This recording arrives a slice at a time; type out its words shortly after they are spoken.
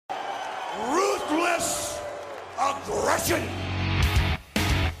ruthless aggression.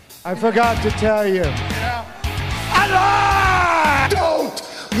 I forgot to tell you. Yeah. Don't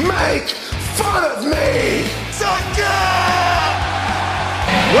make fun of me! Sucker!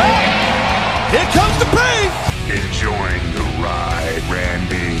 Well, here comes the pain! Enjoying the ride,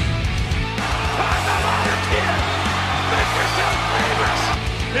 Randy. I'm the modern kid! Make yourself famous!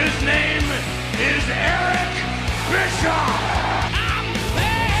 His name is Eric Bischoff!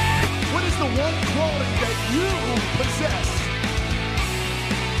 What is the one quality that you possess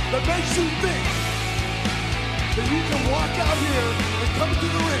that makes you think that you can walk out here and come to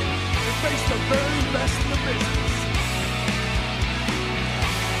the ring and face the very best in the business?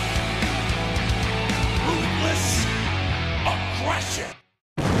 Ruthless aggression.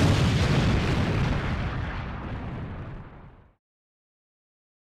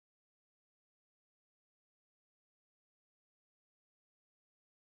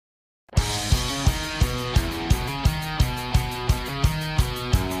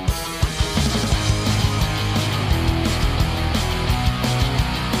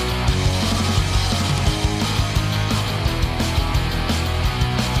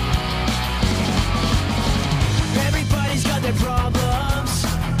 Everybody's got their problems.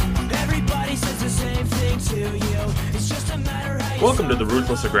 Everybody says the same thing to you. It's just a matter how you Welcome to the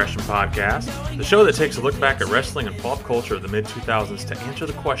Ruthless Aggression Podcast, the show that takes a look back at wrestling and pop culture of the mid-2000s to answer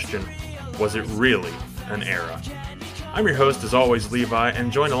the question, was it really an era? I'm your host, as always, Levi,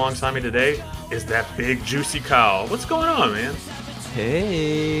 and joined alongside me today is that big, juicy Kyle. What's going on, man?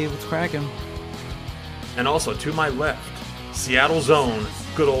 Hey, what's cracking? And also, to my left, Seattle's own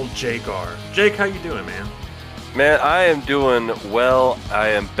good old Jake R. Jake, how you doing, man? Man, I am doing well. I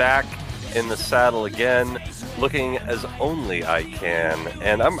am back in the saddle again, looking as only I can,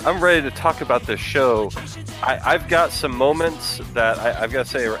 and I'm ready to talk about this show. I've got some moments that I've got to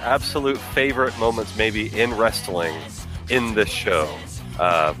say are absolute favorite moments, maybe in wrestling, in this show.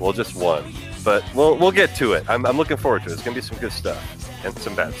 Well, just one, but we'll get to it. I'm looking forward to it. It's gonna be some good stuff and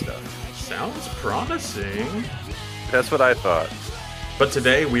some bad stuff. Sounds promising. That's what I thought. But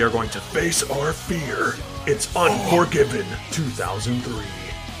today we are going to face our fear. It's Unforgiven 2003.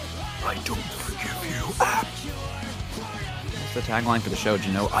 I don't forgive you. That's the tagline for the show. Do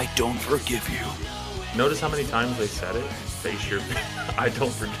you know? I don't forgive you. Notice how many times they said it? Face your I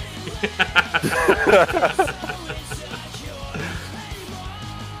don't forgive you.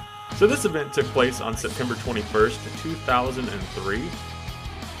 So this event took place on September 21st, 2003,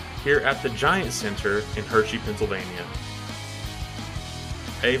 here at the Giant Center in Hershey, Pennsylvania.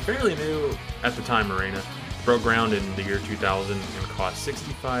 A fairly new, at the time, arena broke ground in the year 2000 and cost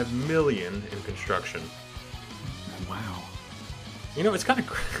 $65 million in construction. Wow. You know, it's kind of...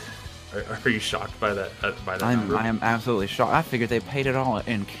 Are you shocked by that? Number? I am absolutely shocked. I figured they paid it all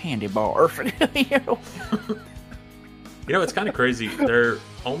in candy bars. You know, it's kind of crazy. They're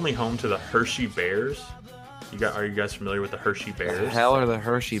only home to the Hershey Bears. Are you guys familiar with the Hershey Bears? What the hell are the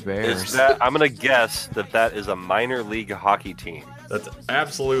Hershey Bears? I'm gonna guess that is a minor league hockey team. That's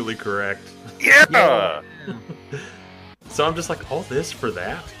absolutely correct. Yeah. So I'm just like, all this for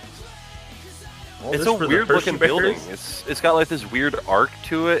that? It's a weird looking building. It's got like this weird arc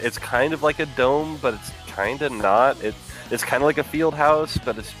to it. It's kind of like a dome, but it's kind of not. It's kind of like a field house,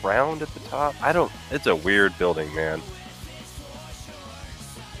 but it's round at the top. It's a weird building, man.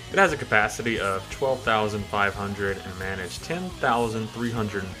 It has a capacity of 12,500 and managed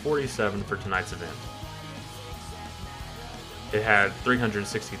 10,347 for tonight's event. It had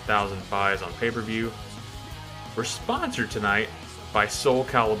 360,000 buys on pay-per-view. We're sponsored tonight by Soul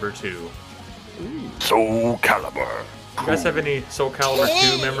Calibur 2. Ooh. Soul Calibur. You guys have any Soul Calibur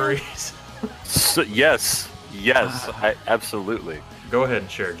 2 memories? Yes, absolutely. Go ahead and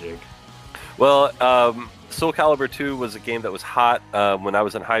share, Jake. Well, Soul Calibur 2 was a game that was hot when I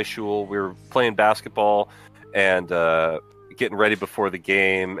was in high school. We were playing basketball and getting ready before the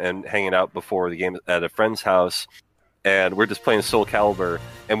game and hanging out before the game at a friend's house. And we're just playing Soul Calibur.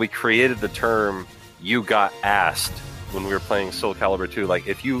 And we created the term, "you got assed," when we were playing Soul Calibur 2. Like,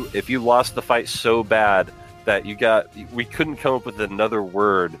 if you lost the fight so bad that we couldn't come up with another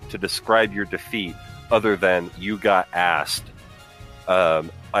word to describe your defeat other than "you got assed." I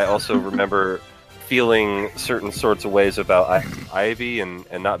also remember feeling certain sorts of ways about Ivy and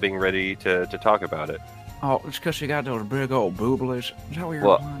not being ready to talk about it. Oh, it's because she got those big old booblies. Is that what you're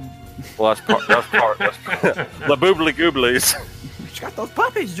implying? Well, that's part. The boobly gooblies. She got those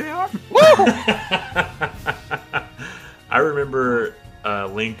puppies, JR. Woo! I remember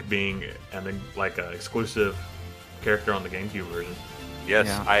Link being an exclusive character on the GameCube version. Yes,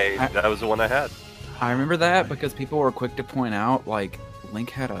 Yeah. that was the one I had. I remember that because people were quick to point out, like, Link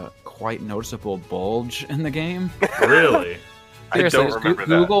had a quite noticeable bulge in the game. Really? I don't remember that.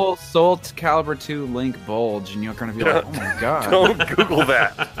 Google Soul Calibur 2 Link bulge, and you're going to be like, oh my god. Don't Google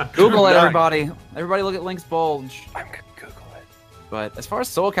that. Google it, everybody. Everybody look at Link's bulge. I'm going to Google it. But as far as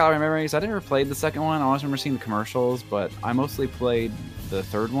Soul Calibur memories, I never played the second one. I always remember seeing the commercials, but I mostly played the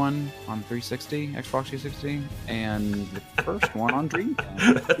third one on 360, Xbox 360, and the first one on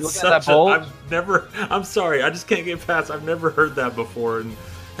Dreamcast. You look at that bulge? I'm sorry, I just can't get past. I've never heard that before. And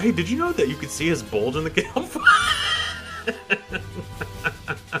hey, did you know that you could see his bulge in the game?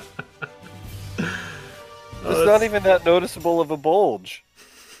 It's not even that noticeable of a bulge.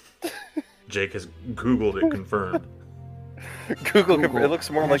 Jake has Googled it, confirmed. Google. It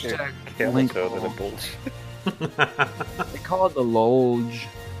looks more like a camel Link toe than a bulge. They call it the Lolge.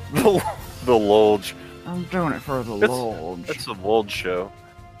 The Lolge. I'm doing it for the Lolge. It's a Lolge show.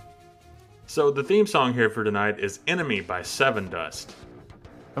 So the theme song here for tonight is Enemy by Seven Dust.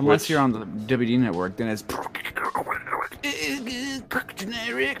 Unless you're on the WD network, then it's...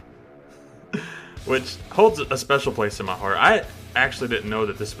 Which holds a special place in my heart. I actually didn't know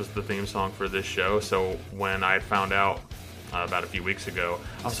that this was the theme song for this show, so when I found out about a few weeks ago,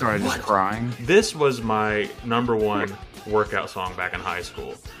 I started just crying. This was my #1 workout song back in high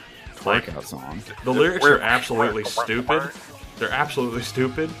school. Workout song. The lyrics are absolutely stupid. They're absolutely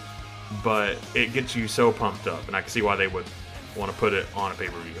stupid, but it gets you so pumped up, and I can see why they would want to put it on a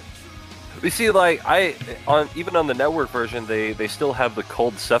pay-per-view. We see, like, even on the network version, they still have the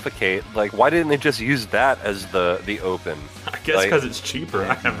Cold Suffocate. Like, why didn't they just use that as the open? I guess because it's cheaper.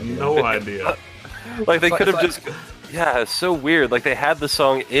 I have no idea. Like, they could have just... Yeah, it's so weird. Like, they had the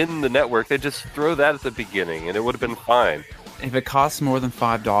song in the network. They just throw that at the beginning, and it would have been fine. If it costs more than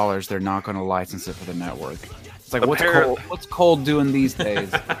 $5, they're not going to license it for the network. It's like, what's Cold doing these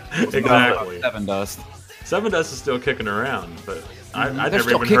days? Exactly. Seven Dust. Seven Dust is still kicking around, but I never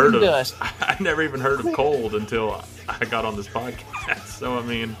even heard of dust. I never even heard of Cold until I got on this podcast. So I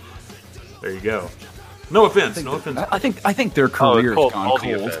mean, there you go. No offense. I think their career's gone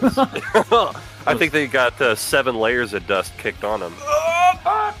cold. I think they got 7 layers of dust kicked on them.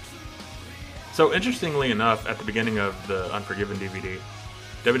 So interestingly enough, at the beginning of the Unforgiven DVD,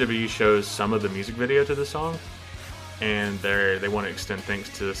 WWE shows some of the music video to the song, and they want to extend thanks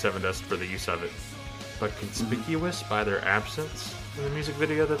to Seven Dust for the use of it. But conspicuous by their absence in the music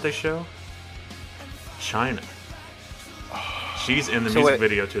video that they show, China. She's in the music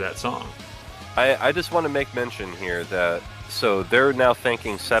video to that song. I just want to make mention here that they're now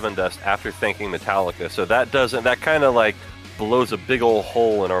thanking Seven Dust after thanking Metallica. So that kind of like blows a big old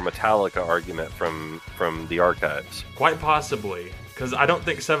hole in our Metallica argument from the archives. Quite possibly, because I don't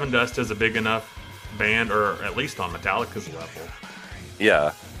think Seven Dust is a big enough band, or at least on Metallica's level.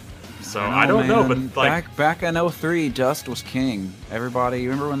 Yeah. So I don't know, but like back in 2003, Dust was king. Everybody,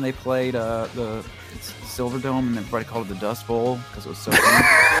 remember when they played the Silverdome and everybody called it the Dust Bowl because it was so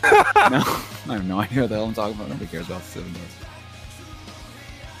funny? No, I have no idea what the hell I'm talking about. Nobody cares about Seven Dust.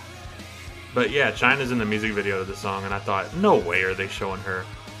 But yeah, China's in the music video of the song, and I thought, no way are they showing her.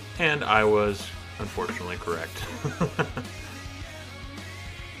 And I was unfortunately correct.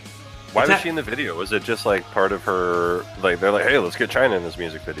 Why was she in the video? Was it just like part of her, like they're like, hey, let's get China in this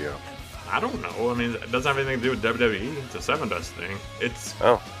music video? I don't know. I mean, it doesn't have anything to do with WWE. It's a Seven Dust thing.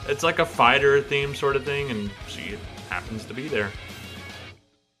 It's like a fighter theme sort of thing, and she happens to be there.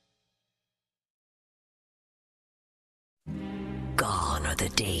 Gone are the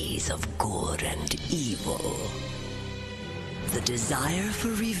days of good and evil. The desire for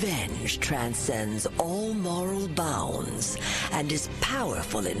revenge transcends all moral bounds and is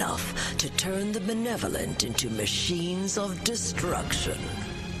powerful enough to turn the benevolent into machines of destruction.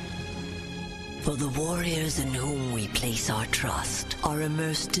 For the warriors in whom we place our trust are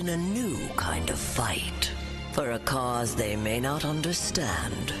immersed in a new kind of fight. For a cause they may not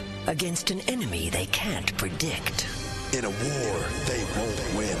understand, against an enemy they can't predict. In a war, they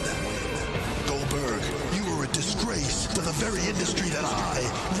won't win. Goldberg, you were a disgrace to the very industry that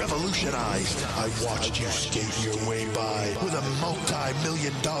I revolutionized. I watched you skate your way by with a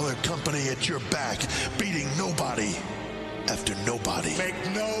multi-million-dollar company at your back, beating nobody after nobody. Make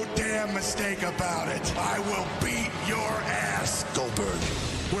no damn mistake about it. I will beat your ass. Goldberg,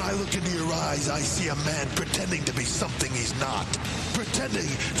 when I look into your eyes, I see a man pretending to be something he's not. Pretending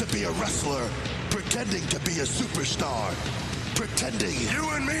to be a wrestler. Pretending to be a superstar. Pretending... You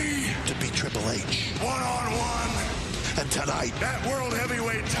and me! ...to be Triple H. One-on-one. And tonight... that World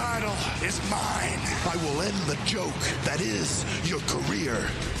Heavyweight title is mine. I will end the joke that is your career.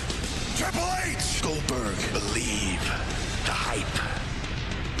 Triple H! Goldberg, believe the hype.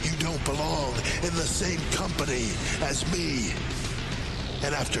 You don't belong in the same company as me.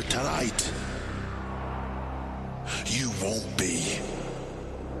 And after tonight, you won't be.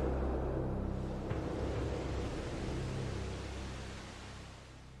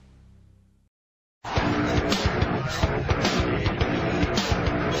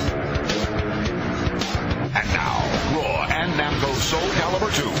 And now, Raw and Namco Soul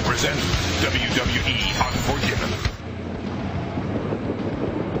Calibur 2 present WWE Unforgiven.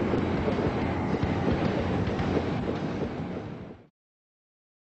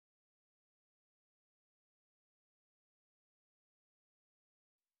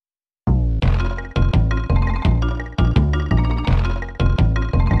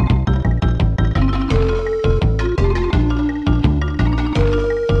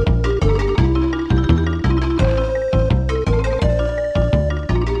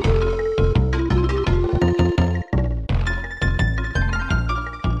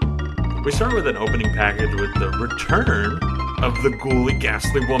 We start with an opening package with the return of the ghouly,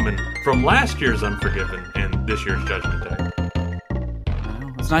 ghastly woman from last year's Unforgiven and this year's Judgment Day.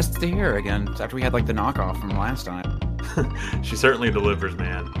 Well, it's nice to hear her again after we had like the knockoff from last time. She certainly delivers,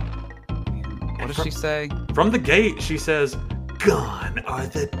 man. What does she say? From the gate, she says, "Gone are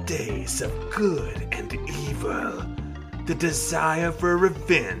the days of good and evil. The desire for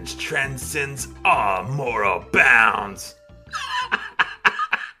revenge transcends all moral bounds."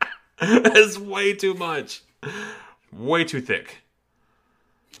 That's way too much. Way too thick.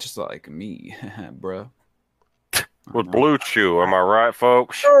 Just like me, bro. With Blue Chew, am I right,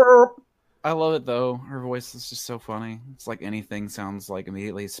 folks? I love it though. Her voice is just so funny. It's like anything sounds like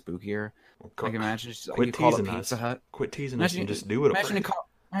immediately spookier. Like imagine like you call it Pizza Hut. Quit teasing us and just do it.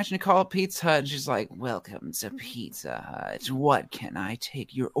 Imagine you call it Pizza Hut and she's like, "Welcome to Pizza Hut. What can I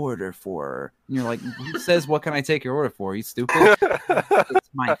take your order for?" And you're like, "Who says what can I take your order for? You stupid." "It's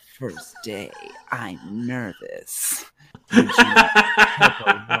my first day. I'm nervous." I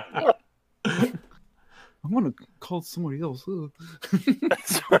want to call somebody else.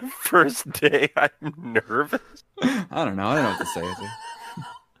 That's my first day. I'm nervous. I don't know what to say.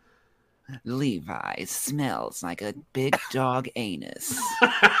 "Levi smells like a big dog anus."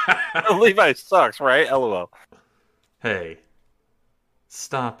 Levi sucks, right? LOL. Hey,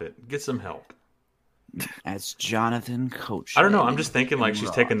 stop it. Get some help. As Jonathan coaches. I don't know. I'm just thinking like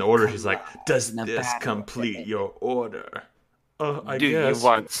she's taking the order. She's like, "Does this complete your order?" I Do guess. you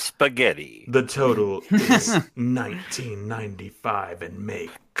want spaghetti? The total is $19.95, and may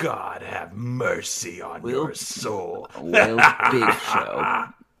God have mercy on your soul.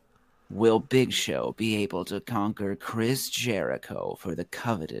 Will Big Show be able to conquer Chris Jericho for the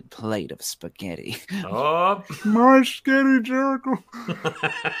coveted plate of spaghetti? Oh, my spaghetti, Jericho.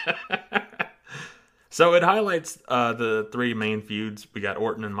 So it highlights the three main feuds. We got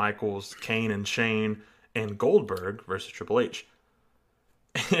Orton and Michaels, Kane and Shane, and Goldberg versus Triple H.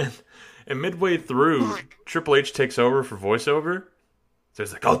 And midway through, Triple H takes over for voiceover. So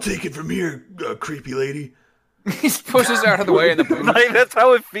he's like, "I'll take it from here, creepy lady." He pushes her out of the way in the booth. Like, that's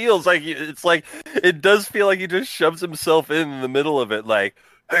how it feels. Like it's like it does feel like he just shoves himself in the middle of it. Like,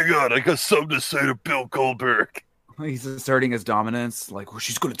 "Hang on, I got something to say to Bill Goldberg." He's asserting his dominance. Like, "Well,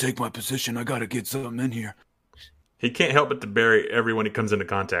 she's going to take my position. I got to get something in here." He can't help but to bury everyone he comes into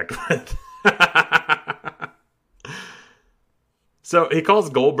contact with. So he calls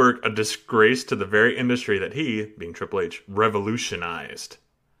Goldberg a disgrace to the very industry that he, being Triple H, revolutionized.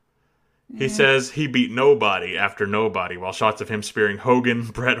 He says he beat nobody after nobody, while shots of him spearing Hogan,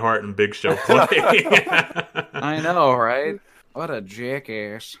 Bret Hart, and Big Show play. I know, right? What a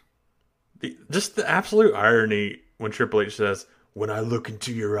jackass. Just the absolute irony when Triple H says, "When I look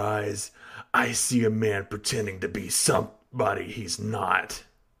into your eyes, I see a man pretending to be somebody he's not."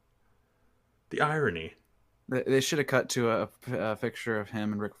 The irony. They should have cut to a picture of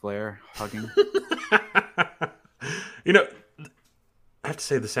him and Ric Flair hugging. You know, I have to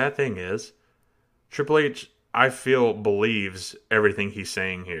say the sad thing is, Triple H, I feel, believes everything he's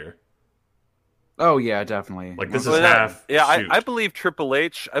saying here. Oh yeah, definitely. Like this is half. Yeah, I believe Triple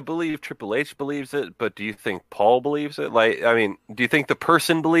H. I believe Triple H believes it, but do you think Paul believes it? Like, I mean, do you think the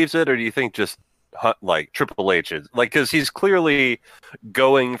person believes it, or do you think just like Triple H is like, because he's clearly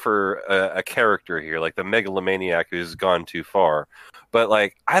going for a character here, like the megalomaniac who's gone too far. But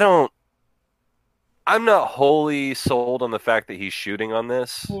like, I'm not wholly sold on the fact that he's shooting on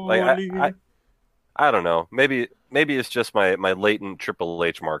this. Like, I don't know. Maybe it's just my latent Triple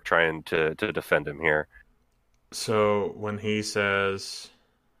H mark trying to defend him here. So when he says,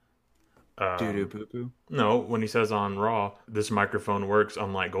 doo-doo poo-poo? No, when he says on Raw, "This microphone works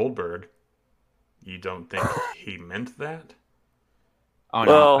unlike Goldberg," you don't think he meant that? Oh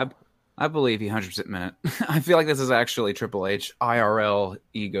no, I believe he 100% meant it. I feel like this is actually Triple H IRL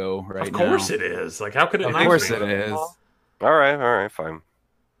ego right now. Of course it is. Like, how could it not be? Of course it is. All right, fine.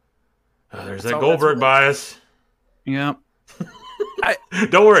 There's that Goldberg bias. Yep.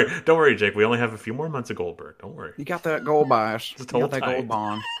 Don't worry, Jake. We only have a few more months of Goldberg. Don't worry. You got that gold bias. You got that tight. gold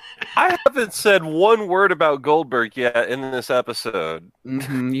bond. I haven't said one word about Goldberg yet in this episode.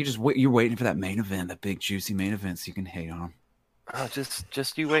 Mm-hmm. You're waiting for that main event, that big juicy main event, so you can hate on him. Oh,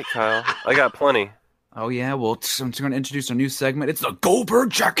 just you wait, Kyle. I got plenty. Oh yeah, well, I'm going to introduce a new segment. It's the Goldberg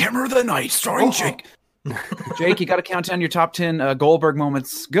Jackhammer of the Night, starring Jake. Jake, you got to count down your top 10 Goldberg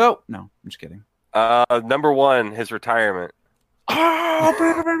moments. Go. No, I'm just kidding. Number 1, his retirement.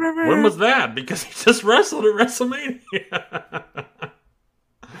 When was that? Because he just wrestled at WrestleMania.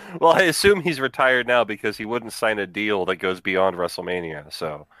 Well, I assume he's retired now because he wouldn't sign a deal that goes beyond WrestleMania.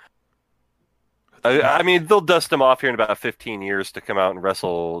 So, I mean, they'll dust him off here in about 15 years to come out and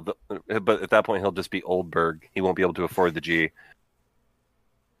wrestle. But at that point, he'll just be Oldberg. He won't be able to afford the G.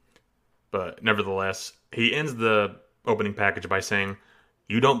 But nevertheless, he ends the opening package by saying,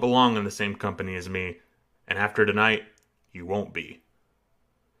 "You don't belong in the same company as me, and after tonight, you won't be."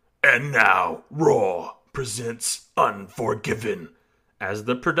 And now, Raw presents Unforgiven as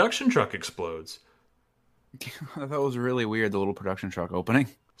the production truck explodes. That was really weird, the little production truck opening.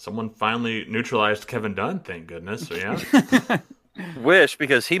 Someone finally neutralized Kevin Dunn, thank goodness. So yeah. Wish,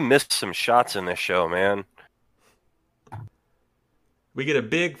 because he missed some shots in this show, man. We get a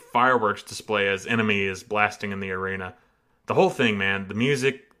big fireworks display as Enemy is blasting in the arena. The whole thing, man, the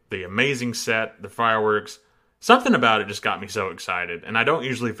music, the amazing set, the fireworks, something about it just got me so excited. And I don't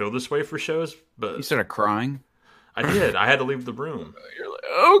usually feel this way for shows, but... You started crying? I did. I had to leave the room. You're like,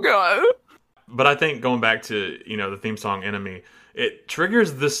 oh God. But I think going back to, the theme song Enemy, it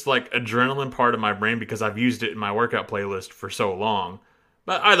triggers this like adrenaline part of my brain because I've used it in my workout playlist for so long.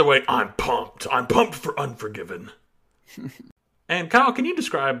 But either way, I'm pumped. I'm pumped for Unforgiven. And Kyle, can you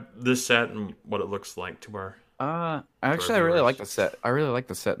describe this set and what it looks like to our I really like the set. I really like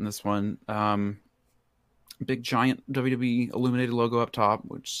the set in this one. Big giant WWE illuminated logo up top,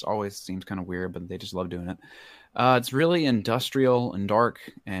 which always seems kind of weird, but they just love doing it. It's really industrial and dark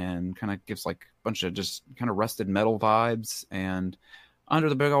and kind of gives like a bunch of just kind of rusted metal vibes. And under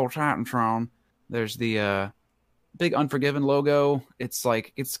the big old Titantron, there's the big Unforgiven logo. It's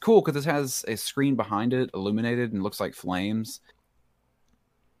cool because it has a screen behind it illuminated and looks like flames.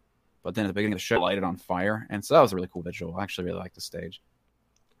 But then at the beginning of the show, lighted on fire. And so that was a really cool visual. I actually really like the stage.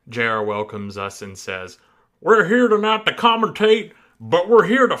 JR welcomes us and says, "We're here tonight to commentate, but we're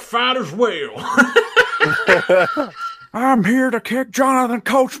here to fight as well." I'm here to kick Jonathan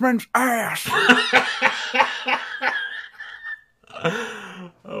Coachman's ass.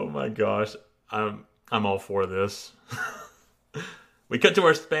 Oh my gosh. I'm all for this. We cut to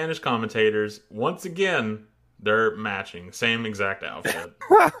our Spanish commentators. Once again, they're matching. Same exact outfit.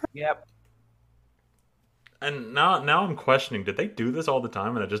 Yep. And now I'm questioning, did they do this all the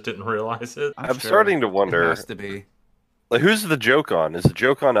time and I just didn't realize it? I'm starting to wonder. It has to be. Like, who's the joke on? Is the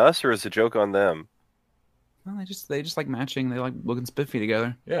joke on us or is the joke on them? Well, they just like matching. They like looking spiffy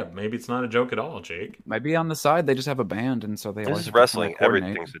together. Yeah, maybe it's not a joke at all, Jake. Maybe on the side they just have a band, and so they. This is wrestling.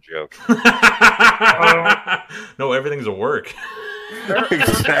 Everything's a joke. No, everything's a work.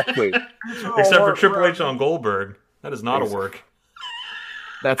 Exactly. Except for Triple H on Goldberg. That is not a work.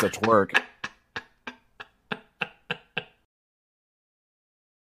 That's a twerk.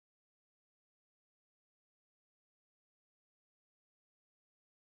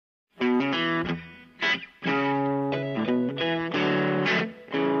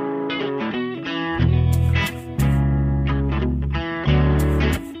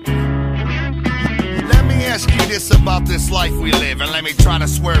 About this life we live, and let me try to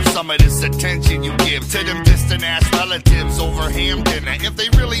swerve some of this attention you give to them distant ass relatives over ham dinner. If they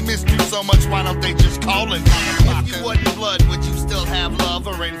really missed you so much, why don't they just call and if you wasn't blood, would you still have love?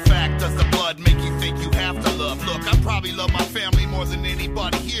 Or in fact, does the blood make you think you have to love? Look, I probably love my family more than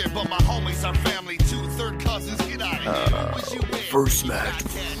anybody here, but my homies are family too. Third cousins, get out of here. First match,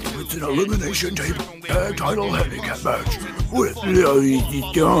 it's an elimination table tag title handicap match with Lazy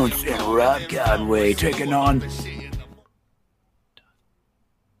Jones and Rob Conway taking on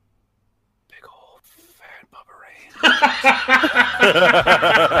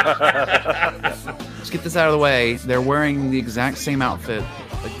Let's get this out of the way. They're wearing the exact same outfit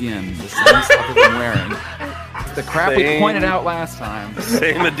again. The same stuff they've been wearing. The crap we pointed out last time.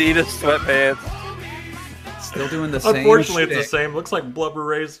 Same Adidas sweatpants. Still doing the same. Unfortunately, it's the same. Looks like Blubber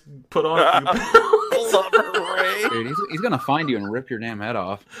Ray's put on a few. Blubber Ray. Dude, he's gonna find you and rip your damn head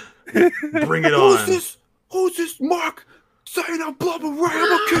off. Bring it on. Who's this? Mark? Say no, Blubber Ray, I'm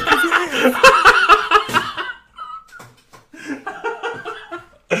gonna kick his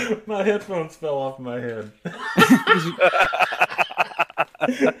ass. My headphones fell off my head.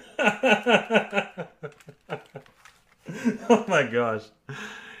 Oh my gosh.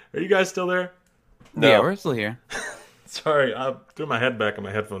 Are you guys still there? No. Yeah, we're still here. Sorry, I threw my head back and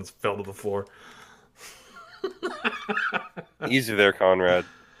my headphones fell to the floor. Easy there, Conrad.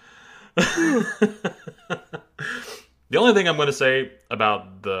 The only thing I'm going to say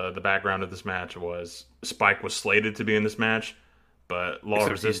about the background of this match was Spike was slated to be in this match, but Law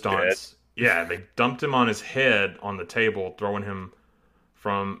of Resistance, yeah, they dumped him on his head on the table, throwing him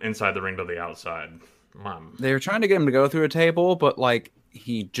from inside the ring to the outside. Mom. They were trying to get him to go through a table, but like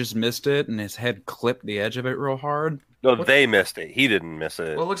he just missed it, and his head clipped the edge of it real hard. No, they missed it. He didn't miss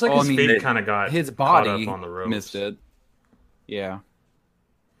it. Well, it looks like his feet kind of got his body caught up on the ropes. Missed it. Yeah.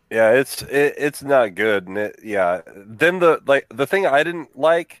 Yeah, it's not good. And then the thing I didn't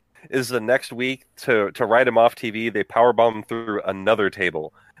like is the next week to write him off TV, they powerbomb him through another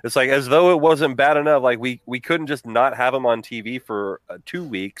table. It's like as though it wasn't bad enough. Like we couldn't just not have him on TV for 2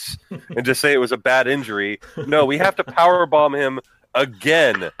 weeks and just say it was a bad injury. No, we have to powerbomb him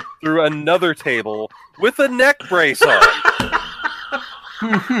again through another table with a neck brace on.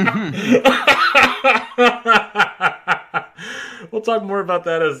 We'll talk more about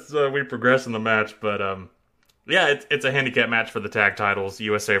that as we progress in the match, but yeah, it's a handicap match for the tag titles,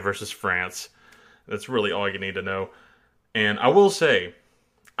 USA versus France. That's really all you need to know. And I will say,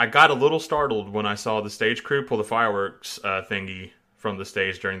 I got a little startled when I saw the stage crew pull the fireworks thingy from the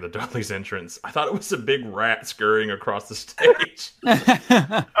stage during the Dudley's entrance. I thought it was a big rat scurrying across the stage.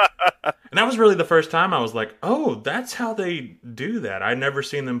 And that was really the first time I was like, oh, that's how they do that. I'd never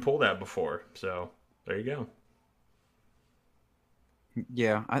seen them pull that before. So, there you go.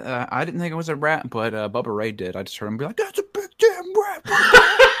 Yeah, I didn't think it was a rat, but Bubba Ray did. I just heard him be like, that's a big damn rat.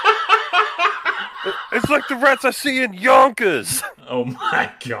 It's like the rats I see in Yonkers. Oh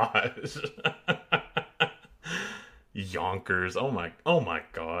my gosh. Yonkers. Oh my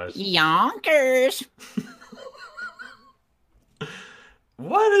gosh. Yonkers.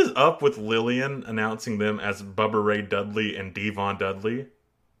 What is up with Lillian announcing them as Bubba Ray Dudley and Devon Dudley?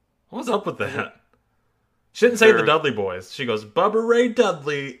 What's up with that? She didn't say the Dudley boys. She goes, Bubba Ray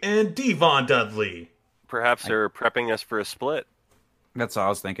Dudley and Devon Dudley. Perhaps they're prepping us for a split. That's what I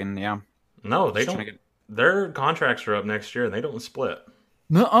was thinking, yeah. No, they don't. Their contracts are up next year, and they don't split.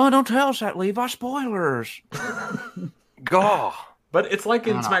 No, don't tell us that, Levi. Spoilers. Gah. But it's like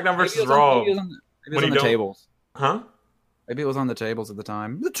in SmackDown vs. Raw. Maybe it was on the tables. Huh? Maybe it was on the tables at the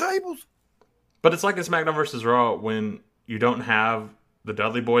time. The tables. But it's like in SmackDown vs. Raw when you don't have the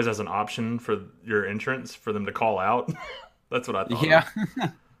Dudley boys as an option for your entrance for them to call out. That's what I thought. Yeah.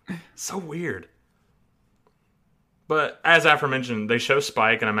 So weird. But as aforementioned, they show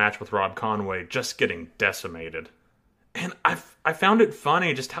Spike in a match with Rob Conway just getting decimated. And I found it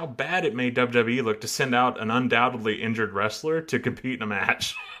funny just how bad it made WWE look to send out an undoubtedly injured wrestler to compete in a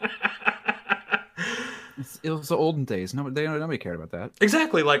match. It was the olden days. Nobody cared about that.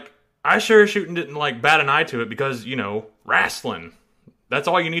 Exactly. Like, I sure shooting didn't like bat an eye to it because, you know, wrestling. That's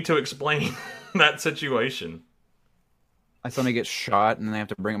all you need to explain that situation. Like somebody gets shot and they have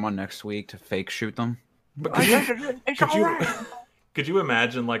to bring them on next week to fake shoot them. But could you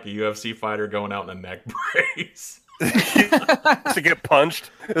imagine like a UFC fighter going out in a neck brace? To get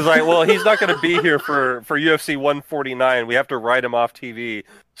punched? It's like, well, he's not going to be here for UFC 149. We have to write him off TV.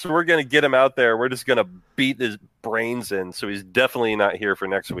 So we're going to get him out there. We're just going to beat his brains in. So he's definitely not here for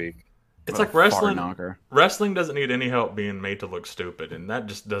next week. It's like wrestling. Wrestling doesn't need any help being made to look stupid, and that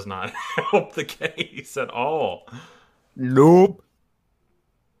just does not help the case at all. Nope.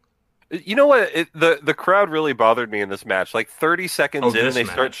 You know what? The crowd really bothered me in this match. Like 30 seconds in, they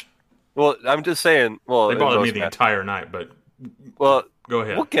start. Well, I'm just saying. Well, they bothered me the entire night, but well, go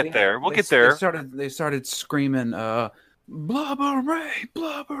ahead. We'll get there. We'll get there. They started screaming, "Blubber Ray,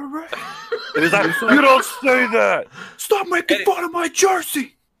 Blubber Ray!" It is like, you don't say that. Stop making fun of my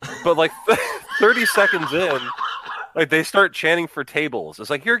jersey. But like 30 seconds in, like they start chanting for tables.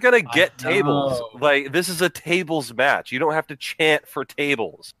 It's like you're gonna get tables. Like this is a tables match. You don't have to chant for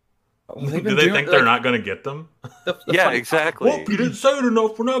tables. Do they think they're not going to get them? Yeah, exactly. Well, you didn't say it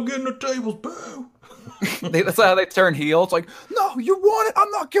enough. We're not getting the tables, boo. That's how they turn heel. It's like, no, you want it.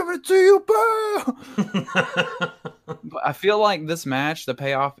 I'm not giving it to you, boo. But I feel like this match, the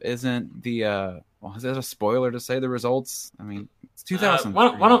payoff isn't the. Well, is that a spoiler to say the results? I mean, it's 2000.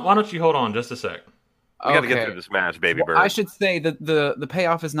 Why don't you hold on just a sec? We got to get through this match, baby bird. I should say that the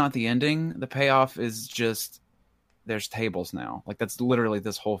payoff is not the ending. The payoff is just there's tables now. Like that's literally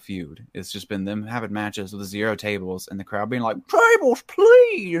this whole feud. It's just been them having matches with 0 tables and the crowd being like, tables,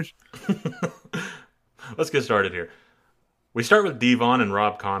 please. Let's get started here. We start with Devon and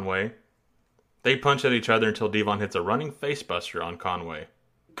Rob Conway. They punch at each other until Devon hits a running facebuster on Conway.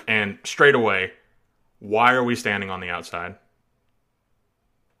 And straight away, why are we standing on the outside?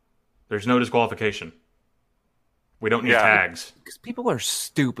 There's no disqualification. We don't need tags. Because people are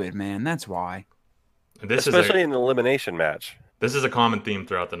stupid, man. That's why. Especially in an elimination match. This is a common theme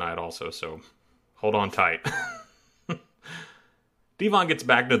throughout the night also, so hold on tight. Devon gets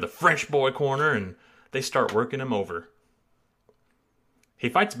back to the French boy corner, and they start working him over. He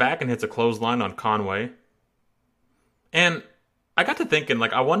fights back and hits a clothesline on Conway. And I got to thinking,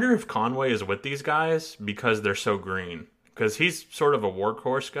 like, I wonder if Conway is with these guys because they're so green. Because he's sort of a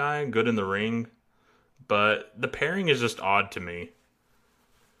workhorse guy, good in the ring. But the pairing is just odd to me.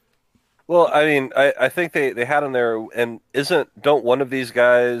 Well, I mean, I think they had him there, and don't one of these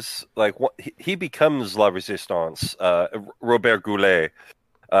guys, like, he becomes La Resistance, Robert Goulet.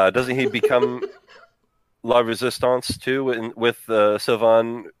 Doesn't he become La Resistance too with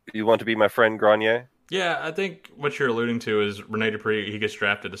Sylvain, You Want to Be My Friend, Grenier? Yeah, I think what you're alluding to is Rene Dupree, he gets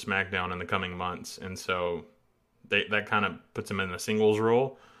drafted to SmackDown in the coming months, and so that kind of puts him in the singles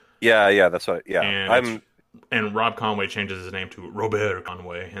role. Yeah, that's what, yeah. And Rob Conway changes his name to Robert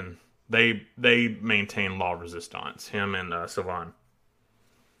Conway, and they maintain La Resistance, him and Sylvain.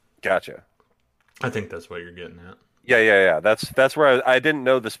 Gotcha. I think that's what you're getting at. Yeah. That's where I didn't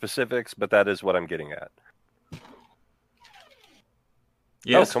know the specifics, but that is what I'm getting at.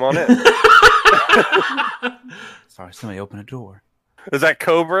 Yes. Oh, come on in. Sorry, somebody opened a door. Is that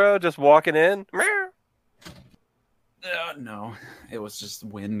Cobra just walking in? No, it was just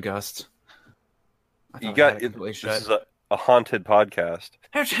wind gust. This is a haunted podcast.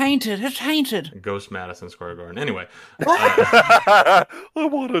 It's haunted. Ghost Madison Square Garden. Anyway. I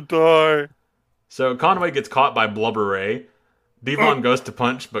want to die. So Conway gets caught by Blubber Ray. Devon goes to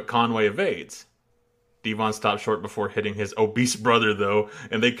punch, but Conway evades. Devon stops short before hitting his obese brother, though,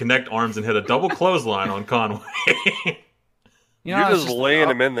 and they connect arms and hit a double clothesline on Conway. You're just laying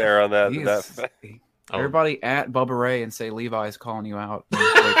him in there on that. Everybody at Bubba Ray and say Levi's calling you out.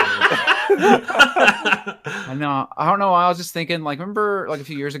 I know. I don't know. I was just thinking, like, remember, like a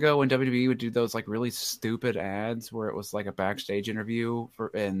few years ago when WWE would do those like really stupid ads where it was like a backstage interview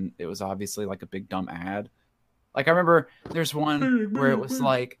and it was obviously like a big dumb ad. Like I remember there's one where it was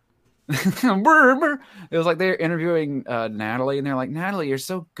like, it was like they're interviewing Natalie and they're like, Natalie, you're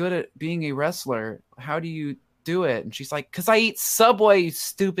so good at being a wrestler. How do you do it? And she's like, because I eat Subway, you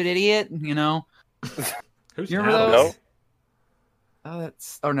stupid idiot. You know. Who's you remember Natalie?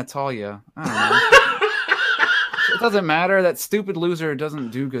 those? Oh, Natalia. I don't know. It doesn't matter. That stupid loser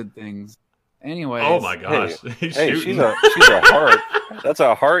doesn't do good things. Anyways. Oh my gosh. Hey, she's a heart. That's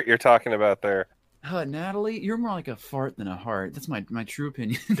a heart you're talking about there. Natalie, you're more like a fart than a heart. That's my true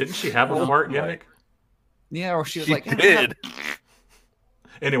opinion. Didn't she have a fart gimmick? Yeah, or she was She like, did.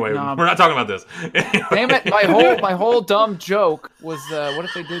 Anyway, we're not talking about this. Damn it! My whole dumb joke was, what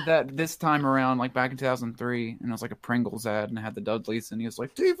if they did that this time around, like back in 2003, and it was like a Pringles ad, and it had the Dudleys, and he was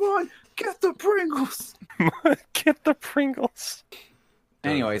like, Devon, get the Pringles. Get the Pringles.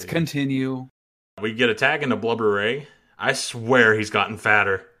 Anyways, continue. We get a tag into Blubber Ray. I swear he's gotten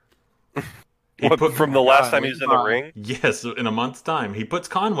fatter. From the last time he was in the ring? Yes, in a month's time. He puts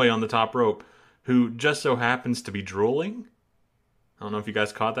Conway on the top rope, who just so happens to be drooling. I don't know if you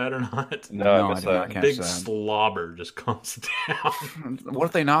guys caught that or not. No, I did not catch Big that. slobber just comes down. What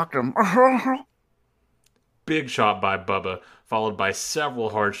if they knocked him? Big shot by Bubba, followed by several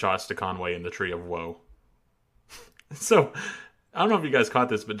hard shots to Conway in the Tree of Woe. So, I don't know if you guys caught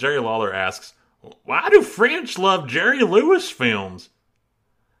this, but Jerry Lawler asks, why do French love Jerry Lewis films?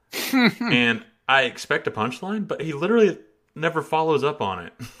 And I expect a punchline, but he literally never follows up on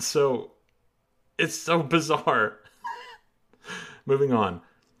it. So, it's so bizarre. Moving on.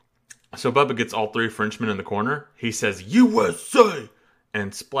 So Bubba gets all 3 Frenchmen in the corner. He says, USA!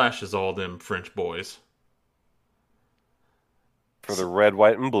 And splashes all them French boys. For the red,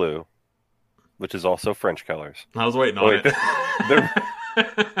 white, and blue, which is also French colors. I was waiting on it.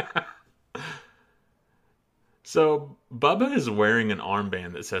 So Bubba is wearing an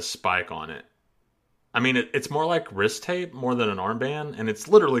armband that says Spike on it. I mean, it's more like wrist tape more than an armband, and it's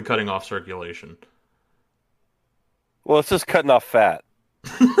literally cutting off circulation. Well, it's just cutting off fat.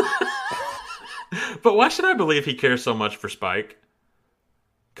 But why should I believe he cares so much for Spike?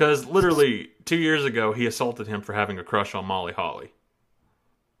 Because literally 2 years ago, he assaulted him for having a crush on Molly Holly.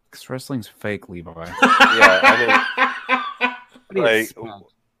 Because wrestling's fake, Levi. Yeah, I mean, like,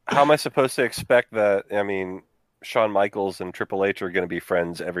 how am I supposed to expect that? I mean, Shawn Michaels and Triple H are going to be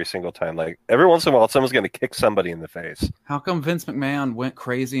friends every single time. Like, every once in a while, someone's going to kick somebody in the face. How come Vince McMahon went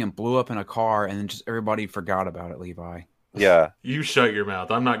crazy and blew up in a car and then just everybody forgot about it, Levi? Yeah. You shut your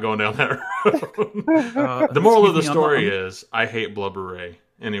mouth. I'm not going down that road. The moral of the story is I hate Blubber Ray.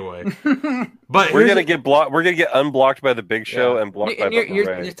 Anyway, but we're gonna get blocked. We're gonna get unblocked by the Big Show and blocked by Blubber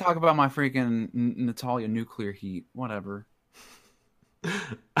Ray. You talk about my freaking Natalia nuclear heat, whatever.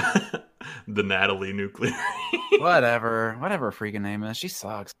 The Natalie nuclear. whatever her freaking name is, she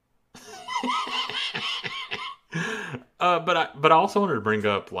sucks. But I also wanted to bring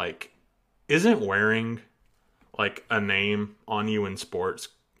up, like, isn't wearing like a name on you in sports,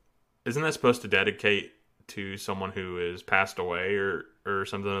 isn't that supposed to dedicate to someone who is passed away or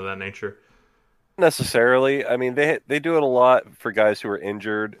something of that nature? Necessarily. I mean, they do it a lot for guys who are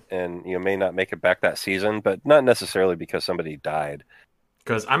injured and may not make it back that season, but not necessarily because somebody died.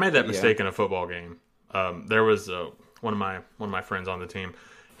 Because I made that mistake in a football game. There was one of my friends on the team.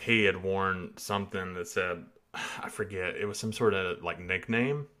 He had worn something that said, I forget, it was some sort of like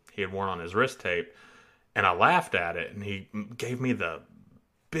nickname he had worn on his wrist tape, and I laughed at it, and he gave me the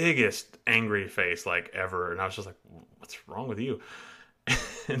biggest angry face like ever, and I was just like, "What's wrong with you?"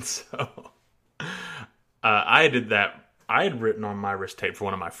 And so I did that. I had written on my wrist tape for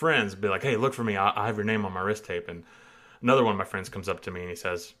one of my friends, be like, "Hey, look for me. I have your name on my wrist tape." And another one of my friends comes up to me and he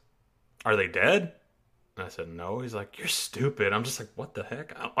says, "Are they dead?" And I said, "No." He's like, "You're stupid." I'm just like, "What the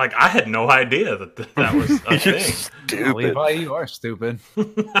heck?" Like, I had no idea that was a thing. Stupid. Levi, you are stupid.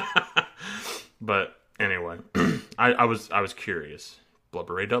 But anyway, I was curious.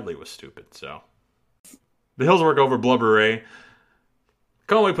 Blubber Ray Dudley was stupid, so the Hills work over Blubber Ray.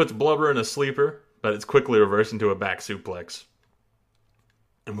 Conway puts Blubber in a sleeper, but it's quickly reversed into a back suplex.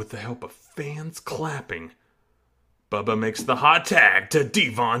 And with the help of fans clapping, Bubba makes the hot tag to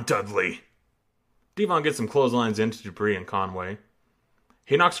Devon Dudley. Devon gets some clotheslines into Dupree and Conway.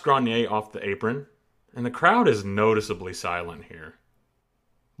 He knocks Grenier off the apron, and the crowd is noticeably silent here.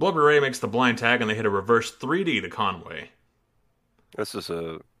 Blubber Ray makes the blind tag, and they hit a reverse 3D to Conway. This is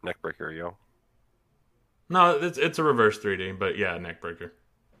a neckbreaker, yo. No, it's a reverse 3D, but yeah, neckbreaker.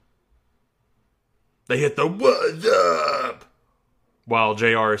 They hit the "What's up?" while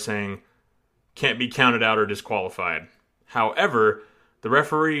JR is saying, "Can't be counted out or disqualified." However, the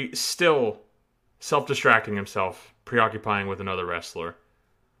referee still self-distracting himself, preoccupying with another wrestler.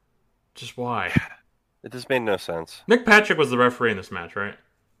 Just why? It just made no sense. Nick Patrick was the referee in this match, right?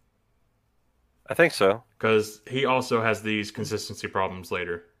 I think so. Because he also has these consistency problems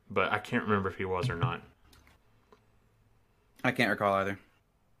later, but I can't remember if he was or not. I can't recall either.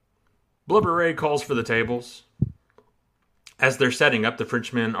 Blubber Ray calls for the tables. As they're setting up, the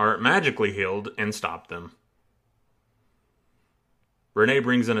Frenchmen are magically healed and stop them. Renee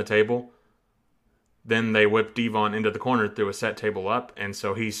brings in a table. Then they whip Devon into the corner through a set table up, and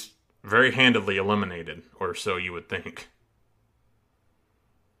so he's very handedly eliminated, or so you would think.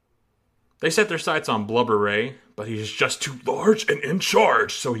 They set their sights on Blubber Ray, but he's just too large and in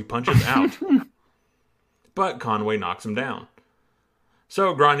charge, so he punches out. But Conway knocks him down.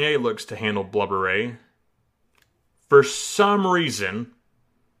 So Grenier looks to handle Blubber Ray. For some reason,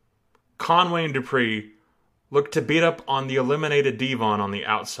 Conway and Dupree look to beat up on the eliminated Devon on the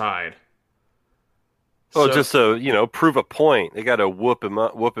outside. Oh, so, just to, prove a point. They got to whoop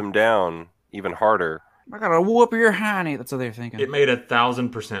him down even harder. I got to whoop your honey. That's what they're thinking. It made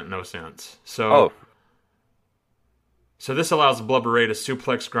 1,000% no sense. So this allows Blubber Ray to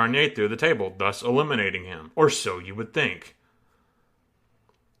suplex Grenier through the table, thus eliminating him. Or so you would think.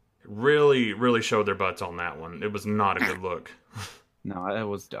 Really, really showed their butts on that one. It was not a good look. No, it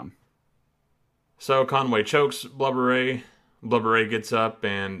was dumb. So Conway chokes Blubber Ray. Blubber Ray gets up,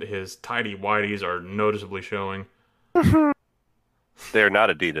 and his tidy whities are noticeably showing. They're not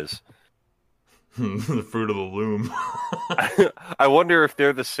Adidas. The fruit of the loom. I wonder if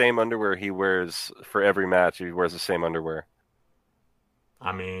they're the same underwear he wears for every match. He wears the same underwear.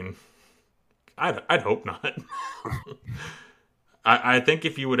 I mean, I'd hope not. I think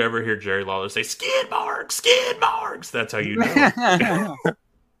if you would ever hear Jerry Lawler say, skid marks, that's how you know. I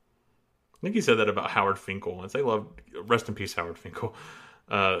think he said that about Howard Finkel once. They love, rest in peace, Howard Finkel.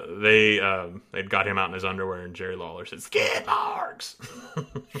 They'd got him out in his underwear, and Jerry Lawler said, skid marks.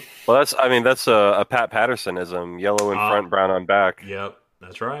 Well, that's a Pat Pattersonism, yellow in front, brown on back. Yep,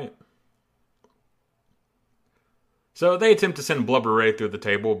 that's right. So they attempt to send Blubber Ray through the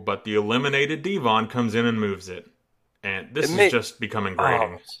table, but the eliminated Devon comes in and moves it. And this is just becoming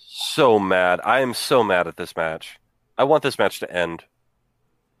grating. Oh, so mad. I am so mad at this match. I want this match to end.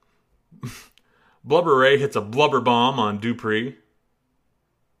 Blubber Ray hits a blubber bomb on Dupree.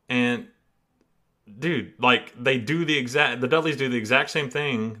 And dude, like the Dudleys do the exact same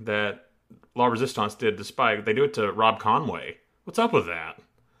thing that La Resistance did to Spike. They do it to Rob Conway. What's up with that?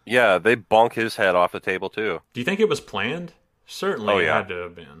 Yeah, they bonk his head off the table too. Do you think it was planned? Certainly, it had to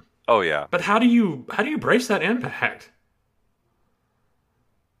have been. Oh yeah. But how do you brace that impact?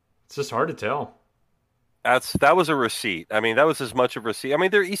 It's just hard to tell. That was a receipt. I mean, that was as much of a receipt. I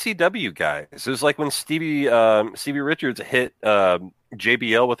mean, they're ECW guys. It was like when Stevie Richards hit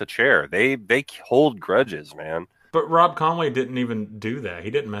JBL with a chair. They hold grudges, man. But Rob Conway didn't even do that.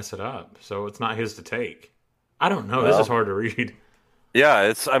 He didn't mess it up, so it's not his to take. I don't know. This is hard to read.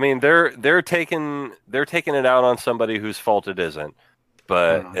 Yeah, I mean, they're taking it out on somebody whose fault it isn't.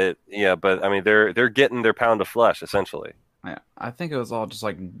 But I mean, they're getting their pound of flesh essentially. Yeah, I think it was all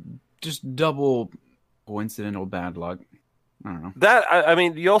just double coincidental bad luck. I don't know. I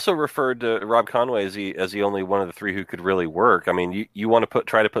mean, you also referred to Rob Conway as the only one of the three who could really work. I mean, you want to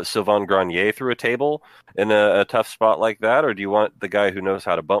try to put Sylvain Grenier through a table in a tough spot like that, or do you want the guy who knows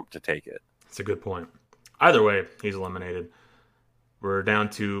how to bump to take it? That's a good point. Either way, he's eliminated. We're down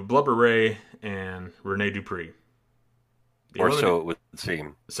to Blubber Ray and Rene Dupree. So it would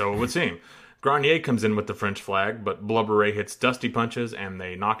seem. So it would seem. Grenier comes in with the French flag, but Blubber Ray hits Dusty punches and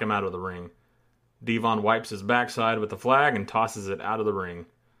they knock him out of the ring. Devon wipes his backside with the flag and tosses it out of the ring.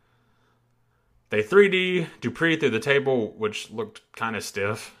 They 3D Dupree through the table, which looked kind of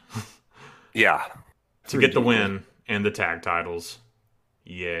stiff. Yeah. To get the win and the tag titles.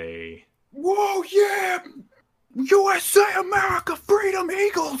 Yay. Whoa, yeah! USA, America, freedom,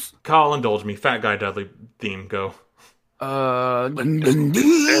 Eagles! Kyle, indulge me. Fat Guy Dudley theme, go.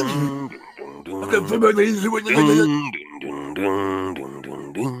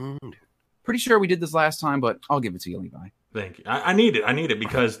 Pretty sure we did this last time, but I'll give it to you, Levi. Thank you. I need it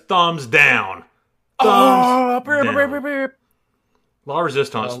because thumbs down. Thumbs down. La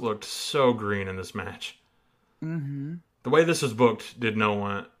Resistance looked so green in this match. Mm-hmm. The way this was booked did no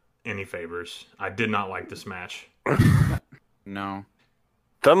one any favors. I did not like this match. No.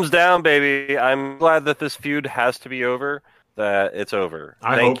 Thumbs down, baby. I'm glad that this feud has to be over. That it's over.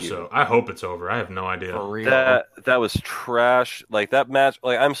 I hope so. I hope it's over. I have no idea. For real. That was trash. Like that match.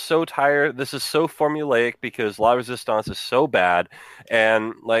 Like I'm so tired. This is so formulaic because La Resistance is so bad.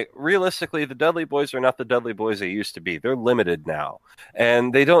 And like realistically, the Dudley Boys are not the Dudley Boys they used to be. They're limited now,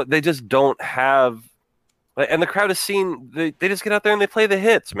 and they just don't have. And the crowd has seen. They just get out there and they play the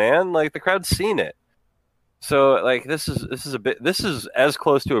hits, man. Like the crowd's seen it. So like this is as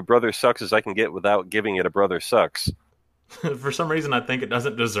close to a Brother Sucks as I can get without giving it a Brother Sucks. For some reason, I think it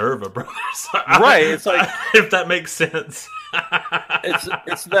doesn't deserve a Brother Sucks. Right? It's like if that makes sense.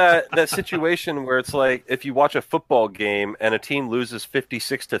 it's that situation where it's like if you watch a football game and a team loses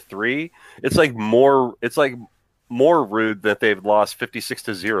 56-3, it's like more rude that they've lost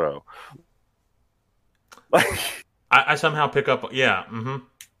 56-0. Like I somehow pick up. Yeah. Mm-hmm.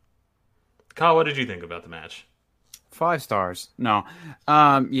 Kyle, what did you think about the match? 5 stars. No.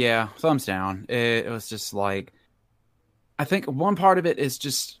 Yeah, thumbs down. It was just like, I think one part of it is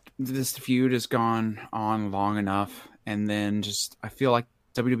just this feud has gone on long enough, and then just I feel like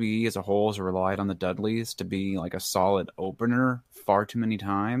WWE as a whole has relied on the Dudleys to be like a solid opener far too many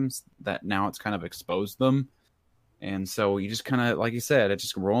times that now it's kind of exposed them. And so you just kind of, like you said, it's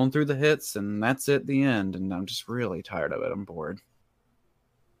just rolling through the hits, and that's it, the end. And I'm just really tired of it. I'm bored.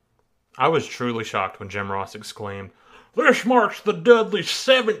 I was truly shocked when Jim Ross exclaimed, "This marks the Dudley's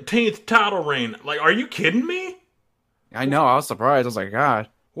 17th title reign." Like, are you kidding me? I know. I was surprised. I was like, God.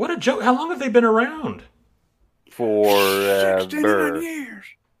 What a joke. How long have they been around? Forever. 69 years.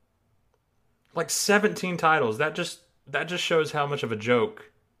 Like 17 titles. That just shows how much of a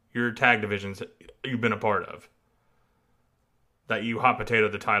joke your tag divisions you've been a part of. That you hot potato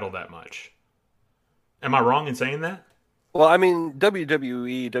the title that much. Am I wrong in saying that? Well, I mean,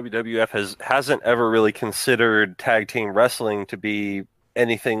 WWE, WWF hasn't ever really considered tag team wrestling to be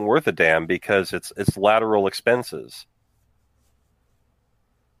anything worth a damn because it's lateral expenses.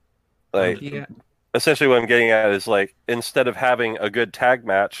 Like, essentially what I'm getting at is like, instead of having a good tag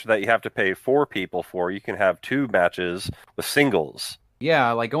match that you have to pay 4 people for, you can have 2 matches with singles.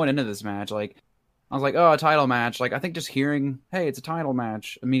 Yeah, like going into this match, like, I was like, oh, a title match. Like, I think just hearing, hey, it's a title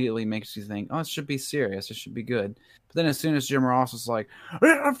match immediately makes you think, oh, it should be serious. It should be good. But then as soon as Jim Ross was like,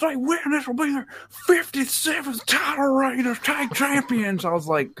 if they win, this will be their 57th title reign as tag champions. I was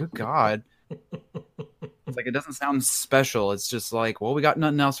like, good God. It's like, it doesn't sound special. It's just like, well, we got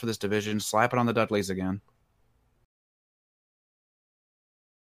nothing else for this division. Slap it on the Dudleys again.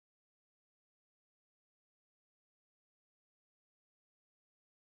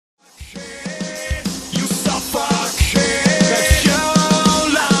 You suffer, that's your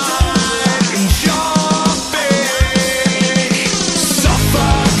life. Enjoy.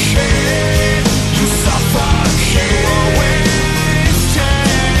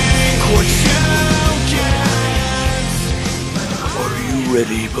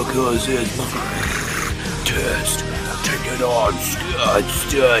 because it's Test taking on Scott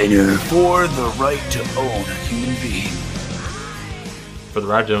Steiner for the right to own a human being. For the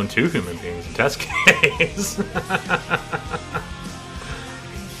right to own 2 human beings in Test's case.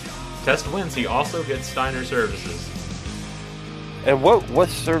 Test wins. He also gets Steiner services. And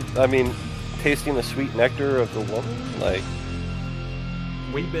tasting the sweet nectar of the woman? Like,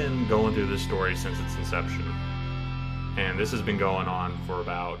 we've been going through this story since its inception. And this has been going on for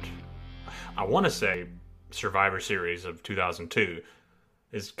about, I want to say, Survivor Series of 2002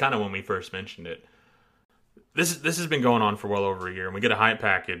 is kind of when we first mentioned it. This has been going on for well over a year, and we get a hype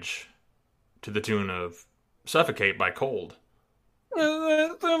package to the tune of Suffocate by Cold.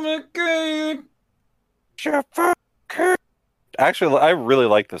 Actually, I really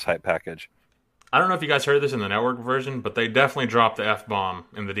like this hype package. I don't know if you guys heard this in the network version, but they definitely dropped the F-bomb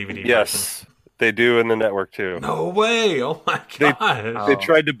in the DVD version. Yes, they do in the network too. No way! Oh my god! They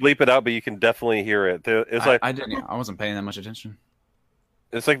tried to bleep it out, but you can definitely hear it. It's like I didn't. I wasn't paying that much attention.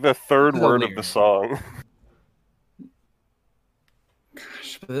 It's like the third word of the song.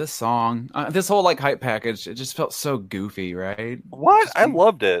 Gosh, but this song, this whole like hype package, it just felt so goofy, right? What? I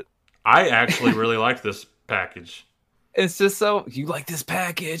loved it. I actually really liked this package. It's just so, you like this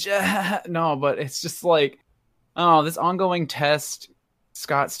package? No, but it's just like, oh, this ongoing Test,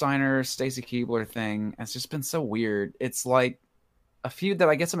 Scott Steiner, Stacy Keibler thing has just been so weird. It's like a feud that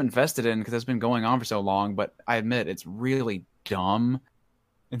I guess I'm invested in because it's been going on for so long, but I admit it's really dumb.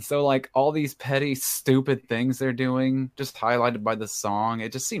 And so like all these petty, stupid things they're doing, just highlighted by the song,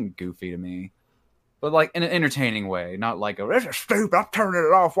 it just seemed goofy to me. But like in an entertaining way, not like, this is stupid, I'm turning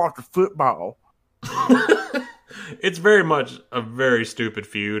it off watching football. It's very much a very stupid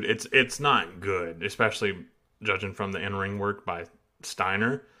feud. It's not good, especially judging from the in-ring work by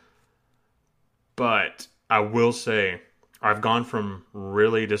Steiner. But I will say, I've gone from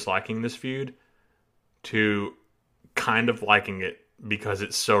really disliking this feud to kind of liking it because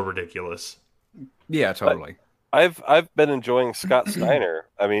it's so ridiculous. Yeah, totally. I've been enjoying Scott Steiner.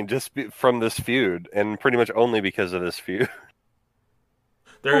 I mean, from this feud, and pretty much only because of this feud.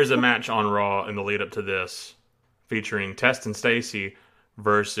 There is a match on Raw in the lead up to this, featuring Test and Stacy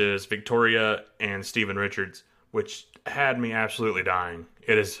versus Victoria and Steven Richards, which had me absolutely dying.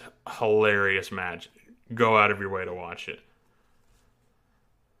 It is a hilarious match. Go out of your way to watch it.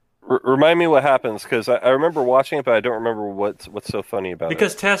 Remind me what happens, because I remember watching it, but I don't remember what's so funny about it.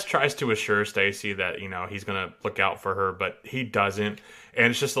 Because Test tries to assure Stacy that, he's going to look out for her, but he doesn't. And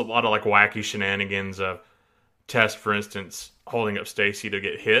it's just a lot of like wacky shenanigans of Test, for instance, holding up Stacy to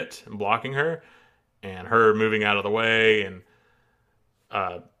get hit and blocking her, and her moving out of the way, and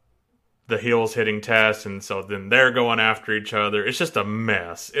the heels hitting Test, and so then they're going after each other. It's just a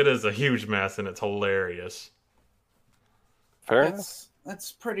mess. It is a huge mess, and it's hilarious. Fair enough.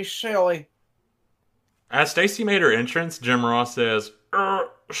 That's pretty silly. As Stacy made her entrance, Jim Ross says,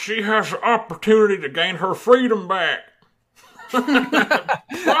 she has the opportunity to gain her freedom back.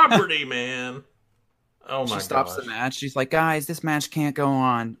 Property, man. Oh my god. She stops the match. She's like, guys, this match can't go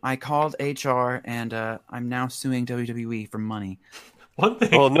on. I called HR and I'm now suing WWE for money. One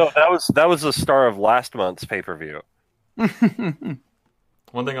thing. Well, no, that was the star of last month's pay-per-view.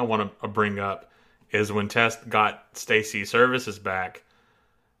 One thing I want to bring up is when Test got Stacy's services back,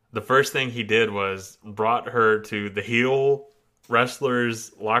 the first thing he did was brought her to the heel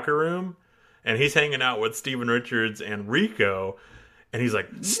wrestlers' locker room, and he's hanging out with Steven Richards and Rico. And he's like,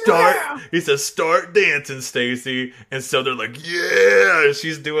 he says, start dancing, Stacy. And so they're like, yeah. And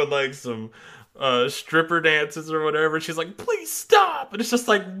she's doing like some stripper dances or whatever. She's like, please stop. And it's just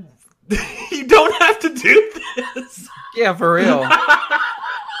like, you don't have to do this. Yeah, for real.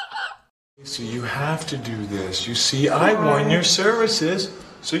 So you have to do this. You see, I won your services,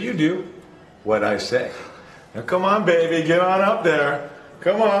 so you do what I say. Now come on, baby, get on up there.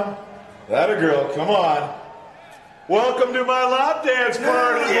 Come on. That a girl, come on. Welcome to my lap dance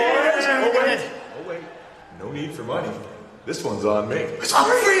party, boys. Oh, wait. No need for money. This one's on me. It's on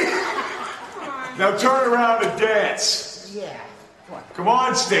me! Now turn around and dance. Yeah. Come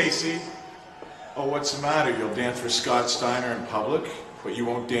on, Stacy. Oh, what's the matter? You'll dance for Scott Steiner in public, but you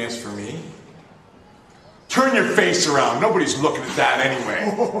won't dance for me? Turn your face around. Nobody's looking at that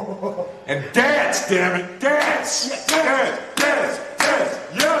anyway. And dance, damn it. Dance. Dance, dance, dance.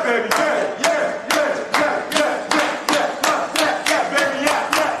 Yeah, baby, yeah, yeah,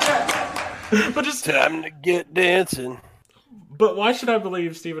 yeah. But just time to get dancing. But why should I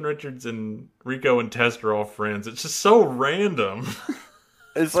believe Steven Richards and Rico and Test are all friends? It's just so random.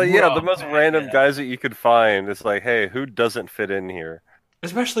 It's like, the most random guys that you could find. It's like, hey, who doesn't fit in here?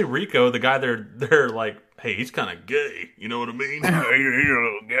 Especially Rico, the guy they're like, hey, he's kind of gay. You know what I mean? He's a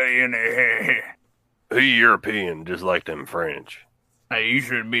little gay in there. He European, just like them French. Hey, you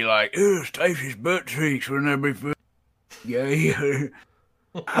should be like, ew, Stacy's butt cheeks. Wouldn't that be gay?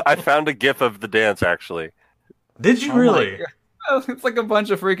 I found a gif of the dance, actually. Did you really? Oh, it's like a bunch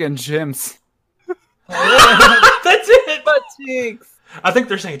of freaking chimps. That's it. Butt cheeks. I think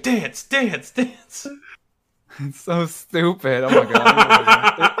they're saying dance, dance, dance. It's so stupid. Oh my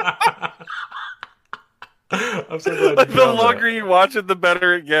god. I'm so glad you The found longer that. you watch it, the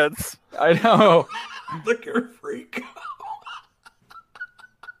better it gets. I know. Look at Rico.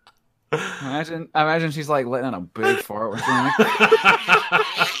 Imagine she's like letting out a big fart.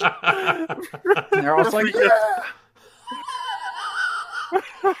 And they're all just like,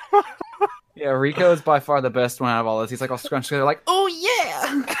 yeah, Rico is by far the best one out of all this. He's like all scrunched together, like, oh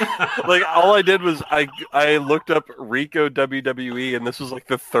yeah. Like all I did was I looked up Rico WWE, and this was like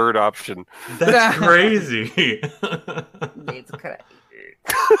the third option. That's crazy. It's crazy.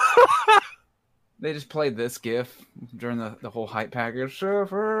 They just played this GIF during the whole hype package.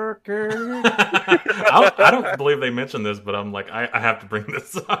 I don't believe they mentioned this, but I'm like, I have to bring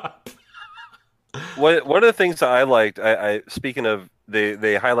this up. One of the things that I liked, I speaking of, they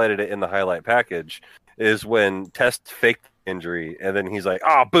highlighted it in the highlight package, is when Test faked the injury, and then he's like,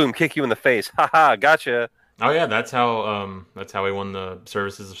 "Oh, boom, kick you in the face, haha, gotcha." Oh yeah, that's how he won the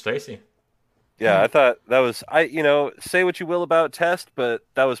services of Stacy. Yeah, I thought that was say what you will about Test, but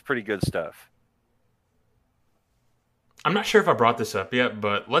that was pretty good stuff. I'm not sure if I brought this up yet,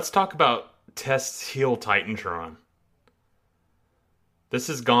 but let's talk about Test's heel Titantron. This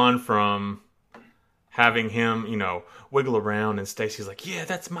has gone from having him, wiggle around, and Stacy's like, yeah,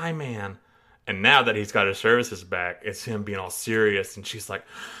 that's my man. And now that he's got his services back, it's him being all serious, and she's like,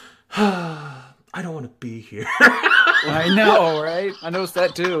 I don't want to be here. I know, right? I noticed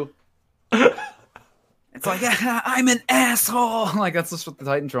that too. It's like, I'm an asshole. Like, that's just what the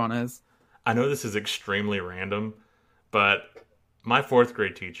Titantron is. I know this is extremely random, but my 4th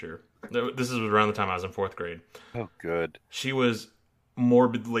grade teacher, this is around the time I was in 4th grade. Oh, good. She was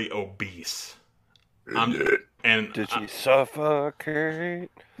morbidly obese. Did she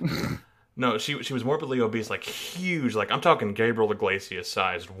suffocate? No, she was morbidly obese, like huge, like I'm talking Gabriel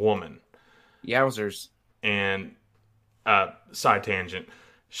Iglesias-sized woman. Yowzers. And side tangent,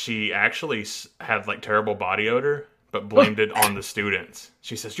 she actually had like terrible body odor, but blamed it on the students.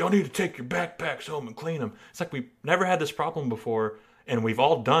 She says, y'all need to take your backpacks home and clean them. It's like we've never had this problem before, and we've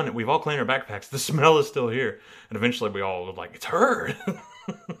all done it. We've all cleaned our backpacks. The smell is still here. And eventually we all were like, it's her.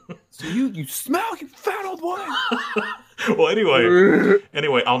 So you smell, you fat old woman. Well, anyway,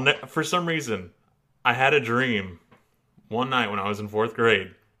 for some reason, I had a dream one night when I was in 4th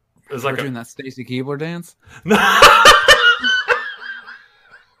grade. It was like doing that Stacy Keebler dance?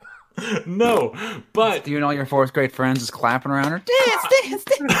 No, but you and all your 4th grade friends just clapping around her. Dance, dance,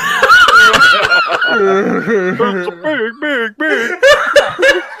 dance. Big.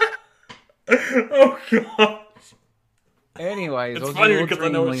 Oh god. Anyways, it's funny because I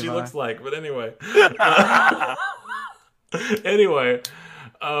know what she looks like. But anyway, I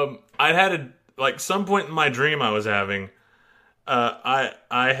had some point in my dream I was having. I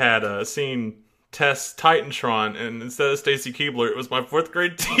had seen Tess Titantron, and instead of Stacy Keebler, it was my 4th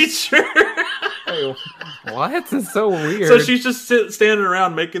grade teacher. What? It's so weird. So she's just standing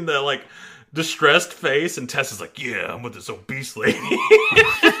around making the distressed face, and Tess is like, "Yeah, I'm with this obese lady."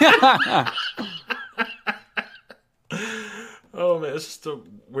 Oh man, it's just a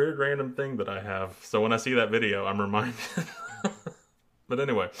weird random thing that I have. So when I see that video, I'm reminded. But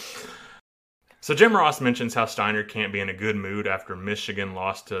anyway. So Jim Ross mentions how Steiner can't be in a good mood after Michigan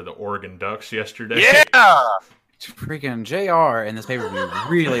lost to the Oregon Ducks yesterday. Yeah! Freaking JR in this pay-per-view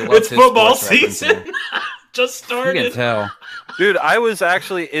really loves it's his football sports season. Just started. You can tell. Dude, I was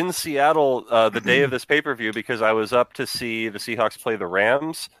actually in Seattle the day of this pay-per-view because I was up to see the Seahawks play the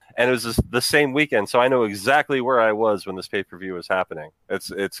Rams, and it was the same weekend, so I know exactly where I was when this pay-per-view was happening.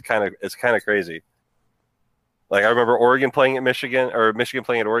 It's kind of crazy. Like I remember Oregon playing at Michigan, or Michigan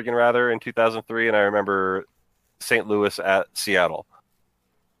playing at Oregon rather, in 2003, and I remember St. Louis at Seattle.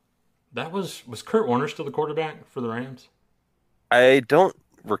 That was Kurt Warner still the quarterback for the Rams? I don't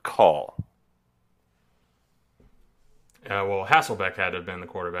recall. Well, Hasselbeck had to have been the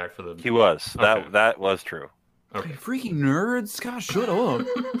quarterback for the. He was. Okay. That was true. Okay. Freaking nerds! God, shut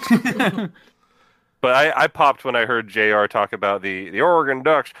up. But I popped when I heard JR talk about the Oregon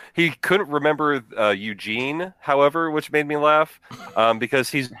Ducks. He couldn't remember Eugene, however, which made me laugh because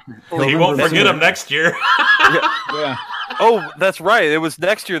he won't forget him next year. Yeah. Oh, that's right. It was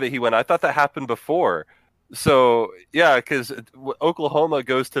next year that he went. I thought that happened before. So yeah, because Oklahoma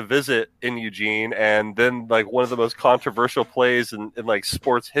goes to visit in Eugene, and then like one of the most controversial plays in like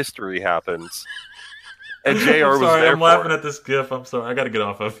sports history happens. And JR I'm was sorry, there. I'm laughing at this gif. I'm sorry, I got to get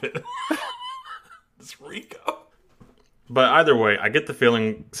off of it. It's Rico. But either way, I get the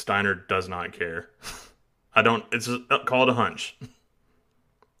feeling Steiner does not care. I don't. It's called a hunch.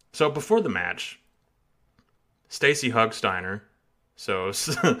 So before the match, Stacy hugs Steiner. So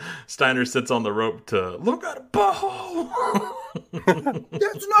Steiner sits on the rope to look at a butthole.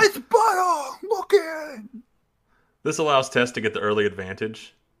 That's a nice butthole. Look at it. This allows Test to get the early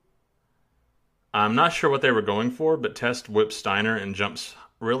advantage. I'm not sure what they were going for, but Test whips Steiner and jumps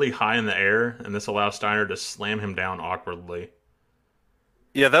really high in the air, and this allows Steiner to slam him down awkwardly.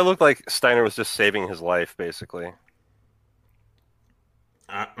 Yeah, that looked like Steiner was just saving his life, basically.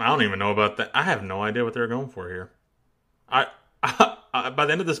 I don't even know about that. I have no idea what they were going for here. By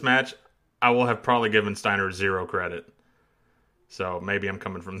the end of this match, I will have probably given Steiner 0 credit. So maybe I'm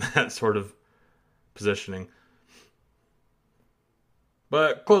coming from that sort of positioning.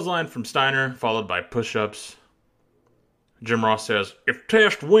 But clothesline from Steiner, followed by push-ups. Jim Ross says, if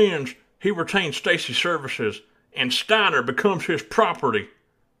Test wins, he retains Stacy's services, and Steiner becomes his property.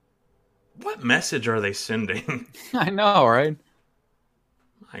 What message are they sending? I know, right?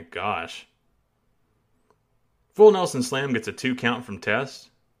 My gosh. Full Nelson Slam gets a 2 count from Test.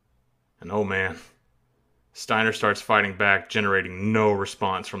 And oh man, Steiner starts fighting back, generating no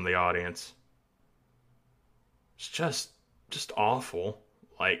response from the audience. It's just awful.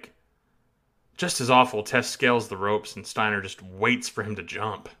 Like, just as awful, Test scales the ropes and Steiner just waits for him to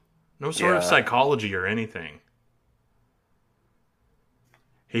jump. No sort of psychology or anything.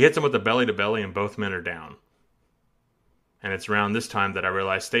 He hits him with a belly-to-belly and both men are down. And it's around this time that I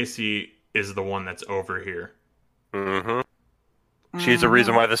realize Stacy is the one that's over here. Mm-hmm. She's the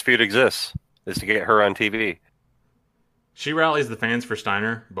reason why this feud exists, is to get her on TV. She rallies the fans for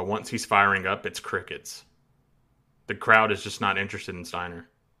Steiner, but once he's firing up, it's crickets. The crowd is just not interested in Steiner.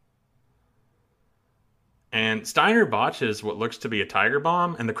 And Steiner botches what looks to be a Tiger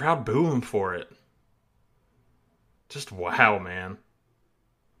Bomb, and the crowd boo him for it. Just wow, man.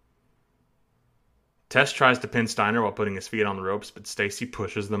 Test tries to pin Steiner while putting his feet on the ropes, but Stacy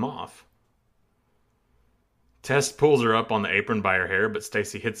pushes them off. Test pulls her up on the apron by her hair, but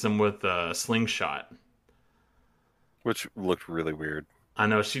Stacy hits him with a slingshot. Which looked really weird. I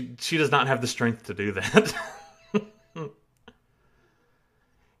know, she does not have the strength to do that.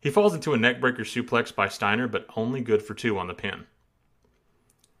 He falls into a neckbreaker suplex by Steiner, but only good for 2 on the pin.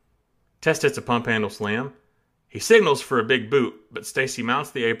 Test hits a pump handle slam. He signals for a big boot, but Stacy mounts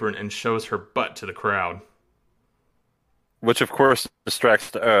the apron and shows her butt to the crowd. Which, of course,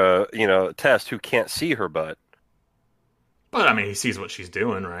 distracts, Test, who can't see her butt. But, I mean, he sees what she's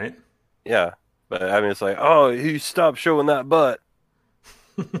doing, right? Yeah. But, I mean, it's like, oh, he stopped showing that butt.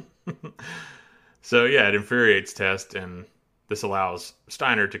 So, yeah, it infuriates Test, and this allows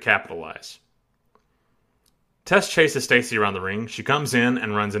Steiner to capitalize. Test chases Stacy around the ring. She comes in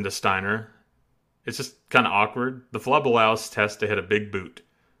and runs into Steiner. It's just kind of awkward. The flub allows Test to hit a big boot.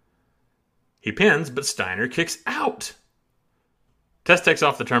 He pins, but Steiner kicks out. Test takes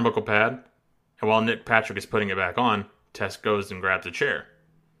off the turnbuckle pad, and while Nick Patrick is putting it back on, Test goes and grabs a chair.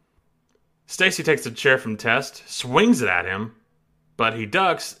 Stacy takes the chair from Test, swings it at him, but he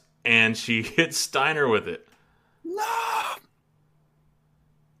ducks, and she hits Steiner with it. No!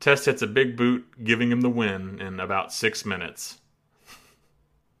 Test hits a big boot, giving him the win in about 6 minutes.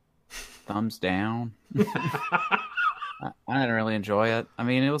 Thumbs down. I didn't really enjoy it. I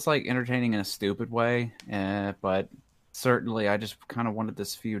mean, it was like entertaining in a stupid way, but certainly I just kind of wanted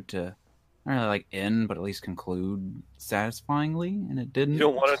this feud to not really like end, but at least conclude satisfying, and it didn't. You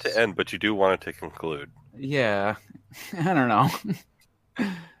don't want it to end, but you do want it to conclude. Yeah. I don't know.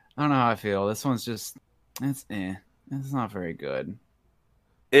 I don't know how I feel. This one's just, it's not very good.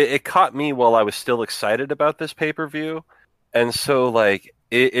 It caught me while I was still excited about this pay-per-view, and so like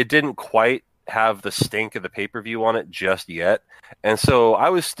it didn't quite have the stink of the pay-per-view on it just yet, and so I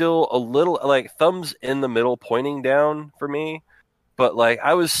was still a little like thumbs in the middle pointing down for me, but like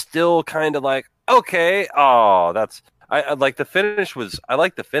I was still kind of like, okay, oh, that's I like the finish was I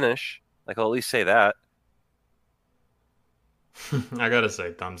like the finish, like I'll at least say that. I gotta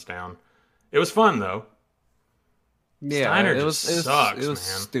say, thumbs down. It was fun though. Yeah, Steiner it was sucks, it was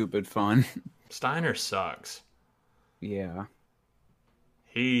man. stupid fun. Steiner sucks. Yeah.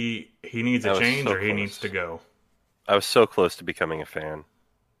 He needs a change, or he needs to go. I was so close to becoming a fan.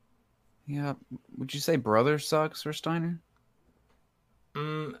 Yeah. Would you say Brother sucks for Steiner?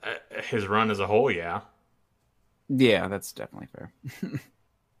 His run as a whole, yeah. Yeah, that's definitely fair.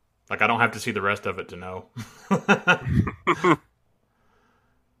 Like, I don't have to see the rest of it to know.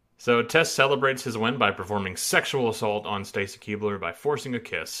 So Test celebrates his win by performing sexual assault on Stacy Keibler by forcing a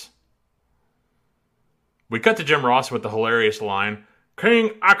kiss. We cut to Jim Ross with the hilarious line,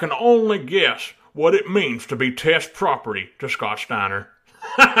 "King, I can only guess what it means to be Test property to Scott Steiner."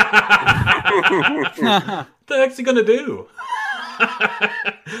 What the heck's he gonna do?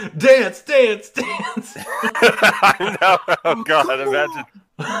 Dance, dance, dance. I know. Oh, God, imagine.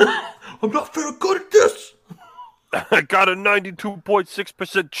 I'm not very good at this. I got a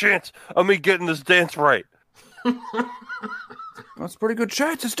 92.6% chance of me getting this dance right. That's a pretty good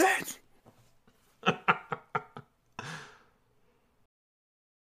chance, this dance.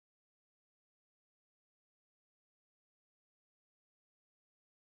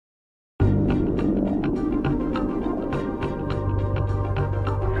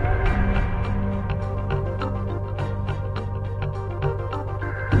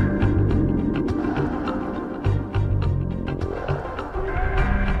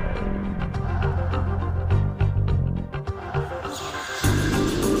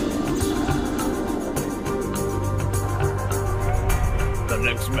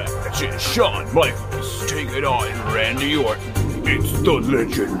 Match is Shawn Michaels taking on Randy Orton. It's the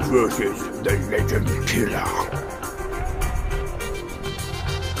Legend versus the Legend Killer.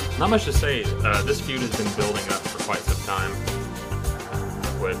 Not much to say. This feud has been building up for quite some time.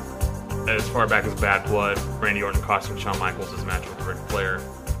 With as far back as Bad Blood, Randy Orton costing Shawn Michaels his match with Ric Flair.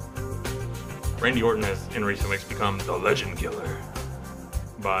 Randy Orton has, in recent weeks, become the Legend Killer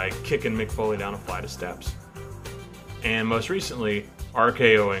by kicking Mick Foley down a flight of steps. And most recently,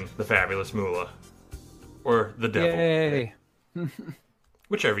 RKOing the Fabulous Moolah. Or the Devil. Yay.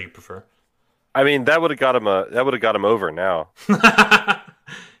 Whichever you prefer. I mean, that would have got him over now.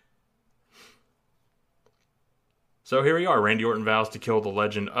 So here we are. Randy Orton vows to kill the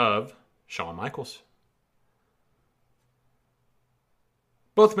legend of Shawn Michaels.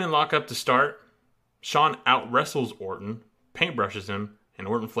 Both men lock up to start. Shawn out-wrestles Orton, paintbrushes him, and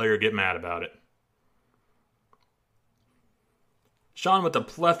Orton and Flair get mad about it. Shawn with a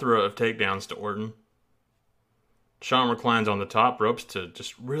plethora of takedowns to Orton. Shawn reclines on the top ropes to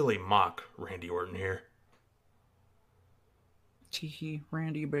just really mock Randy Orton here. Tee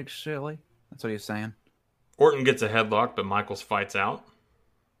Randy, you big silly. That's what he's saying. Orton gets a headlock, but Michaels fights out.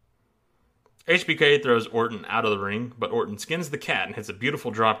 HBK throws Orton out of the ring, but Orton skins the cat and hits a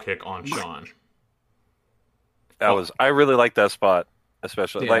beautiful dropkick on Shawn. I really like that spot,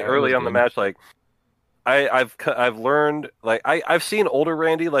 especially like early on the match. Like I've learned, like I've seen older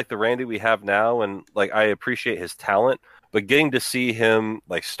Randy, like the Randy we have now, and like I appreciate his talent, but getting to see him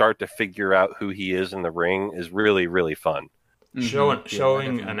like start to figure out who he is in the ring is really, really fun.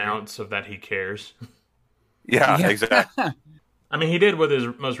 Showing an ounce of that he cares. Yeah, exactly. I mean, he did with his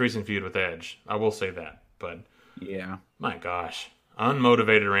most recent feud with Edge. I will say that, but yeah, my gosh,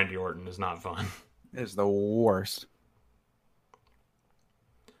 unmotivated Randy Orton is not fun. It's the worst.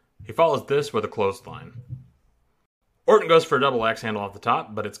 He follows this with a clothesline. Orton goes for a double axe handle off the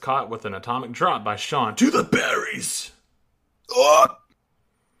top, but it's caught with an atomic drop by Shawn to the berries. Oh!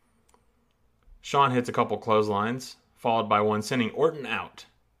 Shawn hits a couple clotheslines, followed by one sending Orton out.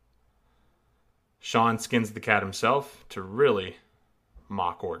 Shawn skins the cat himself to really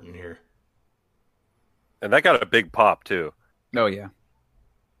mock Orton here. And that got a big pop, too. Oh, yeah.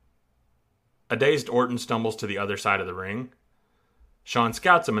 A dazed Orton stumbles to the other side of the ring. Shawn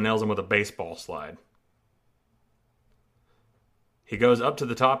scouts him and nails him with a baseball slide. He goes up to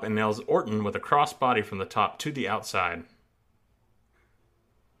the top and nails Orton with a crossbody from the top to the outside.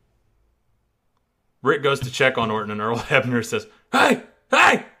 Rick goes to check on Orton and Earl Hebner says, Hey!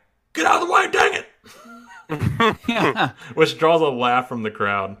 Get out of the way, dang it! Yeah. Which draws a laugh from the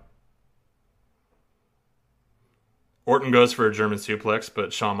crowd. Orton goes for a German suplex,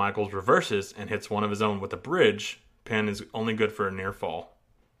 but Shawn Michaels reverses and hits one of his own with a bridge. Pin is only good for a near fall.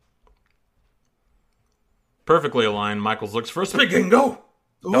 Perfectly aligned, Michaels looks for a spin go.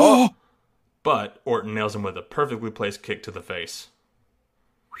 Oh! But Orton nails him with a perfectly placed kick to the face.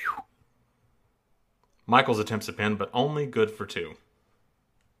 Whew. Michaels attempts a pin, but only good for 2.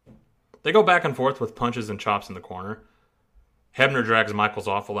 They go back and forth with punches and chops in the corner. Hebner drags Michaels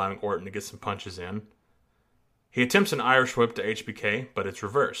off, allowing Orton to get some punches in. He attempts an Irish whip to HBK, but it's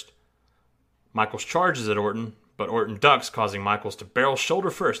reversed. Michaels charges at Orton, but Orton ducks, causing Michaels to barrel shoulder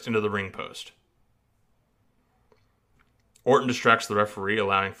first into the ring post. Orton distracts the referee,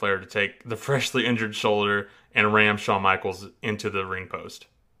 allowing Flair to take the freshly injured shoulder and ram Shawn Michaels into the ring post.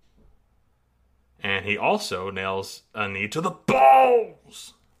 And he also nails a knee to the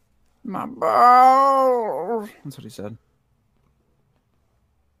balls. My balls. That's what he said.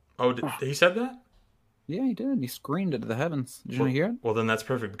 Oh, he said that? Yeah, he did. He screamed it to the heavens. Did you not hear it? Well, then that's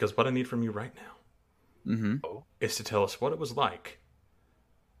perfect, because what I need from you right now is to tell us what it was like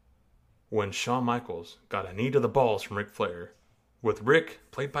when Shawn Michaels got a knee to the balls from Ric Flair, with Rick,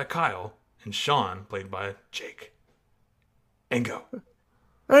 played by Kyle, and Shawn, played by Jake. And go.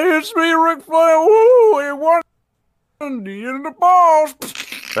 Hey, it's me, Ric Flair. Woo! It won knee in the balls.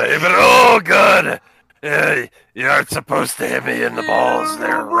 Hey, but good. You aren't supposed to hit me in the balls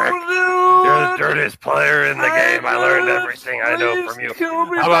there, Rick. You're the dirtiest player in the game. I learned everything I know from you.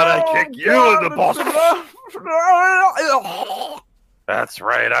 How about I kick you in the balls? That's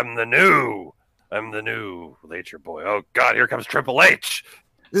right. I'm the new Nature Boy. Oh, God, here comes Triple H.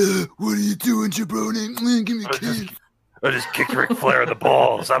 What are you doing, jabroni? Give me a kiss. I just kicked Ric Flair in the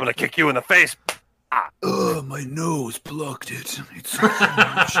balls. I'm going to kick you in the face. Oh, my nose blocked it. It's so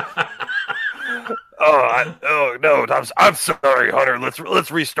much. No, I'm sorry, Hunter.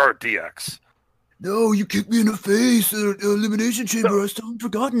 Let's restart DX. No, you kicked me in the face. Elimination Chamber. I still haven't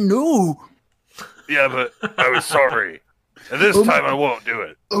forgotten. No. Yeah, but I was sorry. And this time I won't do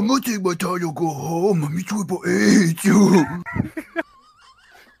it. I'm gonna take my title, go home. I'm Triple H.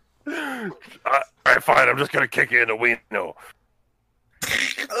 Alright, fine. I'm just gonna kick you in the wiener.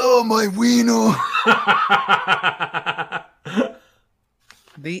 Oh, my wiener.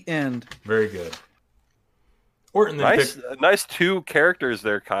 The end. Very good. Orton then nice two characters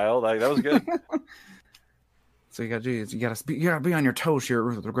there, Kyle. That was good. So you gotta be on your toes here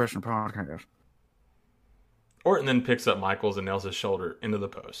with the Regression Podcast. Orton then picks up Michaels and nails his shoulder into the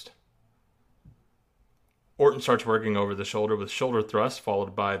post. Orton starts working over the shoulder with shoulder thrust,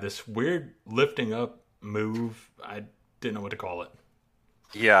 followed by this weird lifting up move. I didn't know what to call it.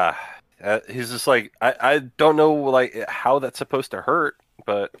 Yeah, he's just like I don't know like how that's supposed to hurt,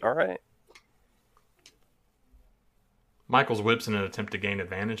 but all right. Michaels whips in an attempt to gain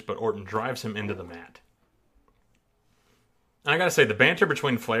advantage, but Orton drives him into the mat. And I gotta say, the banter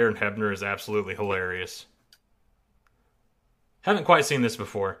between Flair and Hebner is absolutely hilarious. Haven't quite seen this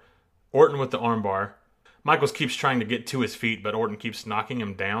before. Orton with the armbar. Michaels keeps trying to get to his feet, but Orton keeps knocking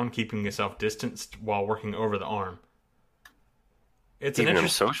him down, keeping himself distanced while working over the arm. It's Even him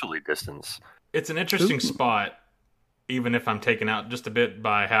socially distanced. It's an interesting spot, even if I'm taken out just a bit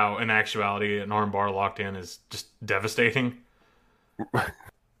by how, in actuality, an armbar locked in is just devastating.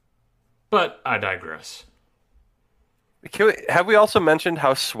 But I digress. Have we also mentioned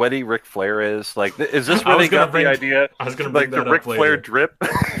how sweaty Ric Flair is? Like, is this where they got the idea? I was going to bring like the Ric Flair drip.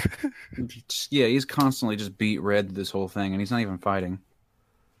 Yeah, he's constantly just beat red this whole thing, and he's not even fighting.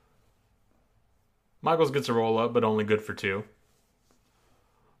 Michaels gets a roll up, but only good for 2.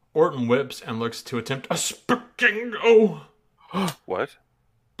 Orton whips and looks to attempt a spaghetti. What?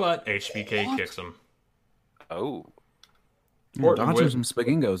 But HBK kicks him. Oh. Dodging some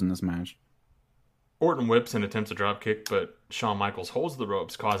spagingos in this match. Orton whips and attempts a dropkick, but Shawn Michaels holds the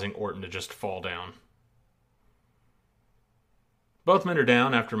ropes, causing Orton to just fall down. Both men are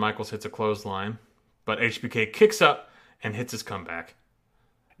down after Michaels hits a clothesline, but HBK kicks up and hits his comeback.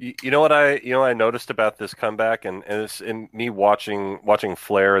 You know what I noticed about this comeback, and it's in me watching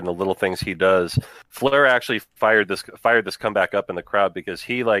Flair and the little things he does. Flair actually fired this comeback up in the crowd because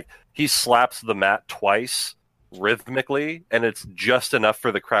he slaps the mat twice rhythmically, and it's just enough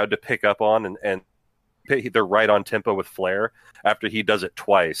for the crowd to pick up on, and they're right on tempo with Flair after he does it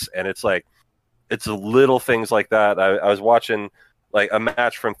twice. And it's like, it's little things like that. I was watching like a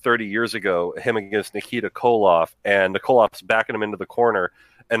match from 30 years ago, him against Nikita Koloff, and Koloff's backing him into the corner,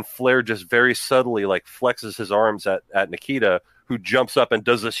 and Flair just very subtly like flexes his arms at Nikita, who jumps up and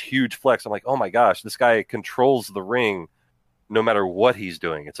does this huge flex. I'm like, oh my gosh, this guy controls the ring no matter what he's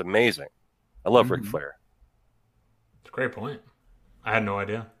doing. It's amazing. I love Ric Flair. It's a great point. I had no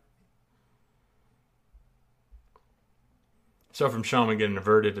idea. So from Shawn, we get an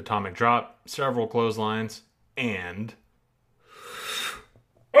inverted atomic drop, several clotheslines, and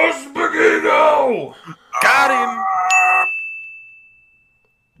a spaghetti! Got him!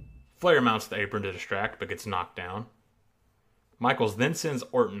 Flair mounts the apron to distract, but gets knocked down. Michaels then sends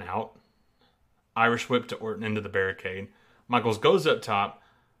Orton out. Irish whip to Orton into the barricade. Michaels goes up top.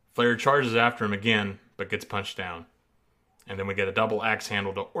 Flair charges after him again, but gets punched down. And then we get a double axe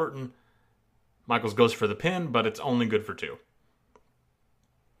handle to Orton. Michaels goes for the pin, but it's only good for 2.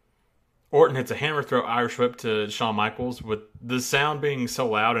 Orton hits a hammer throw Irish whip to Shawn Michaels, with the sound being so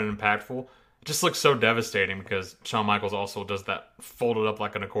loud and impactful. It just looks so devastating because Shawn Michaels also does that folded up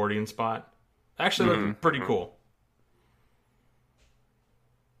like an accordion spot. Actually looked pretty cool.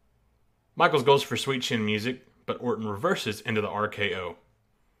 Michaels goes for sweet chin music, but Orton reverses into the RKO.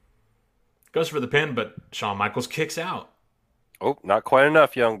 Goes for the pin, but Shawn Michaels kicks out. Oh, not quite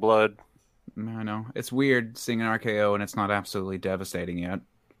enough, young blood. I know. It's weird seeing an RKO and it's not absolutely devastating yet.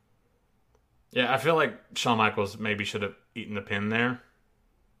 Yeah, I feel like Shawn Michaels maybe should have eaten the pin there.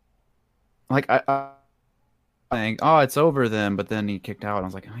 Like, I think, oh, it's over then, but then he kicked out. I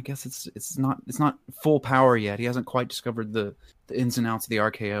was like, I guess it's not full power yet. He hasn't quite discovered the ins and outs of the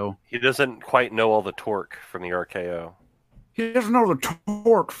RKO. He doesn't quite know all the torque from the RKO. He doesn't know the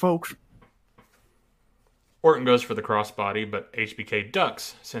torque, folks. Orton goes for the crossbody, but HBK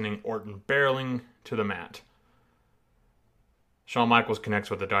ducks, sending Orton barreling to the mat. Shawn Michaels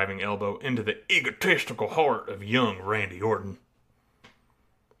connects with a diving elbow into the egotistical heart of young Randy Orton.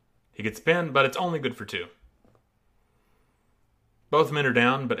 He gets pinned, but it's only good for 2. Both men are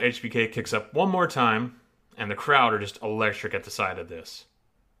down, but HBK kicks up one more time, and the crowd are just electric at the sight of this.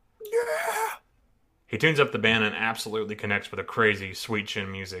 Yeah! He tunes up the band and absolutely connects with a crazy sweet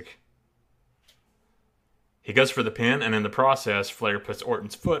chin music. He goes for the pin, and in the process, Flair puts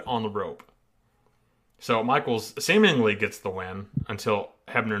Orton's foot on the rope. So Michaels seemingly gets the win until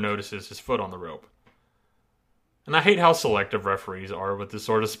Hebner notices his foot on the rope. And I hate how selective referees are with this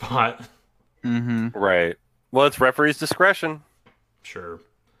sort of spot. Mm-hmm. Right. Well, it's referee's discretion. Sure.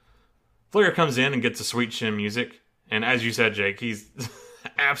 Flair comes in and gets the sweet chin music. And as you said, Jake, he's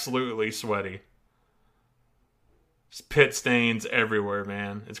absolutely sweaty. Just pit stains everywhere,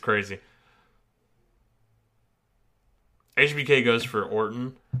 man. It's crazy. HBK goes for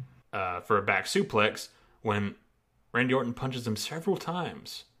Orton for a back suplex when Randy Orton punches him several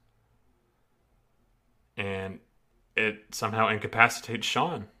times. And it somehow incapacitates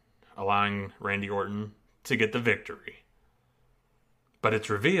Shawn, allowing Randy Orton to get the victory. But it's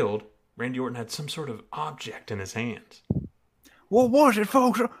revealed Randy Orton had some sort of object in his hands. What was it,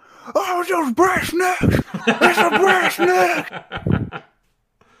 folks? Oh, those brass knucks! It's a brass knuck!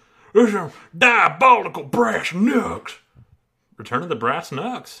 It's a diabolical brass knucks! Return of the Brass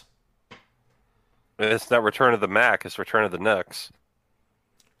Knucks. It's not Return of the Mac, it's Return of the Knucks.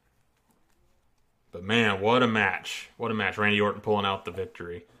 But man, what a match. What a match. Randy Orton pulling out the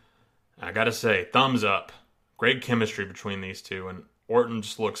victory. I gotta say, thumbs up. Great chemistry between these two, and Orton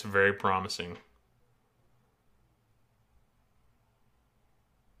just looks very promising.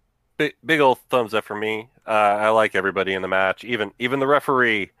 Big old thumbs up for me. I like everybody in the match, even the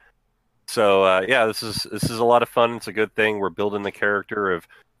referee. So yeah, this is a lot of fun. It's a good thing. We're building the character of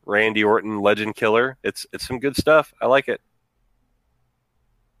Randy Orton, Legend Killer. It's some good stuff. I like it.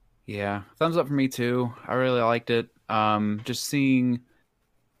 Yeah, thumbs up for me too. I really liked it. Just seeing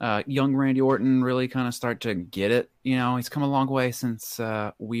young Randy Orton really kind of start to get it. You know, he's come a long way since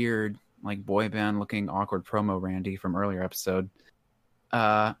weird, like boy band looking awkward promo Randy from earlier episode.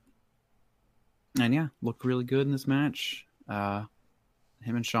 And yeah, looked really good in this match. Him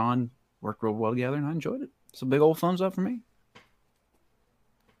and Shawn worked real well together, and I enjoyed it. So big old thumbs up for me.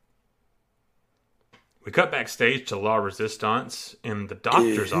 We cut backstage to La Resistance in the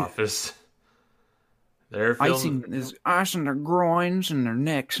doctor's office. They're icing their groins and their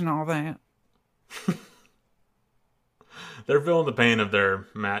necks and all that. They're feeling the pain of their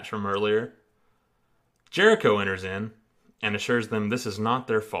match from earlier. Jericho enters in and assures them this is not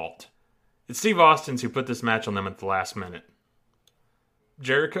their fault. It's Steve Austin's who put this match on them at the last minute.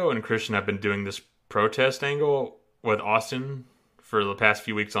 Jericho and Christian have been doing this protest angle with Austin for the past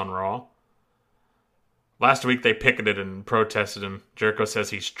few weeks on Raw. Last week they picketed and protested him. Jericho says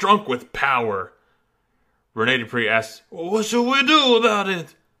he's drunk with power. Rene Dupree asks, well, what should we do about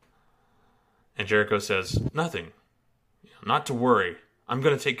it? And Jericho says, nothing. Not to worry. I'm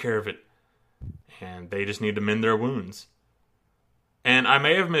going to take care of it. And they just need to mend their wounds. And I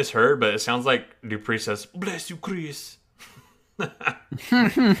may have misheard, but it sounds like Dupree says, bless you, Chris. Let's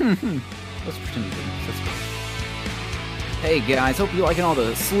pretend we didn't. That's good. Hey guys, hope you're liking all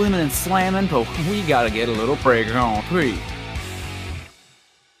the slimming and slamming, but we gotta get a little break on three.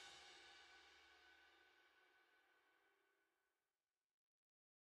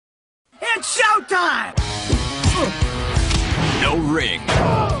 It's showtime! No ring.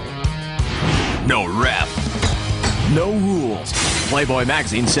 No ref. No rules. Playboy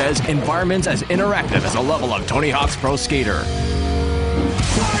magazine says environments as interactive as a level of Tony Hawk's Pro Skater.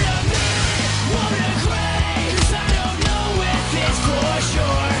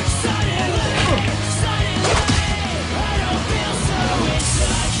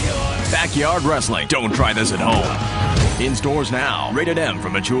 Backyard wrestling. Don't try this at home. In stores now. Rated M for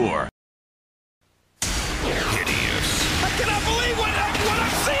mature. Hideous. I cannot believe what I'm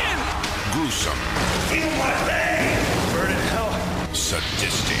seeing! Gruesome. Feel my pain! Burn in hell.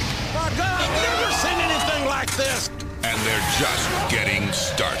 Sadistic. Oh God, I've never seen anything like this! And they're just getting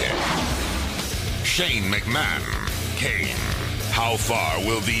started. Shane McMahon, Kane. How far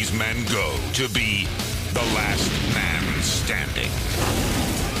will these men go to be the last man standing?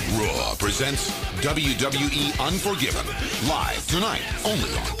 Raw presents WWE Unforgiven, live tonight,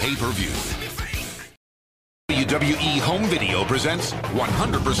 only on pay-per-view. WWE Home Video presents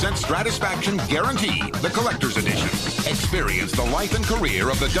 100% Stratisfaction Guaranteed, the Collector's Edition. Experience the life and career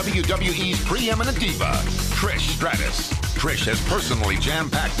of the WWE's preeminent diva, Trish Stratus. Trish has personally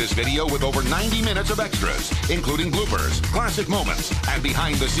jam-packed this video with over 90 minutes of extras, including bloopers, classic moments, and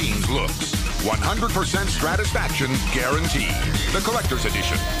behind-the-scenes looks. 100% Stratisfaction Guaranteed, the Collector's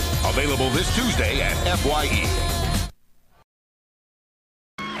Edition. Available this Tuesday at FYE.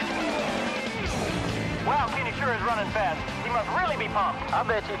 Wow, Kenny sure is running fast. He must really be pumped. I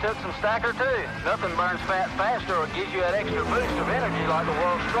bet you took some Stacker, too. Nothing burns fat faster or gives you that extra boost of energy like the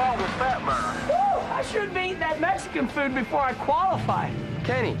world's strongest fat burner. Woo! I should have eaten that Mexican food before I qualified.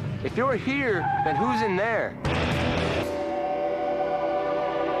 Kenny, if you're here, then who's in there?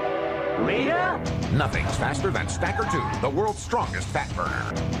 Rita? Nothing's faster than Stacker 2, the world's strongest fat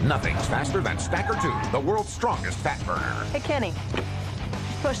burner. Nothing's faster than Stacker 2, the world's strongest fat burner. Hey, Kenny.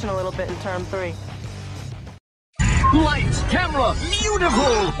 Pushing a little bit in turn 3. Lights, camera,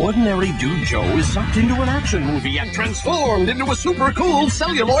 beautiful! Ordinary Dude Joe is sucked into an action movie and transformed into a super cool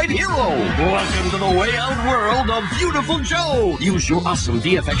celluloid hero. Welcome to the way out world of Beautiful Joe. Use your awesome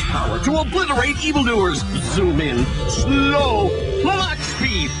VFX power to obliterate evildoers. Zoom in, slow, max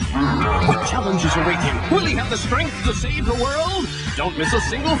speed. The challenges awaiting. Will he have the strength to save the world? Don't miss a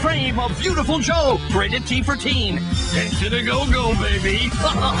single frame of Beautiful Joe. Rated T for teen. Attention to go-go, baby.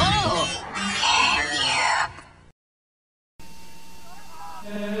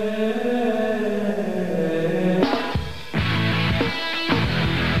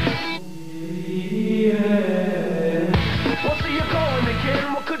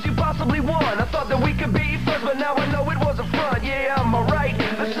 But now I know it wasn't front, yeah, I'm alright.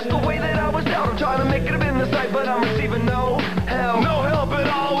 That's just the way that I was down. I'm trying to make it up in the sight, but I'm receiving no help. No help at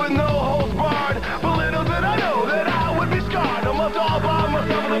all with no holds barred. But little did I know that I would be scarred. I'm up all by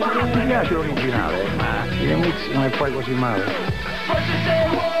myself in the behind. Ya soy originale, ma i remix non è poi così male. First you say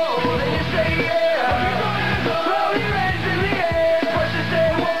whoa, then you say yeah. Slowly raising the air. First you say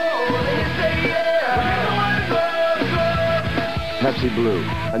whoa, then you say yeah. Pepsi Blue,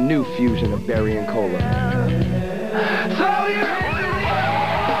 a new fusion of berry and cola.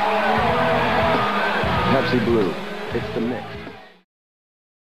 Pepsi Blue, it's the mix.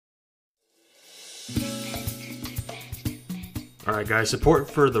 Alright guys, support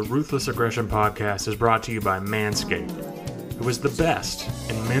for the Ruthless Aggression podcast is brought to you by Manscaped, who is the best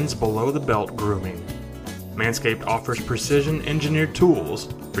in men's below-the-belt grooming. Manscaped offers precision-engineered tools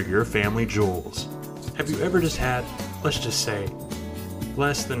for your family jewels. Have you ever just had, let's just say,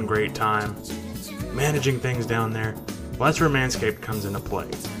 less than great time managing things down there? Well, that's where Manscaped comes into play.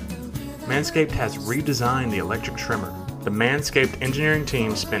 Manscaped has redesigned the electric trimmer. The Manscaped engineering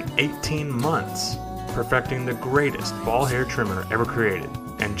team spent 18 months perfecting the greatest ball hair trimmer ever created,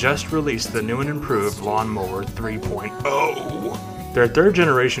 and just released the new and improved Lawnmower 3.0. Their third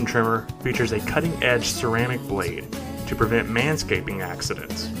generation trimmer features a cutting-edge ceramic blade to prevent manscaping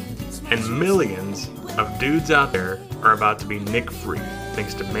accidents. And millions of dudes out there are about to be nick-free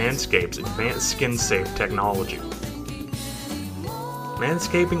thanks to Manscaped's advanced skin-safe technology.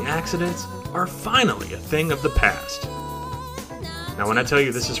 Manscaping accidents are finally a thing of the past. Now when I tell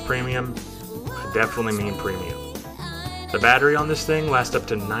you this is premium, I definitely mean premium. The battery on this thing lasts up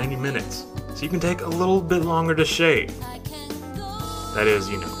to 90 minutes, so you can take a little bit longer to shave. That is,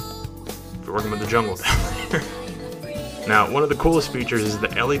 you know, if you're working with the jungle down there. Now, one of the coolest features is the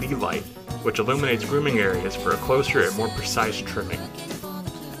LED light, which illuminates grooming areas for a closer and more precise trimming.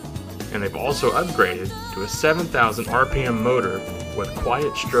 And they've also upgraded to a 7,000 RPM motor with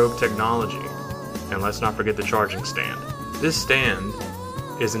quiet strobe technology. And let's not forget the charging stand. This stand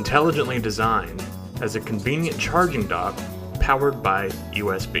is intelligently designed as a convenient charging dock powered by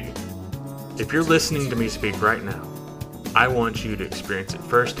USB. If you're listening to me speak right now, I want you to experience it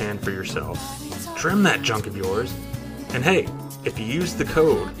firsthand for yourself. Trim that junk of yours. And hey, if you use the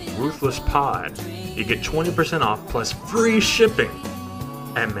code RuthlessPod, you get 20% off plus free shipping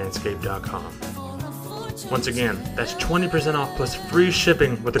at manscaped.com. Once again, that's 20% off plus free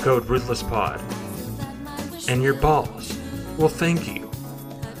shipping with the code RuthlessPod. And your balls will thank you.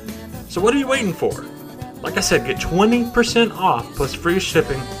 So what are you waiting for? Like I said, get 20% off plus free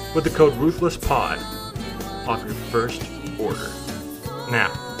shipping with the code RuthlessPod off your first order.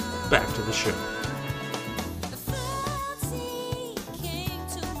 Now, back to the show.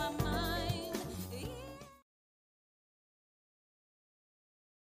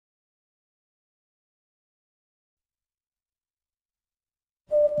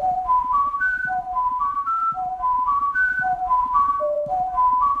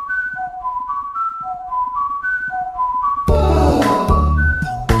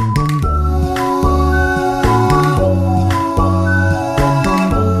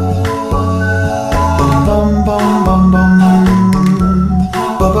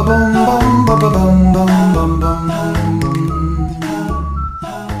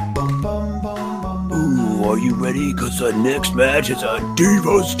 you ready? Because the next match is a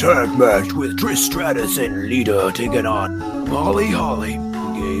Divas tag match with Trish Stratus and Lita taking on Molly Holly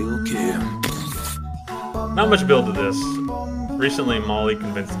and Gail Kim. Not much build to this. Recently, Molly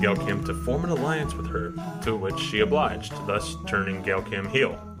convinced Gail Kim to form an alliance with her, to which she obliged, thus turning Gail Kim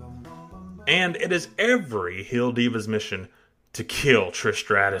heel. And it is every heel diva's mission to kill Trish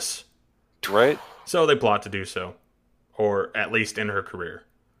Stratus. Right? So they plot to do so. Or at least end her career.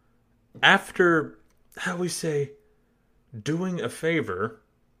 After, how we say, doing a favor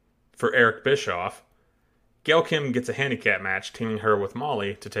for Eric Bischoff, Gail Kim gets a handicap match teaming her with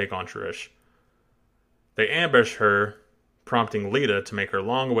Molly to take on Trish. They ambush her, prompting Lita to make her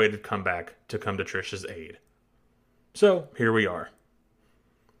long-awaited comeback to come to Trish's aid. So, here we are.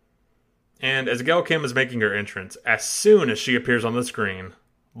 And as Gail Kim is making her entrance, as soon as she appears on the screen,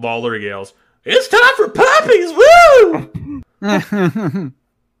 Lawler yells, "It's time for puppies, woo!"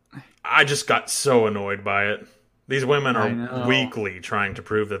 I just got so annoyed by it. These women are weakly trying to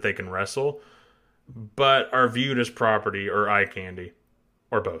prove that they can wrestle, but are viewed as property or eye candy,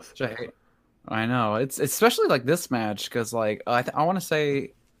 or both. I know. It's especially like this match because, like, I want to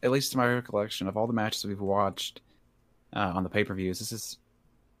say, at least in my recollection of all the matches we've watched on the pay-per-views, this is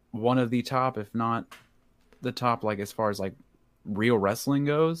one of the top, if not the top, like as far as like real wrestling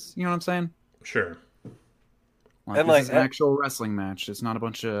goes. You know what I'm saying? Sure. Like, and this like is an actual wrestling match. It's not a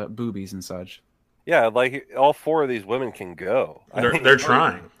bunch of boobies and such. Yeah, like all four of these women can go. They're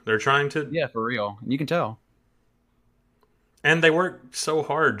trying. They're trying to. Yeah, for real. You can tell. And they work so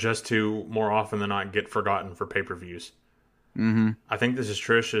hard just to, more often than not, get forgotten for pay-per-views. Mm-hmm. I think this is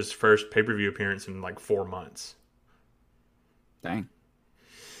Trish's first pay-per-view appearance in like 4 months. Dang.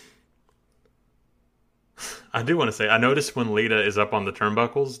 I do want to say, I noticed when Lita is up on the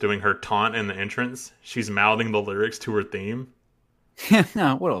turnbuckles doing her taunt in the entrance, she's mouthing the lyrics to her theme.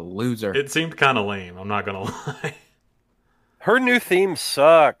 What a loser. It seemed kind of lame, I'm not going to lie. Her new theme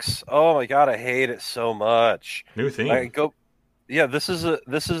sucks. Oh my god, I hate it so much. New theme? Yeah, this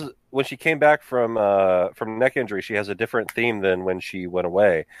is when she came back from neck injury. She has a different theme than when she went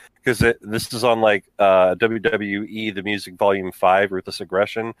away, because this is on like WWE The Music Volume 5, Ruthless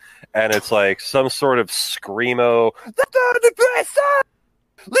Aggression, and it's like some sort of screamo. The best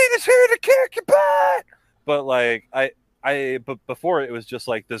lead us here to kick your butt. But like but before it was just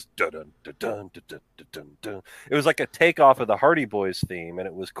like this dun dun dun dun dun dun dun. It was like a takeoff of the Hardy Boys theme, and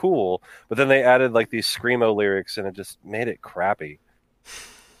it was cool. But then they added like these screamo lyrics, and it just made it crappy.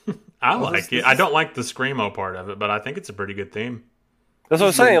 I like it. I don't like the screamo part of it, but I think it's a pretty good theme. That's what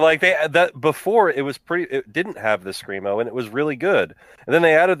I'm saying. Like that before, it was pretty. It didn't have the screamo, and it was really good. And then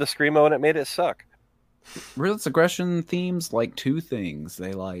they added the screamo, and it made it suck. Ruthless Aggression themes like two things.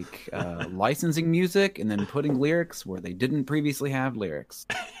 They like licensing music and then putting lyrics where they didn't previously have lyrics.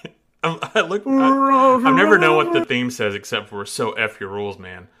 I never know what the theme says except for "So F your rules,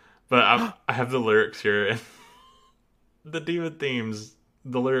 man." But I have the lyrics here. And the diva themes,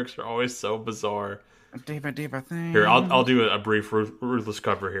 the lyrics are always so bizarre. Diva thing. Here, I'll do a brief Ruthless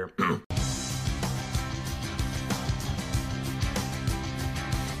cover here.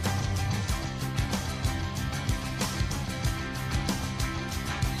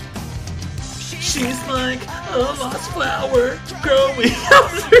 She's like a lost flower growing up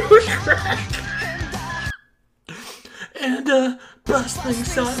through a crack. And bustling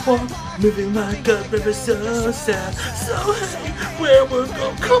sidewalk, moving like a river so sad. So hey, where we're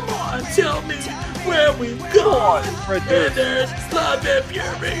going? Come on, tell me where we going. Right there. And there's love and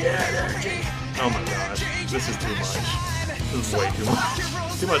fury energy. Oh my gosh, this is too much. This is way too much.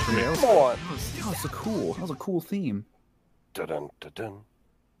 Too much for me. Come on. That was a cool theme. Dun dun dun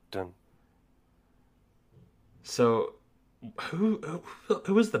dun. So, who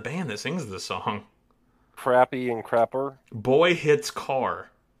is the band that sings this song? Crappy and Crapper. Boy Hits Car.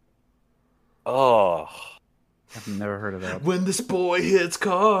 Oh, I've never heard of that. When this boy hits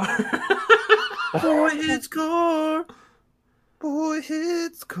car. Boy hits car. Boy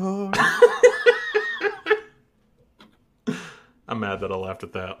hits car. I'm mad that I laughed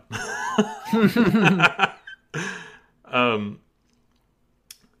at that.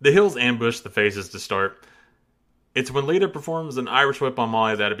 The Hills ambush the Faces to start. It's when Lita performs an Irish whip on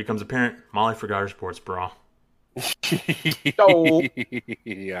Molly that it becomes apparent Molly forgot her sports bra. Oh.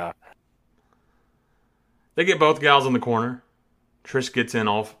 Yeah. They get both gals in the corner. Trish gets in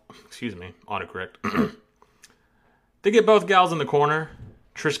autocorrect. They get both gals in the corner.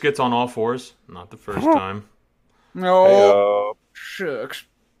 Trish gets on all fours. Not the first time. No. Shucks.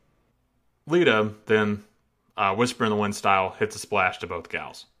 Lita then, Whisper in the Wind style, hits a splash to both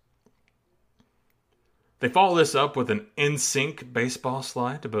gals. They follow this up with an in-sync baseball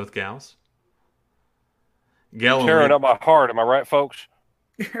slide to both gals. Gail tearing up my heart. Am I right, folks?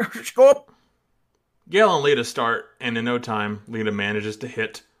 Gail and Lita start, and in no time, Lita manages to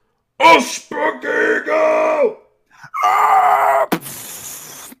hit a spooky go!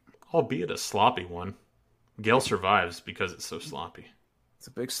 Albeit a sloppy one. Gail survives because it's so sloppy. It's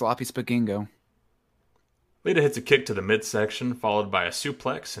a big sloppy spagingo. Lita hits a kick to the midsection, followed by a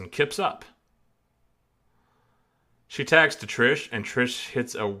suplex, and kips up. She tags to Trish, and Trish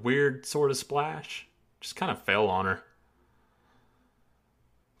hits a weird sort of splash. Just kind of fell on her.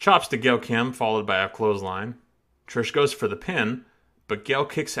 Chops to Gail Kim, followed by a clothesline. Trish goes for the pin, but Gail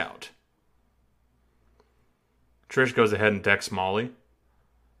kicks out. Trish goes ahead and decks Molly.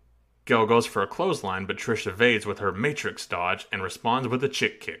 Gail goes for a clothesline, but Trish evades with her Matrix dodge and responds with a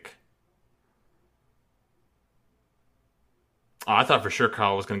chick kick. Oh, I thought for sure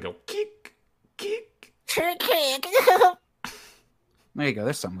Kyle was going to go kick, kick, kick. There you go.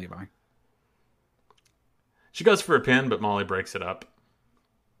 There's some, Levi. She goes for a pin, but Molly breaks it up.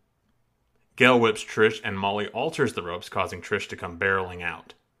 Gail whips Trish, and Molly alters the ropes, causing Trish to come barreling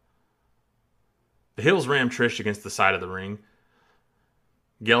out. The heels ram Trish against the side of the ring.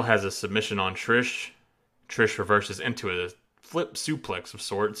 Gail has a submission on Trish. Trish reverses into a flip suplex of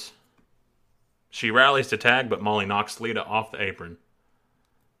sorts. She rallies to tag, but Molly knocks Lita off the apron.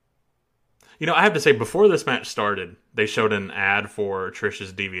 You know, I have to say, before this match started, they showed an ad for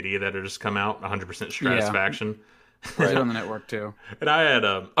Trish's DVD that had just come out, 100% Stratisfaction. Yeah. Right on the network, too. And I had,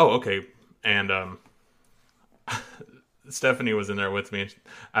 And Stephanie was in there with me.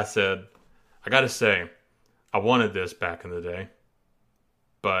 I said, I gotta say, I wanted this back in the day,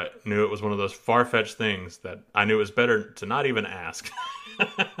 but knew it was one of those far-fetched things that I knew it was better to not even ask.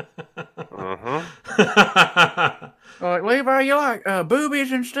 Like, Levi, you like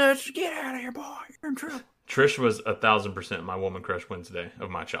boobies and stuff? Get out of here, boy. You're in trouble. Trish was 1,000% my woman crush Wednesday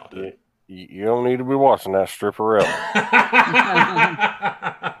of my childhood. You don't need to be watching that stripperella.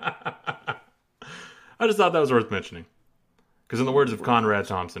 I just thought that was worth mentioning. Because in the words of Conrad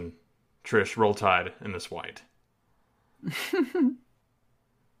Thompson, Trish, roll tide in this white.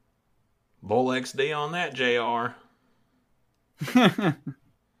 Bull XD on that, JR.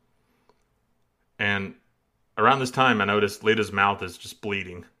 And around this time, I noticed Lita's mouth is just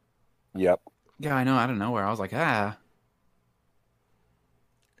bleeding. Yep. Yeah, I know. Out of nowhere, I was like,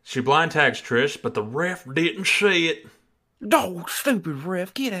 She blind tags Trish, but the ref didn't see it. Oh, stupid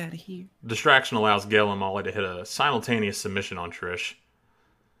ref, get out of here. Distraction allows Gail and Molly to hit a simultaneous submission on Trish.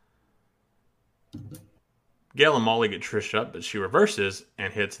 Gail and Molly get Trish up, but she reverses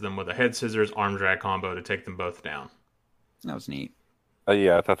and hits them with a head scissors arm drag combo to take them both down. That was neat.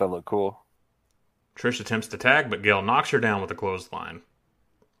 Yeah, I thought that looked cool. Trish attempts to tag, but Gail knocks her down with a clothesline.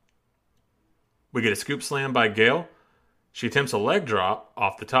 We get a scoop slam by Gail. She attempts a leg drop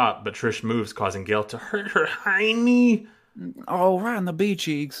off the top, but Trish moves, causing Gail to hurt her high knee. Oh, right in the bee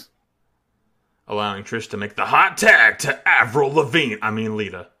cheeks. Allowing Trish to make the hot tag to Avril Lavigne. I mean,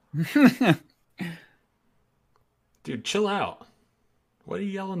 Lita. Dude, chill out. What are you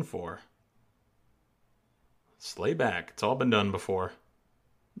yelling for? Slay back. It's all been done before.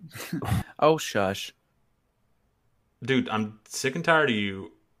 Oh, shush. Dude, I'm sick and tired of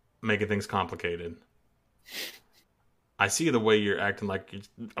you making things complicated. I see the way you're acting like you...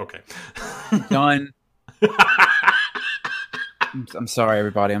 Okay. Done. I'm sorry,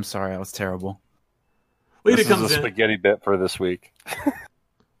 everybody. I'm sorry. I was terrible. Lita this comes is a in. spaghetti bit for this week.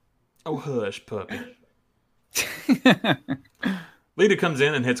 Oh, hush, puppy. Lita comes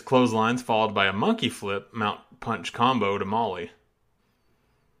in and hits clotheslines, followed by a monkey flip mount punch combo to Molly.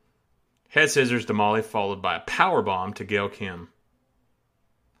 Head scissors to Molly, followed by a power bomb to Gail Kim.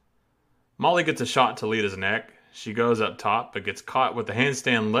 Molly gets a shot to Lita's neck. She goes up top, but gets caught with the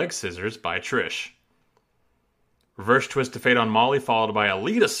handstand leg scissors by Trish. Reverse twist to fate on Molly, followed by a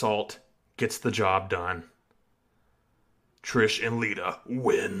Lita assault, gets the job done. Trish and Lita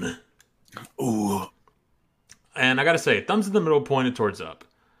win. Ooh. And I gotta say, thumbs in the middle pointed towards up.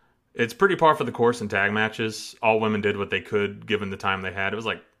 It's pretty par for the course in tag matches. All women did what they could, given the time they had. It was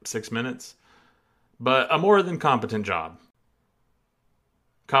like 6 minutes. But a more than competent job.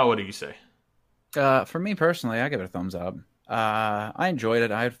 Kyle, what do you say? For me personally, I give it a thumbs up. I enjoyed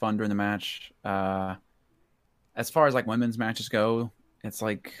it. I had fun during the match. As far as like women's matches go, it's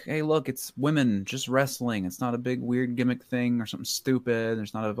like, hey, look, it's women just wrestling. It's not a big weird gimmick thing or something stupid.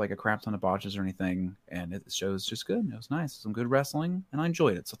 There's not a crap ton of botches or anything. And it show's just good. It was nice. Some good wrestling, and I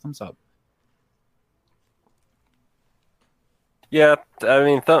enjoyed it. So thumbs up. Yeah, I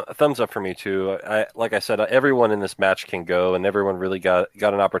mean, thumbs up for me too. Like I said, everyone in this match can go, and everyone really got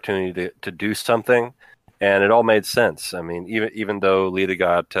an opportunity to do something, and it all made sense. I mean, even though Lita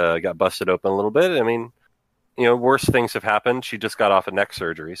got busted open a little bit, I mean, worse things have happened. She just got off a neck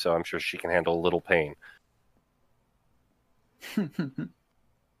surgery, so I'm sure she can handle a little pain.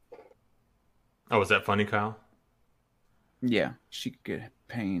 Oh, was that funny, Kyle? Yeah, she could get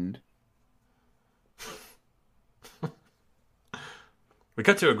pained. We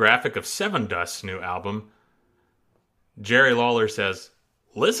cut to a graphic of Seven Dust's new album. Jerry Lawler says,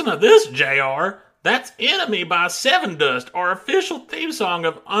 "Listen to this, JR. That's Enemy by Seven Dust, our official theme song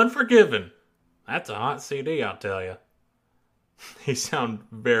of Unforgiven. That's a hot CD, I'll tell you." He sounds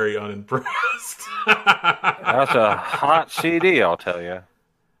very unimpressed. That's a hot CD, I'll tell you.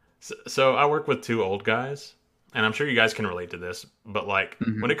 So I work with two old guys, and I'm sure you guys can relate to this, but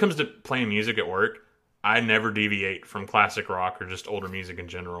when it comes to playing music at work, I never deviate from classic rock or just older music in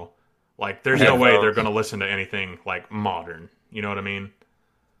general. There's no way they're going to listen to anything modern. You know what I mean?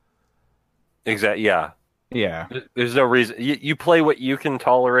 Exactly. Yeah. Yeah. There's no reason. You play what you can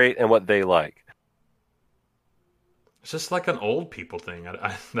tolerate and what they like. It's just like an old people thing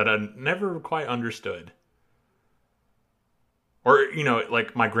that I never quite understood. Or,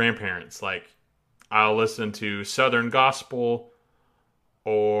 my grandparents, I'll listen to Southern gospel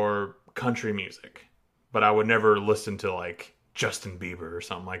or country music, but I would never listen to Justin Bieber or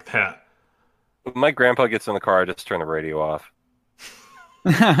something like that. When my grandpa gets in the car, I just turn the radio off.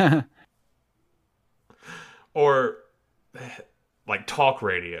 Or talk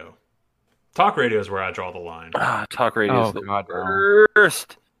radio. Talk radio is where I draw the line. Talk radio is the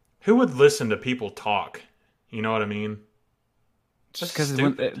worst. Who would listen to people talk? You know what I mean? Just because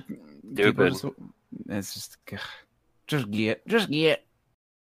stupid. It's just get.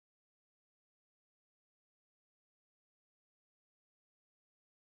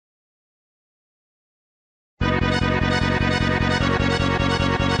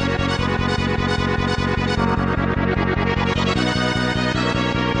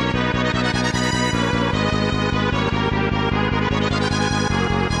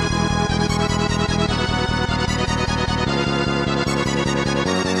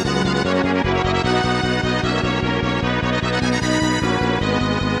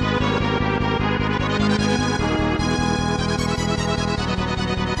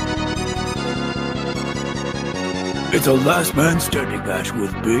 It's a last man standing match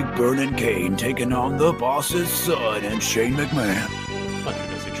with Big Burnin' Kane taking on the boss's son and Shane McMahon. I thought you were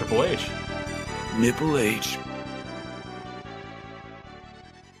going to see Triple H. Nipple H.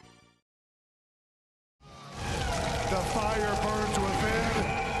 The fire burns within.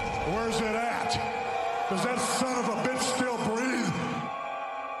 Where's it at? Does that son of a bitch still breathe?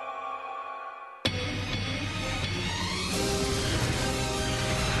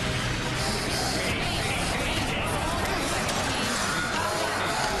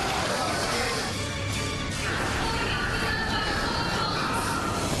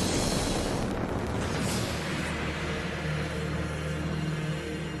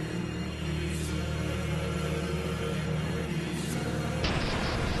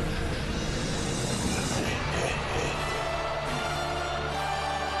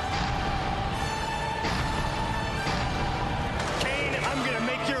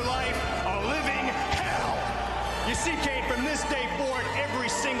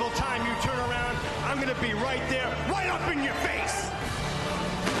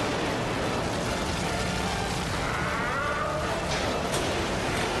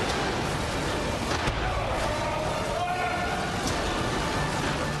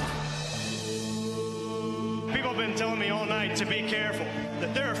 Telling me all night to be careful,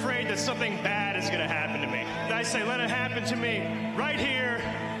 that they're afraid that something bad is going to happen to me. And I say, let it happen to me right here,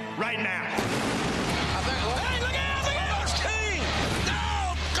 right now. Hey, look out, it's Kane!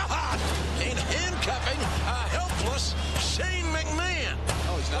 Oh, God! Kane handcuffing a helpless Shane McMahon.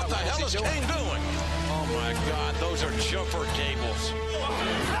 Oh, he's not. What the hell is Kane doing? Oh, my God, those are jumper cables.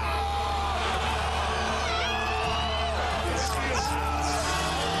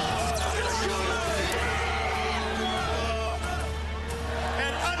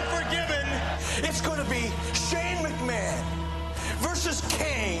 It's going to be Shane McMahon versus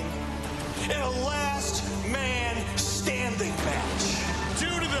Kane in a last man standing match. Due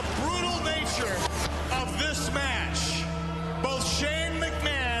to the brutal nature of this match, both Shane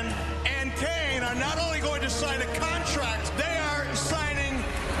McMahon and Kane are not only going to sign a contract, they are signing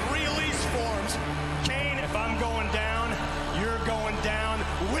release forms. Kane, if I'm going down, you're going down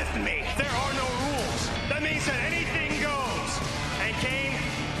with me. There are no rules. That means that anything goes. And Kane,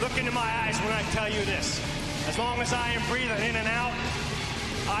 look into my eyes when I tell you this. As long as I am breathing in and out,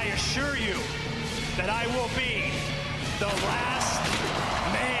 I assure you that I will be the last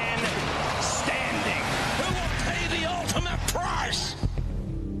man standing. Who will pay the ultimate price?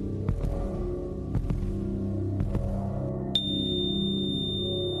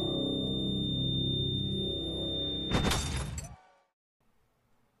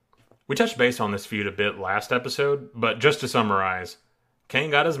 We touched base on this feud a bit last episode, but just to summarize, Kane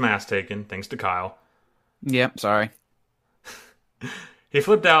got his mask taken, thanks to Kyle. Yep, sorry. He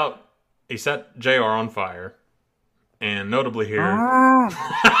flipped out, he set JR on fire, and notably here...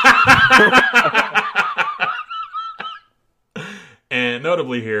 and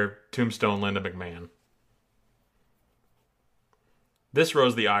notably here, Tombstone Linda McMahon. This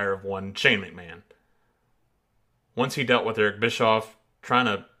rose the ire of one Shane McMahon. Once he dealt with Eric Bischoff trying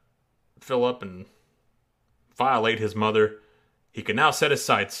to fill up and violate his mother, he could now set his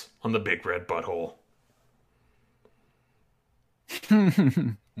sights on the big red butthole.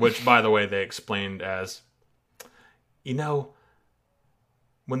 Which, by the way, they explained as, you know,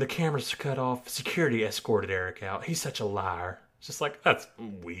 when the cameras cut off, security escorted Eric out. He's such a liar. It's just like, that's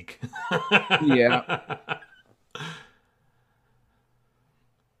weak. Yeah.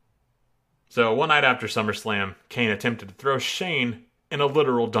 So one night after SummerSlam, Kane attempted to throw Shane in a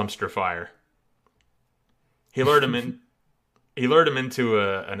literal dumpster fire. He lured him into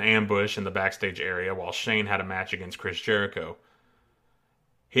an ambush in the backstage area while Shane had a match against Chris Jericho.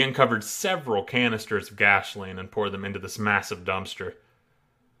 He uncovered several canisters of gasoline and poured them into this massive dumpster.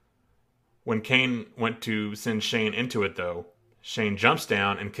 When Kane went to send Shane into it, though, Shane jumps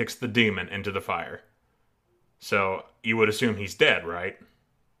down and kicks the demon into the fire. So you would assume he's dead, right?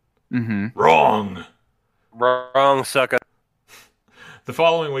 Mm-hmm. Wrong! Wrong, sucker. The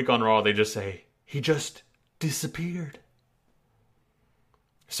following week on Raw, they just say, he just disappeared.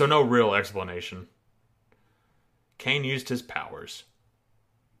 So no real explanation. Kane used his powers.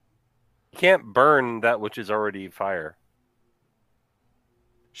 You can't burn that which is already fire.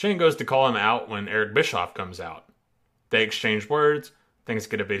 Shane goes to call him out when Eric Bischoff comes out. They exchange words, things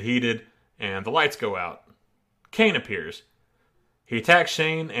get a bit heated, and the lights go out. Kane appears. He attacks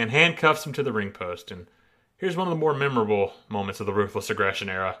Shane and handcuffs him to the ring post, and here's one of the more memorable moments of the Ruthless Aggression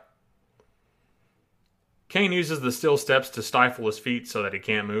era. Kane uses the steel steps to stifle his feet so that he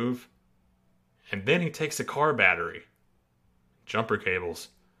can't move, and then he takes a car battery, jumper cables,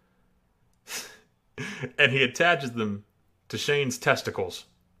 and he attaches them to Shane's testicles.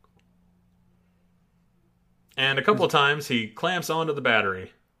 And a couple of times he clamps onto the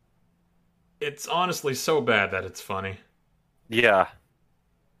battery. It's honestly so bad that it's funny. Yeah.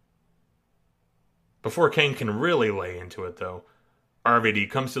 Before Kane can really lay into it, though, RVD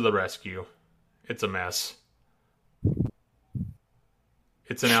comes to the rescue. It's a mess.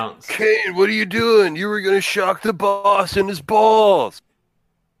 It's announced. Kane, what are you doing? You were going to shock the boss in his balls.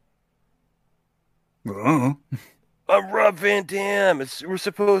 I'm Rob Van Dam. We're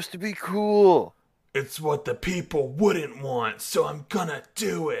supposed to be cool. It's what the people wouldn't want, so I'm gonna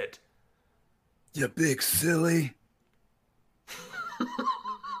do it. You big silly.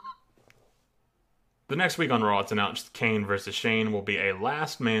 The next week on Raw, it's announced Kane versus Shane will be a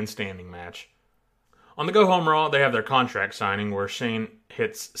last man standing match. On the Go Home Raw, they have their contract signing where Shane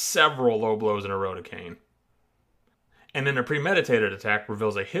hits several low blows in a row to Kane. And in a premeditated attack,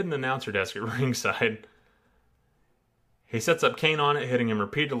 reveals a hidden announcer desk at ringside. He sets up Kane on it, hitting him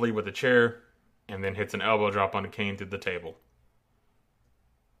repeatedly with a chair, and then hits an elbow drop onto Kane through the table.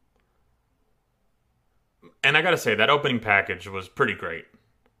 And I gotta say, that opening package was pretty great.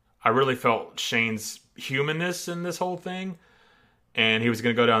 I really felt Shane's humanness in this whole thing, and he was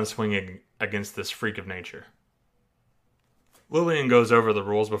gonna go down swinging against this freak of nature. Lillian goes over the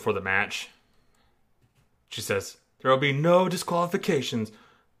rules before the match. She says, there will be no disqualifications,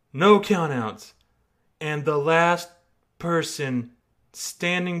 no countouts, and the last person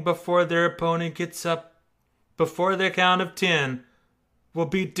standing before their opponent gets up before the count of 10 will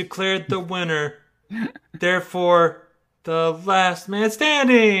be declared the winner. Therefore, the last man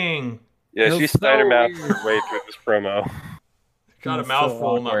standing. Yeah, she Snyder mouthed her way through this promo. Got a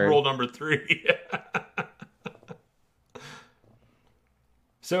mouthful, rule number 3.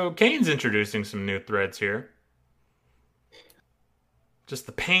 So Kane's introducing some new threads here. Just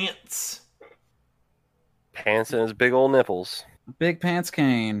the pants. Pants and his big old nipples. Big Pants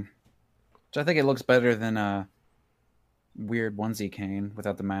Kane. Which I think it looks better than weird onesie Kane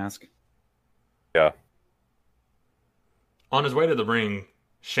without the mask. Yeah. On his way to the ring,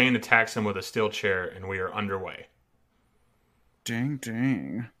 Shane attacks him with a steel chair, and we are underway. Ding,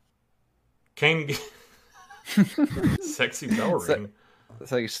 ding. Kane... Sexy bell ring.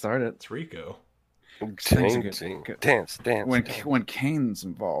 That's how you start it. It's Rico. Dance. When Kane's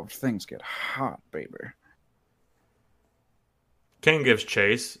involved, things get hot, baby. Kane gives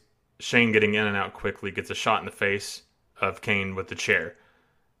chase. Shane, getting in and out quickly, gets a shot in the face of Kane with the chair.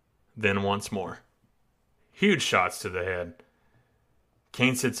 Then once more. Huge shots to the head.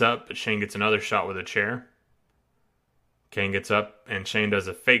 Kane sits up, but Shane gets another shot with a chair. Kane gets up, and Shane does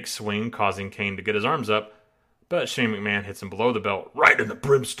a fake swing, causing Kane to get his arms up, but Shane McMahon hits him below the belt, right in the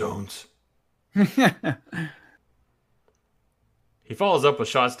brimstones. He follows up with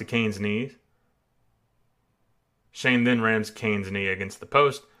shots to Kane's knees. Shane then rams Kane's knee against the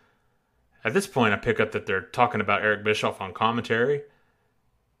post. At this point, I pick up that they're talking about Eric Bischoff on commentary,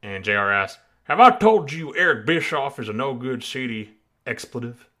 and JR asks, "Have I told you Eric Bischoff is a no-good, shady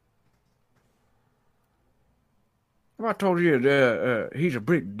expletive?" Have I told you that he's a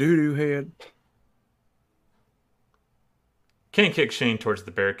big doo-doo head? Kane kicks Shane towards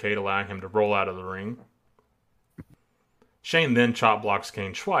the barricade, allowing him to roll out of the ring. Shane then chop blocks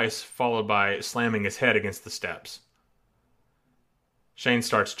Kane twice, followed by slamming his head against the steps. Shane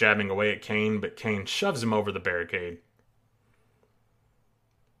starts jabbing away at Kane, but Kane shoves him over the barricade.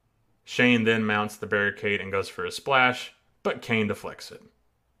 Shane then mounts the barricade and goes for a splash, but Kane deflects it.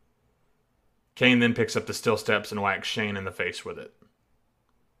 Kane then picks up the steel steps and whacks Shane in the face with it.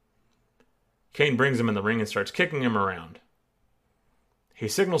 Kane brings him in the ring and starts kicking him around. He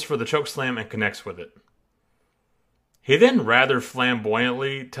signals for the chokeslam and connects with it. He then rather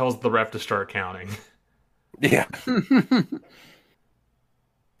flamboyantly tells the ref to start counting. Yeah.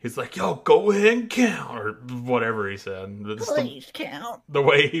 He's like, "Yo, go ahead and count," or whatever he said. Please count. The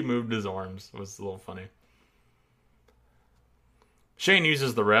way he moved his arms was a little funny. Shane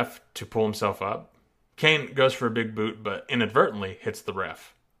uses the ref to pull himself up. Kane goes for a big boot, but inadvertently hits the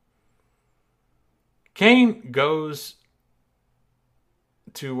ref. Kane goes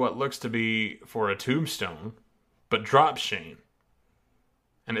to what looks to be for a tombstone, but drops Shane.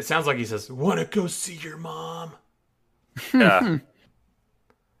 And it sounds like he says, "Wanna go see your mom?" Yeah.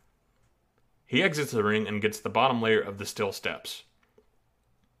 He exits the ring and gets the bottom layer of the steel steps.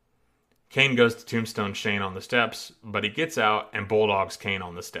 Kane goes to tombstone Shane on the steps, but he gets out and bulldogs Kane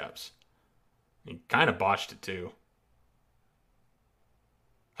on the steps. He kind of botched it too.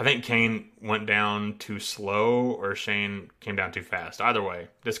 I think Kane went down too slow or Shane came down too fast. Either way,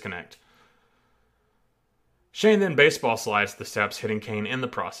 disconnect. Shane then baseball slides the steps, hitting Kane in the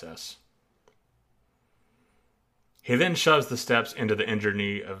process. He then shoves the steps into the injured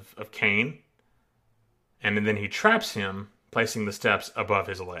knee of Kane, and then he traps him, placing the steps above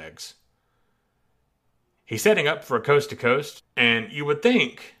his legs. He's setting up for a coast-to-coast, and you would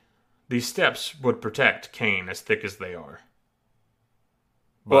think these steps would protect Kane as thick as they are.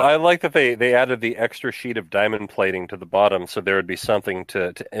 Well, I like that they added the extra sheet of diamond plating to the bottom so there would be something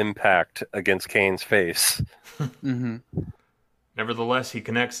to impact against Kane's face. Mm-hmm. Nevertheless, he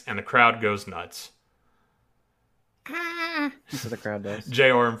connects, and the crowd goes nuts. That's what the crowd does.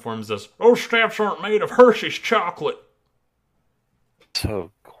 JR informs us, "Those steps aren't made of Hershey's chocolate."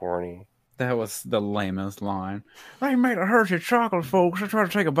 So corny. That was the lamest line. They made a Hershey chocolate, folks. I tried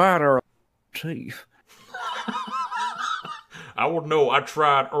to take a bite of her teeth. I would know. I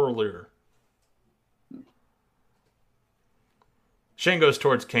tried earlier. Shane goes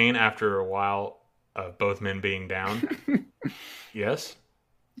towards Kane after a while of both men being down. Yes?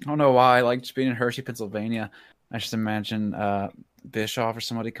 I don't know why. Like, just being in Hershey, Pennsylvania, I just imagine Bischoff or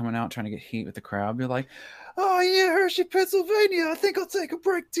somebody coming out trying to get heat with the crowd. Be like, "Oh yeah, Hershey, Pennsylvania. I think I'll take a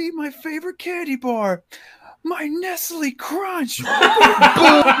break to eat my favorite candy bar, my Nestle Crunch.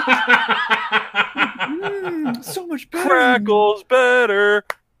 So much better. Crackles better.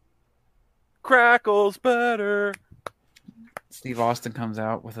 Crackles better." Steve Austin comes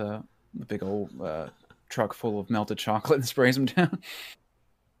out with a big old truck full of melted chocolate and sprays him down.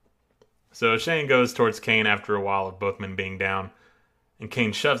 So Shane goes towards Kane after a while of both men being down, and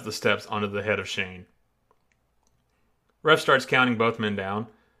Kane shoves the steps onto the head of Shane. Ref starts counting both men down.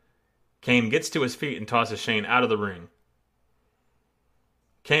 Kane gets to his feet and tosses Shane out of the ring.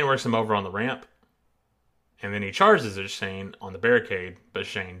 Kane works him over on the ramp, and then he charges at Shane on the barricade, but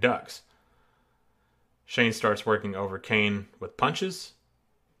Shane ducks. Shane starts working over Kane with punches,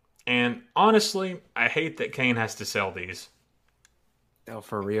 and honestly, I hate that Kane has to sell these. Oh,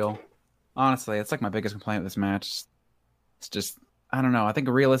 for real. Honestly, it's like my biggest complaint with this match. It's just, I don't know. I think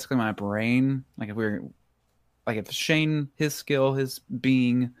realistically, my brain, if Shane, his skill, his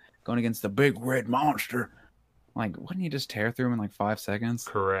being going against the big red monster, like, wouldn't you just tear through him in like 5 seconds?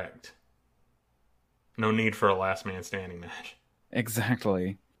 Correct. No need for a last man standing match.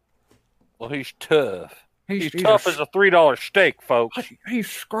 Exactly. Well, he's tough. He's He's tough as a $3 steak, folks.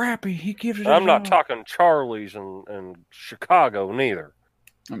 He's scrappy. He gives it. I'm not talking Charlie's in Chicago, neither.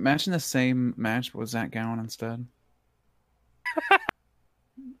 Imagine the same match with Zach Gowen instead.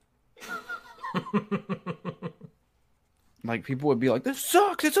 Like, people would be like, "This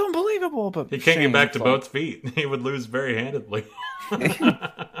sucks. It's unbelievable." But he can't get back to both feet. He would lose very handedly.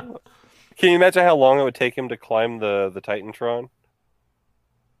 Can you imagine how long it would take him to climb the Titantron?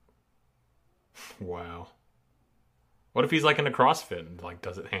 Wow. What if he's like in a CrossFit and like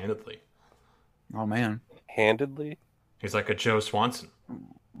does it handedly? Oh man, handedly? He's like a Joe Swanson.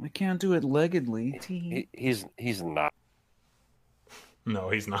 We can't do it leggedly. He's not. No,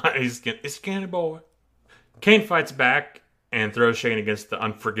 he's not. He's skinny boy. Kane fights back and throws Shane against the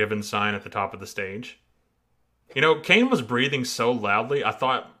Unforgiven sign at the top of the stage. You know, Kane was breathing so loudly, I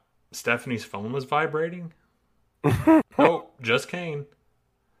thought Stephanie's phone was vibrating. Nope, just Kane.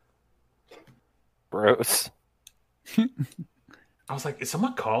 Gross. I was like, is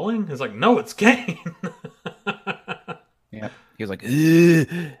someone calling? He's like, no, it's Kane. Yeah. He was like, no,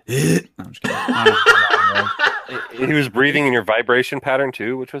 I'm just kidding. He was breathing in your vibration pattern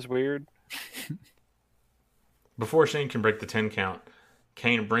too, which was weird. Before Shane can break the 10 count,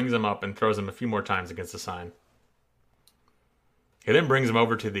 Kane brings him up and throws him a few more times against the sign. He then brings him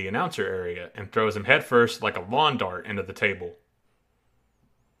over to the announcer area and throws him headfirst like a lawn dart into the table.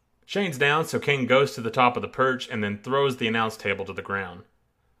 Shane's down, so Kane goes to the top of the perch and then throws the announce table to the ground.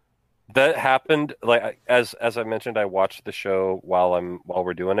 That happened, like as I mentioned, I watched the show while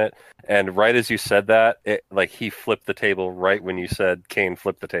we're doing it, and right as you said that, he flipped the table right when you said Kane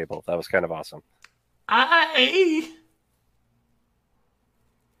flipped the table. That was kind of awesome. The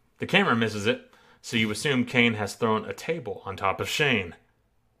camera misses it, so you assume Kane has thrown a table on top of Shane.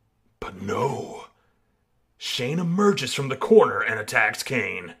 But no. Shane emerges from the corner and attacks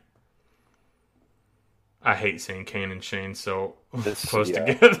Kane. I hate seeing Kane and Shane so close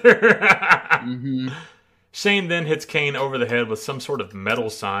together. Mm-hmm. Shane then hits Kane over the head with some sort of metal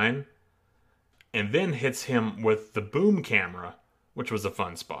sign, and then hits him with the boom camera, which was a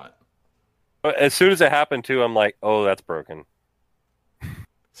fun spot. As soon as it happened too, I'm like, oh, that's broken.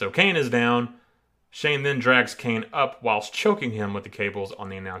 So Kane is down. Shane then drags Kane up whilst choking him with the cables on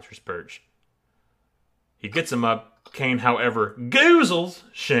the announcer's perch. He gets him up. Kane, however, goozles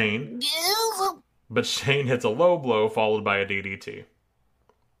Shane. But Shane hits a low blow followed by a DDT.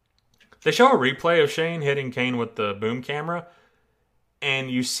 They show a replay of Shane hitting Kane with the boom camera, and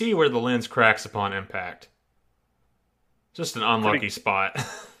you see where the lens cracks upon impact. Just an unlucky spot.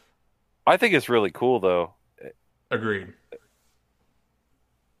 I think it's really cool, though. Agreed.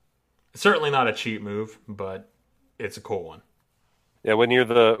 Certainly not a cheap move, but it's a cool one. Yeah, when you're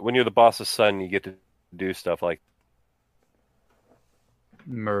the boss's son, you get to do stuff like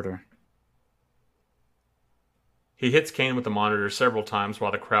murder. He hits Kane with the monitor several times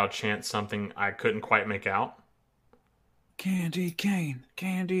while the crowd chants something I couldn't quite make out. Candy cane,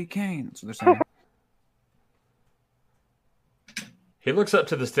 candy cane. That's what they're saying. He looks up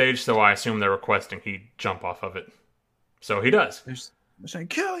to the stage, so I assume they're requesting he jump off of it. So he does. They're saying,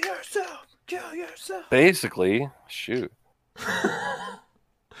 kill yourself, kill yourself. Basically, shoot.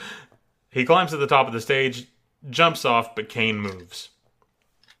 He climbs to the top of the stage, jumps off, but Kane moves.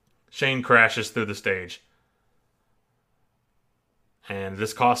 Shane crashes through the stage. And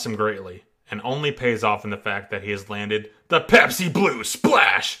this costs him greatly, and only pays off in the fact that he has landed the Pepsi Blue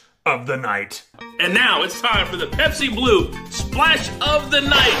Splash of the night. And now it's time for the Pepsi Blue Splash of the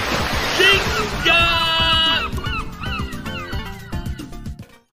Night.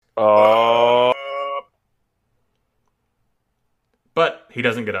 Oh. But he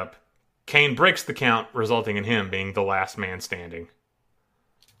doesn't get up. Kane breaks the count, resulting in him being the last man standing.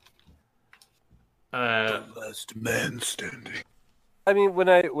 The last man standing. I mean, when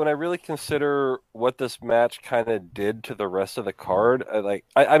I really consider what this match kind of did to the rest of the card,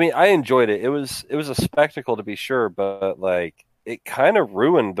 I mean, I enjoyed it. It was a spectacle to be sure, but like it kind of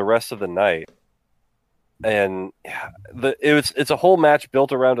ruined the rest of the night. And it's a whole match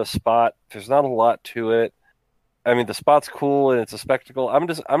built around a spot. There's not a lot to it. I mean, the spot's cool and it's a spectacle. I'm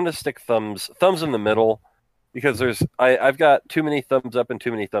gonna stick thumbs in the middle because I've got too many thumbs up and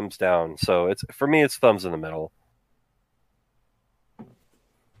too many thumbs down. So for me, it's thumbs in the middle.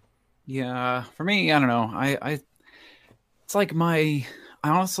 Yeah, for me, I don't know. It's like I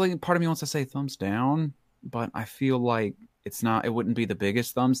honestly, part of me wants to say thumbs down, but I feel like it wouldn't be the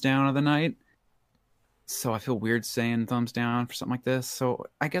biggest thumbs down of the night. So I feel weird saying thumbs down for something like this. So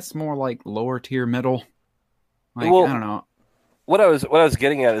I guess more like lower tier middle. Like, well, I don't know. What I was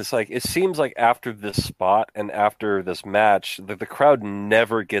getting at is like, it seems like after this spot and after this match, the crowd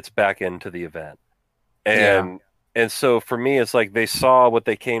never gets back into the event. And so for me, it's like they saw what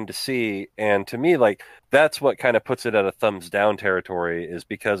they came to see. And to me, like, that's what kind of puts it at a thumbs down territory, is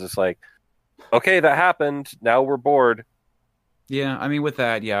because it's like, okay, that happened. Now we're bored. Yeah, I mean, with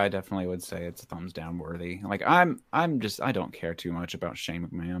that, yeah, I definitely would say it's a thumbs down worthy. Like, I don't care too much about Shane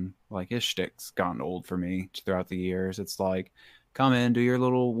McMahon. Like, his shtick's gotten old for me throughout the years. It's like, come in, do your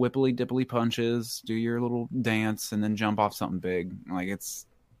little whipply dipply punches, do your little dance, and then jump off something big. Like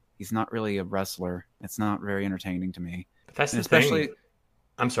he's not really a wrestler. It's not very entertaining to me. But that's and the especially thing.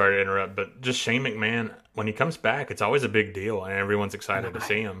 I'm sorry to interrupt, but just Shane McMahon, when he comes back, it's always a big deal, and everyone's excited to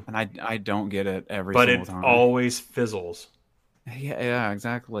see him. And I don't get it every single time. But it always fizzles. Yeah,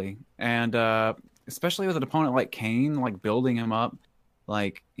 exactly. And especially with an opponent like Kane, like building him up.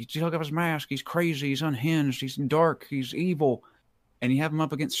 Like, you look up his mask, he's crazy, he's unhinged, he's dark, he's evil. And you have him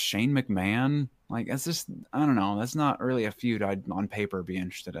up against Shane McMahon. Like, that's just, I don't know. That's not really a feud I'd on paper be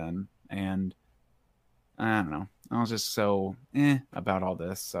interested in. And I don't know. I was just so about all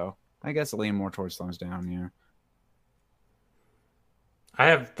this. So I guess I lean more towards thumbs down, yeah. I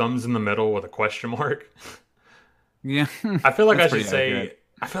have thumbs in the middle with a question mark. Yeah. I feel like I should say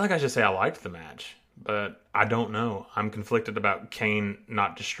I liked the match, but I don't know. I'm conflicted about Kane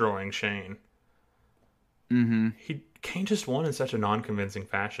not destroying Shane. Mm-hmm. Kane just won in such a non-convincing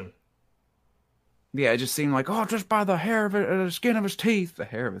fashion. Yeah, it just seemed like, just by the hair of it, the skin of his teeth. The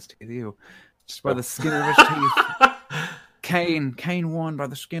hair of his teeth, ew. Just by the skin of his teeth. Kane won by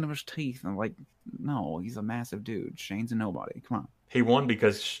the skin of his teeth. I'm like, no, he's a massive dude. Shane's a nobody. Come on. He won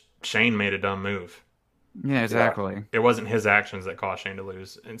because Shane made a dumb move. Yeah, exactly. Yeah. It wasn't his actions that caused Shane to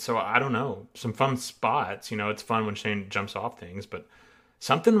lose. And so, I don't know. Some fun spots. It's fun when Shane jumps off things, but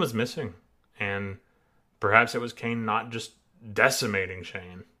something was missing. And perhaps it was Kane not just decimating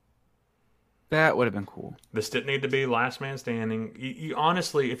Shane. That would have been cool. This didn't need to be last man standing. You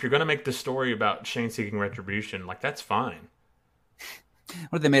honestly, if you're going to make this story about Shane seeking retribution, like, that's fine.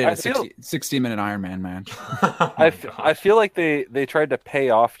 What if they made it a 60-minute Iron Man match? I feel like they tried to pay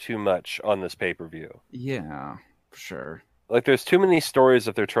off too much on this pay-per-view. Yeah, for sure. Like, there's too many stories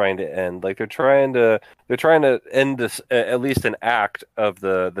that they're trying to end. Like, they're trying to end this, at least an act of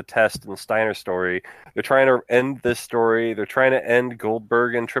the Test and Steiner story. They're trying to end this story. They're trying to end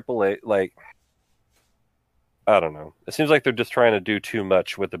Goldberg and Triple H. Like, I don't know. It seems like they're just trying to do too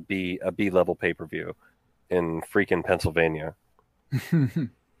much with a B level pay-per-view in freaking Pennsylvania.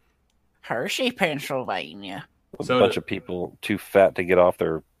 Hershey, Pennsylvania. A bunch of people too fat to get off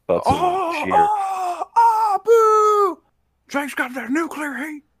their butts and cheer. Boo! Drake's got that nuclear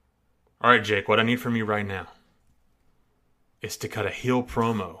heat. All right, Jake, what I need from you right now is to cut a heel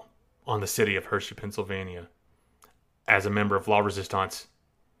promo on the city of Hershey, Pennsylvania as a member of La Resistance.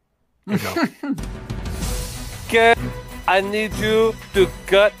 Go. Okay, I need you to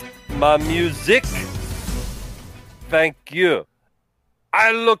cut my music. Thank you.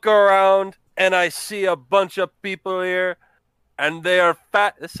 I look around and I see a bunch of people here, and they are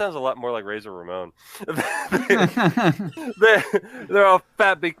fat. This sounds a lot more like Razor Ramon. They're all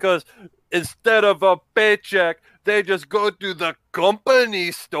fat because instead of a paycheck, they just go to the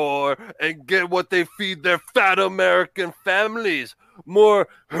company store and get what they feed their fat American families. More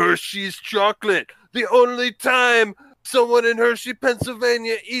Hershey's chocolate. The only time someone in Hershey,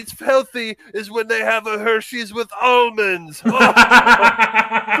 Pennsylvania eats healthy is when they have a Hershey's with almonds.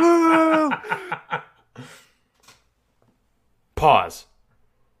 Pause.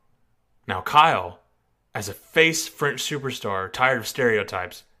 Now Kyle, as a face French superstar tired of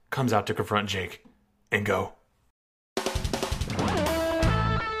stereotypes, comes out to confront Jake and go.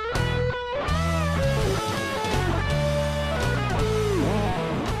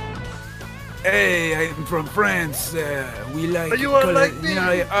 Hey, I'm from France. We like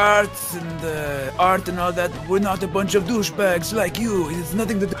arts and art and all that. We're not a bunch of douchebags like you. It's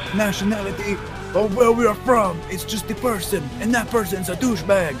nothing to do with nationality or where we are from. It's just the person, and that person's a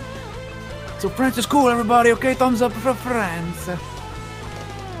douchebag. So France is cool, everybody. Okay, thumbs up for France.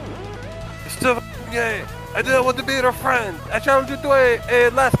 Still gay. I didn't want to be your friend. I challenge you to a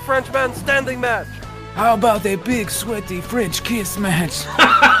last French man standing match. How about a big sweaty French kiss match?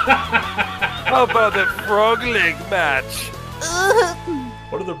 How about a frog leg match?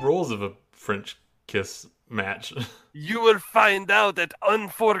 What are the rules of a French kiss match? You will find out at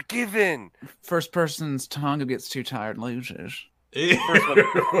Unforgiven. First person's tongue who gets too tired loses. First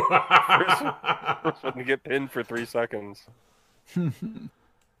one to get pinned for 3 seconds.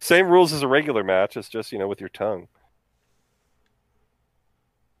 Same rules as a regular match. It's just, with your tongue.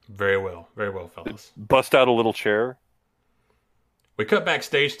 Very well, fellas. Bust out a little chair. We cut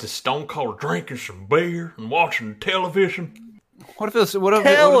backstage to Stone Cold drinking some beer and watching television. What if it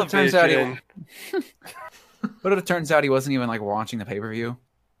turns out he wasn't even watching the pay-per-view?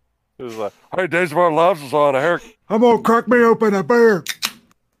 It was like, hey, Days of Our Lives is on. I'm gonna crack me open a beer.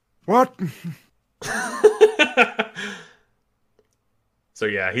 What? So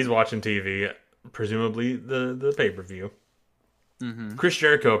yeah, he's watching TV, presumably the pay-per-view. Mm-hmm. Chris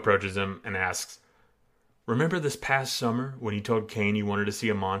Jericho approaches him and asks, remember this past summer when you told Kane you wanted to see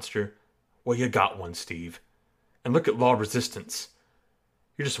a monster? Well, you got one, Steve. And look at Law Resistance.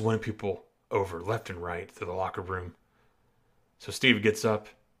 You're just winning people over left and right through the locker room. So Steve gets up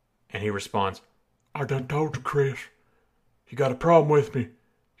and he responds, I done told you, Chris. You got a problem with me,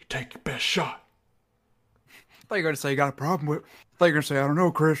 you take your best shot. I thought you were going to say you got a problem with. I thought you were going to say, I don't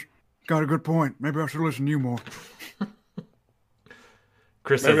know, Chris. Got a good point. Maybe I should listen to you more.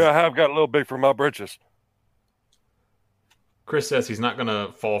 Chris Maybe says, I have got a little big for my britches. Chris says he's not going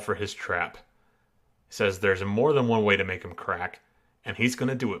to fall for his trap. He says there's more than one way to make him crack, and he's going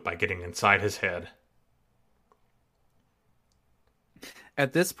to do it by getting inside his head.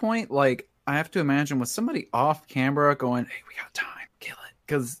 At this point, like, I have to imagine with somebody off camera going, hey, we got time, kill it.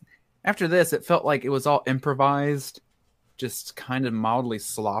 Because after this, it felt like it was all improvised, just kind of mildly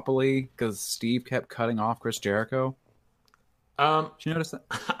sloppily, because Steve kept cutting off Chris Jericho. Did you notice that?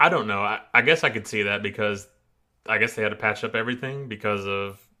 I don't know. I guess I could see that because I guess they had to patch up everything because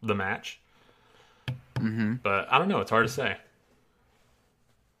of the match. Mm-hmm. But I don't know. It's hard to say.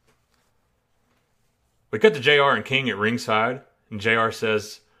 We cut to JR and King at ringside, and JR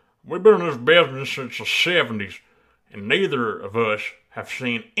says, we've been in this business since the 70s, and neither of us have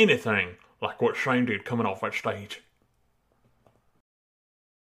seen anything like what Shane did coming off that stage.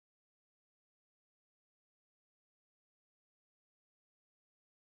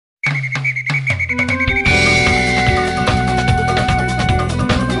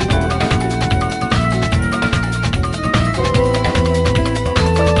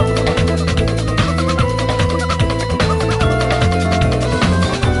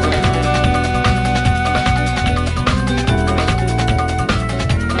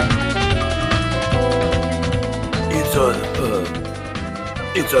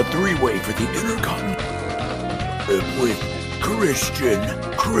 It's a three-way for the Intercontinental with Chris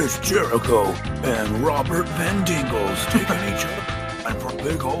Jericho, and Robert Van Dingles taking each other and for a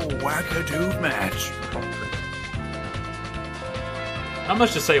big old wackadoo match. Not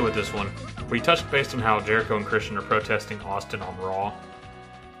much to say with this one. We touched based on how Jericho and Christian are protesting Austin on Raw.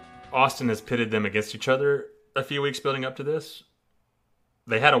 Austin has pitted them against each other a few weeks building up to this.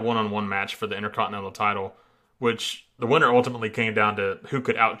 They had a one-on-one match for the Intercontinental title, which the winner ultimately came down to who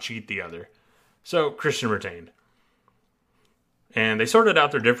could out-cheat the other. So Christian retained. And they sorted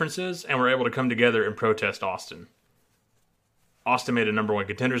out their differences and were able to come together and protest Austin. Austin made a number one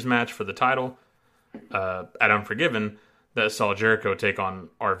contenders match for the title at Unforgiven that saw Jericho take on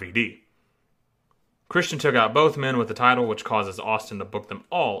RVD. Christian took out both men with the title, which causes Austin to book them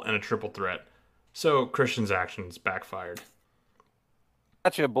all in a triple threat. So Christian's actions backfired.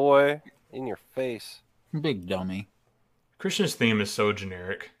 Gotcha, boy. In your face. Big dummy. Christian's theme is so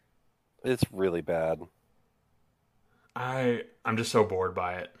generic. It's really bad. I'm just so bored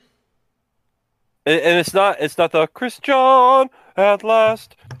by it. And it's not the Christian, at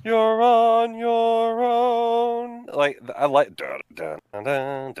last you're on your own. Like, I like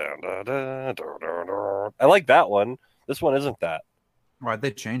I like that one. This one isn't that. Why'd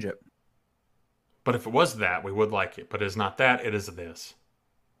they change it? But if it was that, we would like it. But it's not that, it is this.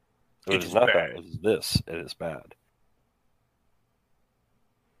 It is not bad. That, it is this. It is bad.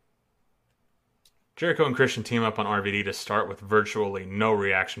 Jericho and Christian team up on RVD to start with virtually no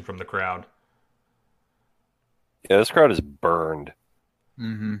reaction from the crowd. Yeah, this crowd is burned.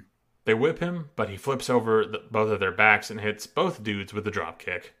 Mm-hmm. They whip him, but he flips over both of their backs and hits both dudes with a drop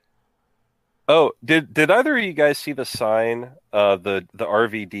kick. Oh, did either of you guys see the sign, the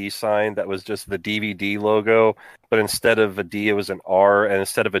RVD sign that was just the DVD logo, but instead of a D it was an R, and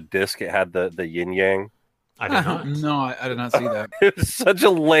instead of a disc it had the yin yang? I did not. No, I did not see that. It was such a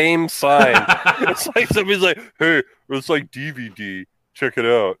lame sign. It's like somebody's like, "Hey, it's like DVD. Check it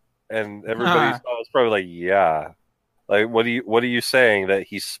out," and everybody was probably like, "Yeah." Like, what are you saying, that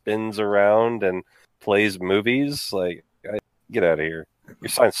he spins around and plays movies? Like, get out of here. Your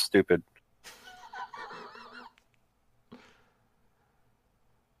sign's stupid.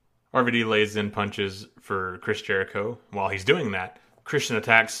 RVD lays in punches for Chris Jericho. While he's doing that, Christian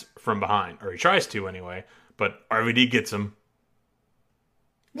attacks from behind, or he tries to anyway, but RVD gets him.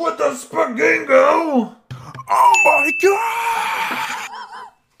 What the spagingo? Oh my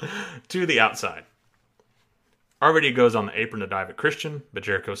god! To the outside. RVD goes on the apron to dive at Christian, but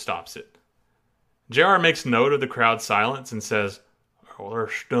Jericho stops it. JR makes note of the crowd's silence and says, "Oh, they're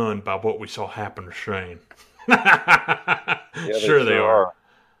stunned by what we saw happen to Shane." Yeah, sure they are.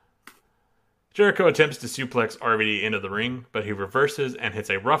 Jericho attempts to suplex RVD into the ring, but he reverses and hits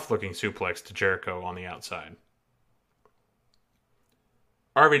a rough-looking suplex to Jericho on the outside.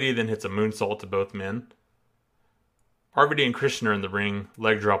 RVD then hits a moonsault to both men. RVD and Christian are in the ring.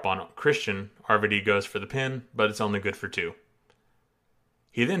 Leg drop on Christian. RVD goes for the pin, but it's only good for 2.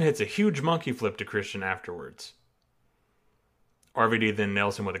 He then hits a huge monkey flip to Christian afterwards. RVD then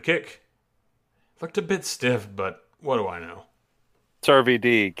nails him with a kick. Looked a bit stiff, but what do I know? It's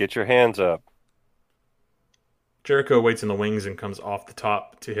RVD. Get your hands up. Jericho waits in the wings and comes off the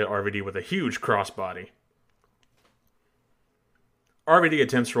top to hit RVD with a huge crossbody. RVD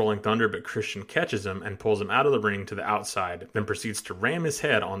attempts Rolling Thunder, but Christian catches him and pulls him out of the ring to the outside, then proceeds to ram his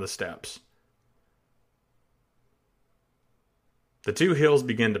head on the steps. The two heels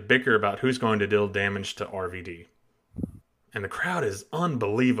begin to bicker about who's going to deal damage to RVD. And the crowd is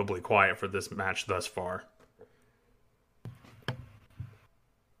unbelievably quiet for this match thus far.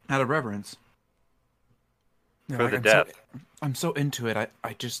 Out of reverence. For the death. I'm so into it,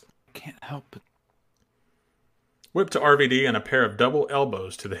 I just can't help it. Whip to RVD and a pair of double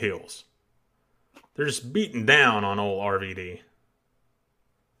elbows to the heels. They're just beating down on old RVD.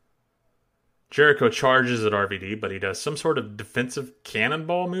 Jericho charges at RVD, but he does some sort of defensive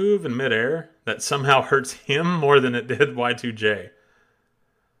cannonball move in midair that somehow hurts him more than it did Y2J.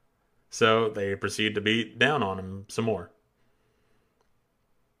 So they proceed to beat down on him some more.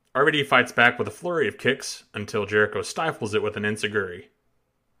 RVD fights back with a flurry of kicks until Jericho stifles it with an enziguri.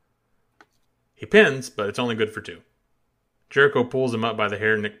 He pins, but it's only good for 2. Jericho pulls him up by the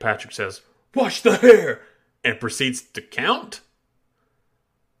hair. Nick Patrick says, "Watch the hair!" and proceeds to count.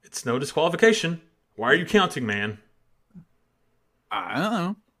 It's no disqualification. Why are you counting, man? I don't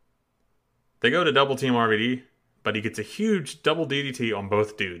know. They go to double team RVD, but he gets a huge double DDT on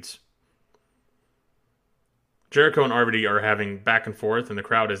both dudes. Jericho and RVD are having back and forth, and the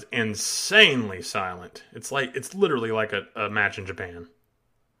crowd is insanely silent. It's literally like a match in Japan.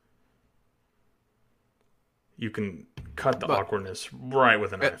 You can cut the awkwardness right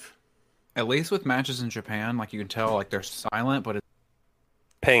with a knife. At least with matches in Japan, like you can tell, like they're silent, but it's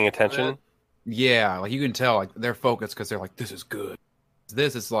paying attention. Yeah, like you can tell, like they're focused because they're like, "This is good."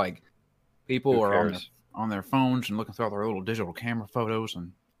 This is like people are on their phones and looking through all their little digital camera photos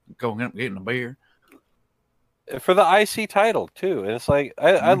and going up getting a beer for the IC title too. And it's like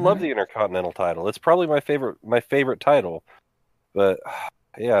I love the Intercontinental title. It's probably my favorite title. But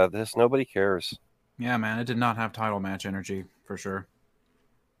yeah, nobody cares. Yeah, man, it did not have title match energy for sure.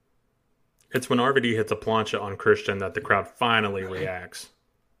 It's when RVD hits a plancha on Christian that the crowd finally reacts.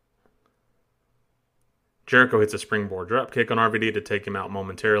 Jericho hits a springboard dropkick on RVD to take him out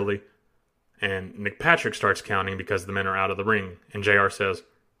momentarily, and Nick Patrick starts counting because the men are out of the ring, and JR says,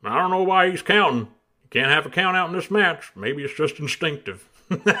 "I don't know why he's counting. You can't have a count out in this match. Maybe it's just instinctive."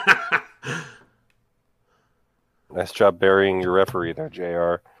 Nice job burying your referee there,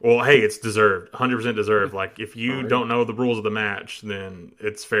 JR. Well, hey, it's deserved. 100% deserved. Like, if you don't know the rules of the match, then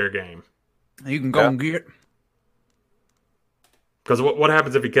it's fair game. You can go and get. Because what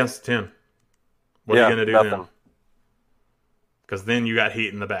happens if he counts to 10? What are you going to do then? Because then you got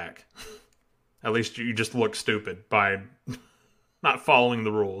heat in the back. At least you just look stupid by not following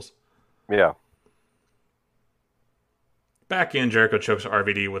the rules. Yeah. Back in, Jericho chokes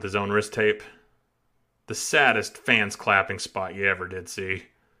RVD with his own wrist tape. The saddest fans clapping spot you ever did see.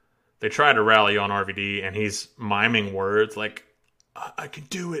 They try to rally on RVD, and he's miming words like, "I can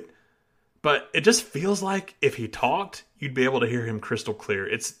do it." But it just feels like if he talked, you'd be able to hear him crystal clear.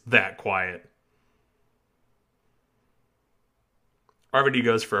 It's that quiet. RVD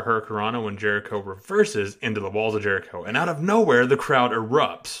goes for a Hurricanrana when Jericho reverses into the walls of Jericho, and out of nowhere, the crowd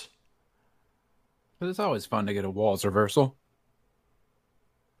erupts. But it's always fun to get a walls reversal.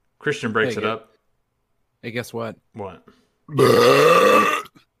 Christian breaks it up. Hey, guess what? What?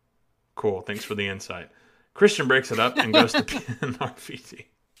 Cool, thanks for the insight. Christian breaks it up and goes to pin RVD.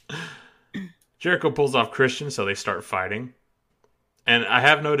 Jericho pulls off Christian, so they start fighting. And I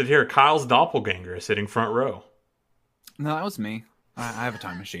have noted here, Kyle's doppelganger is sitting front row. No, that was me. I have a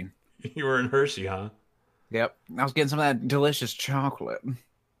time machine. You were in Hershey, huh? Yep. I was getting some of that delicious chocolate.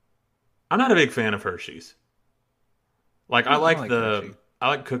 I'm not a big fan of Hershey's. Like, I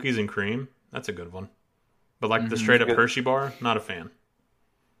like cookies and cream. That's a good one. But like the straight up Hershey bar, not a fan.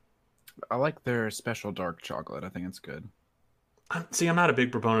 I like their special dark chocolate. I think it's good. I'm not a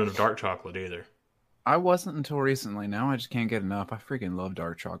big proponent of dark chocolate either. I wasn't until recently. Now I just can't get enough. I freaking love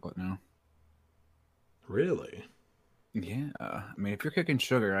dark chocolate now. Really? Yeah. I mean, if you're cooking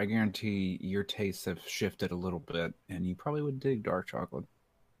sugar, I guarantee your tastes have shifted a little bit, and you probably would dig dark chocolate.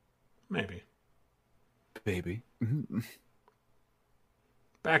 Maybe. Baby.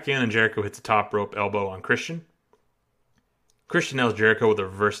 Back in, and Jericho hits a top rope elbow on Christian. Christian nails Jericho with a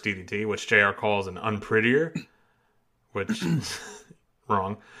reverse DDT, which JR calls an unprettier, which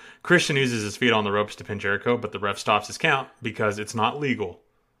Wrong. Christian uses his feet on the ropes to pin Jericho, but the ref stops his count because it's not legal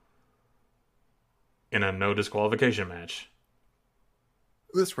in a no disqualification match.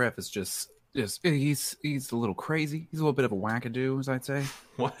 This ref is just he's a little crazy. He's a little bit of a wackadoo, as I'd say.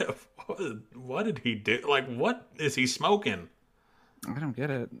 What did he do? Like, what is he smoking? I don't get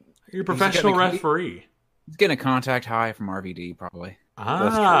it. You're a professional referee. He's getting a contact high from RVD, probably.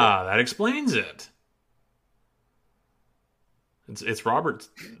 That explains it. It's Robert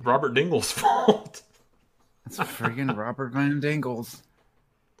Dingle's fault. It's friggin' Robert Van Dingles.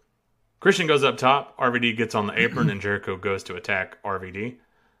 Christian goes up top. RVD gets on the apron, and Jericho goes to attack RVD.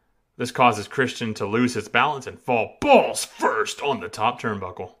 This causes Christian to lose his balance and fall balls first on the top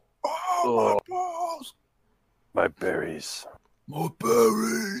turnbuckle. Oh, my balls. My berries. My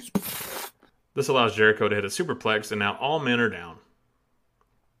berries. This allows Jericho to hit a superplex, and now all men are down.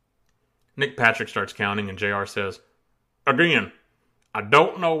 Nick Patrick starts counting, and JR says, "Again, I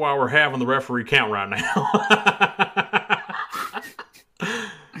don't know why we're having the referee count right now."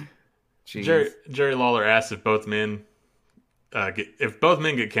 Jerry Lawler asks if both men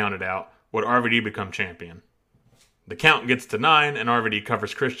get counted out, would RVD become champion? The count gets to 9, and RVD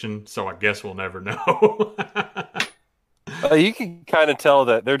covers Christian, so I guess we'll never know. You can kind of tell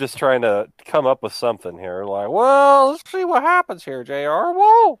that they're just trying to come up with something here. Like, well, let's see what happens here, JR.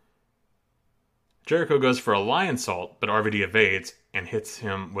 Whoa! Jericho goes for a lion salt, but RVD evades and hits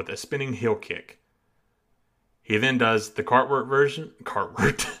him with a spinning heel kick. He then does the cartwheel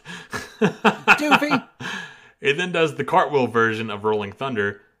version of Rolling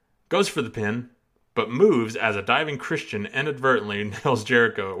Thunder, goes for the pin, but moves as a diving Christian inadvertently nails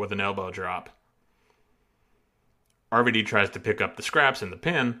Jericho with an elbow drop. RVD tries to pick up the scraps in the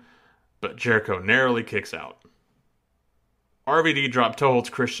pin, but Jericho narrowly kicks out. RVD drop toe holds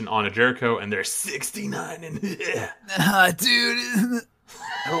Christian onto Jericho, and they're 69 and dude.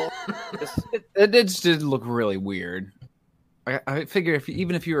 It just did look really weird. I figure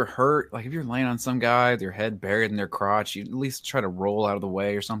even if you were hurt, like if you're laying on some guy with your head buried in their crotch, you'd at least try to roll out of the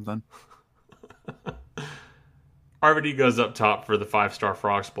way or something. RVD goes up top for the 5-star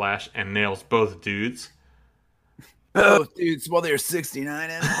frog splash and nails both dudes. Both dudes while they're 69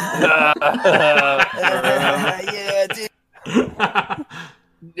 and yeah, dude.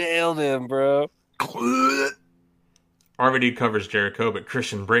 Nailed him, bro. RVD covers Jericho, but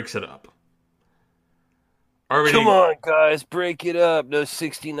Christian breaks it up. RVD, come on, guys, break it up. No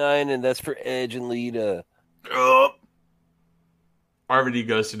 69, and that's for Edge and Lita. RVD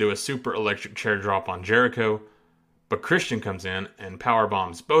goes to do a super electric chair drop on Jericho, but Christian comes in and power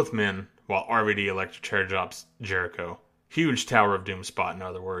bombs both men while RVD electric chair drops Jericho. Huge Tower of Doom spot, in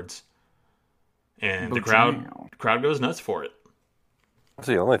other words. And the crowd goes nuts for it. That's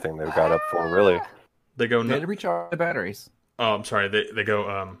the only thing they've got up for, really. They go nuts. They recharge the batteries. Oh, I'm sorry. They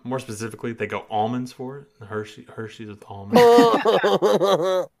go, more specifically, they go almonds for it. Hershey's with almonds.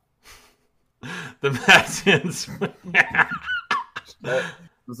 The match ends. That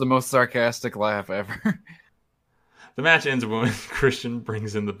was the most sarcastic laugh ever. The match ends when Christian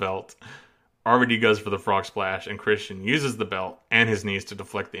brings in the belt. RVD goes for the frog splash, and Christian uses the belt and his knees to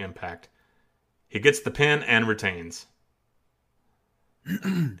deflect the impact. He gets the pin and retains.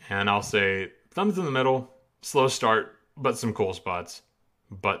 And I'll say, thumbs in the middle, slow start, but some cool spots.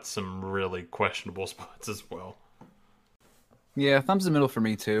 But some really questionable spots as well. Yeah, thumbs in the middle for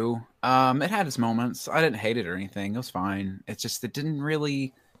me too. It had its moments. I didn't hate it or anything. It was fine. It's just, it didn't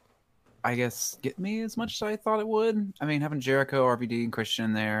really, I guess, get me as much as I thought it would. I mean, having Jericho, RVD, and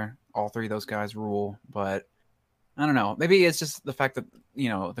Christian there, all three of those guys rule. But I don't know. Maybe it's just the fact that, you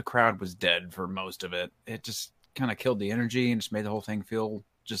know, the crowd was dead for most of it. It just kind of killed the energy and just made the whole thing feel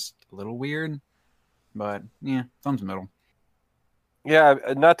just a little weird. But yeah, thumbs middle. Yeah,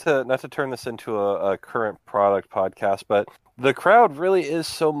 not to turn this into a current product podcast, but the crowd really is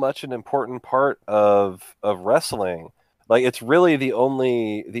so much an important part of wrestling. Like, it's really the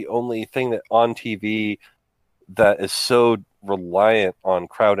only thing that on TV that is so reliant on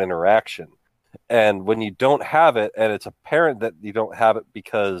crowd interaction. And when you don't have it, and it's apparent that you don't have it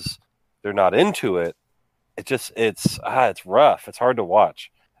because they're not into it, it's rough. It's hard to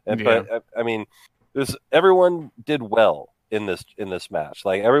watch. And Yeah. But I mean, everyone did well in this match.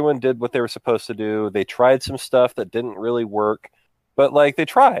 Like, everyone did what they were supposed to do. They tried some stuff that didn't really work, but like, they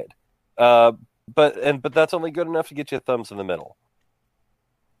tried. But that's only good enough to get you thumbs in the middle.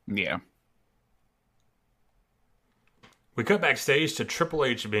 Yeah. We cut backstage to Triple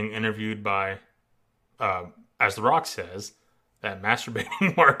H being interviewed by, as The Rock says, that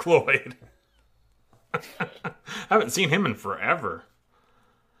masturbating Mark Lloyd. I haven't seen him in forever.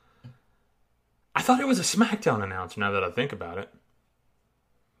 I thought it was a SmackDown announcer now that I think about it.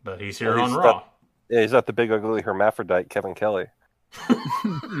 But he's here on Raw. He's not the big ugly hermaphrodite Kevin Kelly.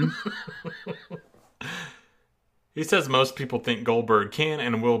 He says most people think Goldberg can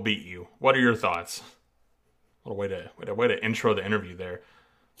and will beat you. What are your thoughts? What a way to intro the interview there.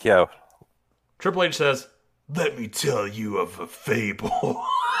 Yeah. Triple H says, "Let me tell you of a fable." Oh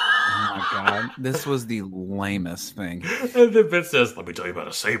my god, this was the lamest thing. And then Vince says, "Let me tell you about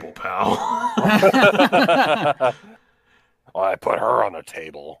a sable, pal." I put her on the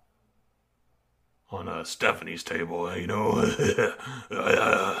table. On Stephanie's table, you know.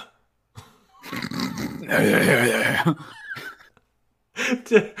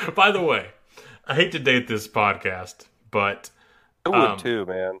 By the way, I hate to date this podcast, but I would too,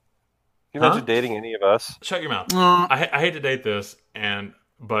 man. Can you imagine dating any of us? Shut your mouth. I hate to date this,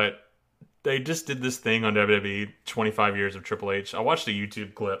 but they just did this thing on WWE 25 years of Triple H. I watched a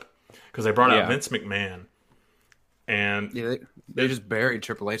YouTube clip because they brought out Vince McMahon, and they just buried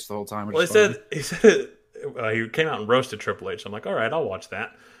Triple H the whole time. Well, he said he came out and roasted Triple H. I'm like, all right, I'll watch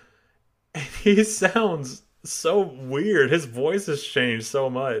that. And he sounds so weird. His voice has changed so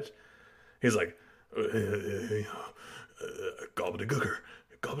much. He's like, gobbledygooker.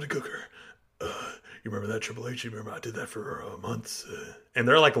 You remember that, Triple H? You remember I did that for months? And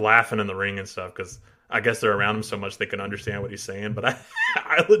they're like laughing in the ring and stuff because I guess they're around him so much they can understand what he's saying. But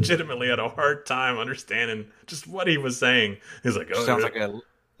I legitimately had a hard time understanding just what he was saying. He's like, oh, sounds like a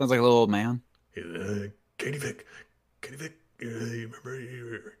little old man. Katie Vick, you remember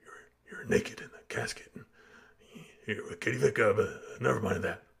you're naked in the casket. Katie Vick, never mind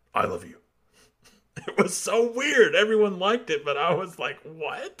that. I love you. It was so weird. Everyone liked it, but I was like,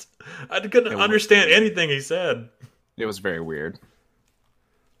 what? I couldn't understand anything he said. It was very weird.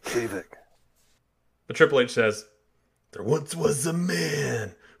 Katie Vick. But Triple H says, there once was a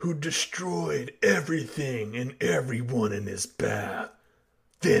man who destroyed everything and everyone in his path.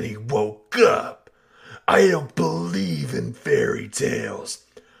 Then he woke up. I don't believe in fairy tales.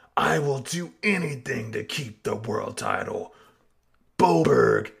 I will do anything to keep the world title.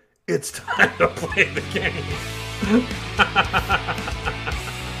 Goldberg, it's time to play the game.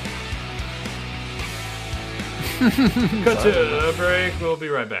 Cut to a break. We'll be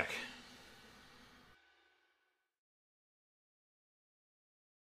right back.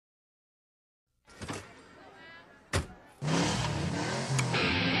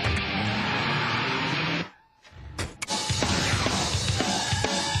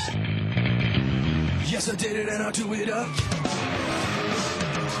 Yes, I did it and I'll do it up.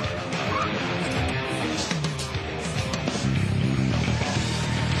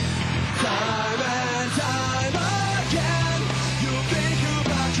 Time and time again, you think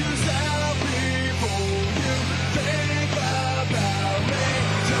about yourself before you think about me.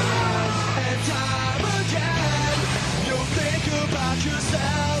 Time and time again, you think about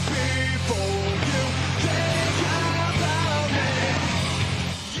yourself before you think about me.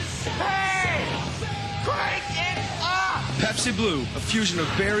 Hey! Crank it up! Pepsi Blue, a fusion of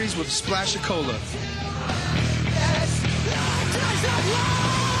berries with a splash of cola.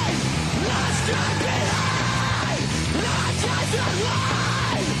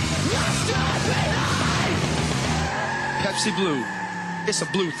 Pepsi Blue, it's a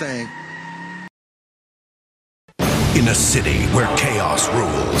blue thing. In a city where chaos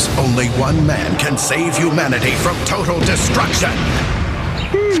rules, only one man can save humanity from total destruction.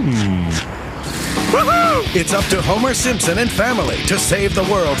 Woohoo! It's up to Homer Simpson and family to save the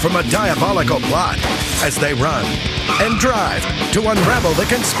world from a diabolical plot as they run and drive to unravel the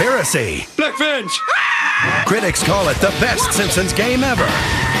conspiracy. Blackfinch! Critics call it the best Simpsons game ever.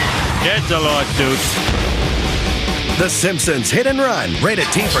 That's a lot, dude. The Simpsons Hit and Run, rated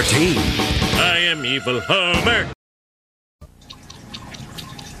T for Teen. I am evil Homer.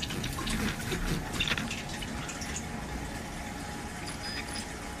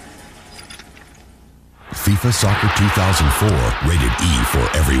 FIFA Soccer 2004, rated E for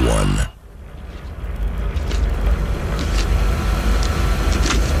everyone.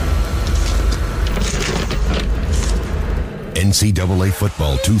 NCAA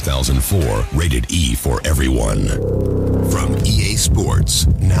Football 2004, rated E for everyone. From EA Sports,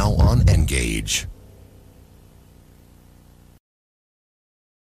 now on Engage.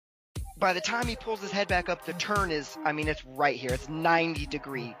 By the time he pulls his head back up, the turn is, it's right here. It's 90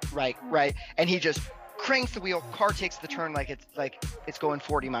 degree, right? And he just cranks the wheel, car takes the turn like it's going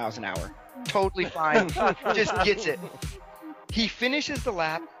 40 miles an hour. Totally fine. Just gets it. He finishes the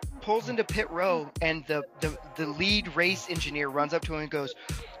lap, pulls into pit row, and the lead race engineer runs up to him and goes,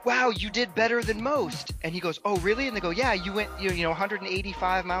 wow, you did better than most. And he goes, oh, really? And they go, yeah, you went,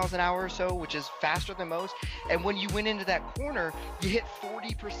 185 miles an hour or so, which is faster than most. And when you went into that corner, you hit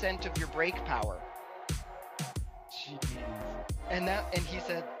 40% of your brake power. Jeez. And he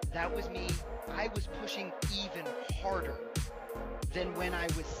said, that was me. I was pushing even harder than when I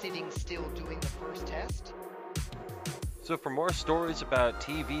was sitting still doing the first test. So for more stories about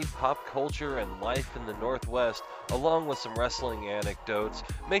TV, pop culture, and life in the Northwest, along with some wrestling anecdotes,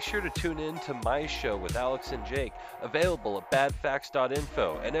 make sure to tune in to My Show with Alex and Jake, available at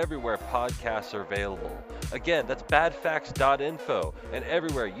badfacts.info and everywhere podcasts are available. Again, that's badfacts.info and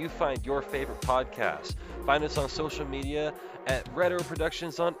everywhere you find your favorite podcasts. Find us on social media at Red Arrow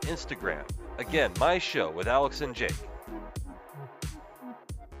Productions on Instagram. Again, My Show with Alex and Jake.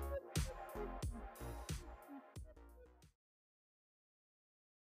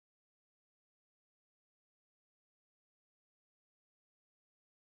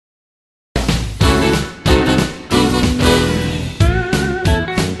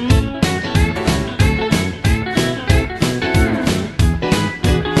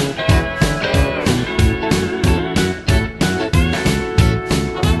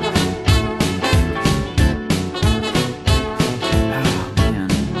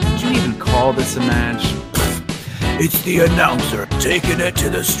 This a match? It's the announcer taking it to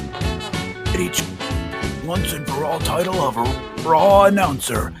the each once and for all title of a Raw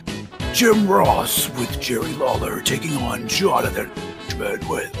announcer. Jim Ross with Jerry Lawler taking on Jonathan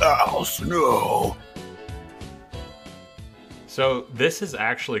with Al Snow. So this is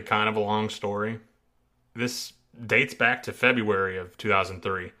actually kind of a long story. This dates back to February of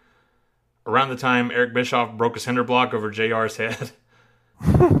 2003. Around the time Eric Bischoff broke a cinder block over JR's head.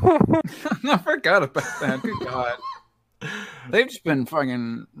 I forgot about that. Good God. They've just been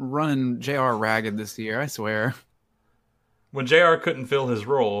fucking running JR ragged this year, I swear. When JR couldn't fill his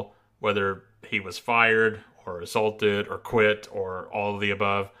role, whether he was fired or assaulted or quit or all of the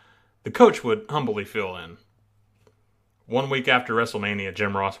above, the coach would humbly fill in. 1 week after WrestleMania,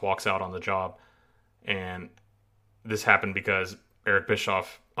 Jim Ross walks out on the job, and this happened because Eric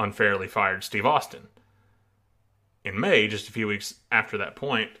Bischoff unfairly fired Steve Austin. In May, just a few weeks after that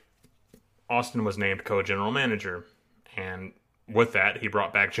point, Austin was named co-general manager, and with that, he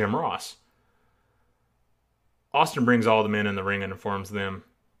brought back Jim Ross. Austin brings all the men in the ring and informs them,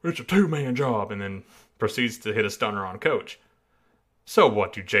 it's a two-man job, and then proceeds to hit a stunner on Coach. So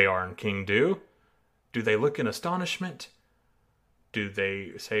what do JR and King do? Do they look in astonishment? Do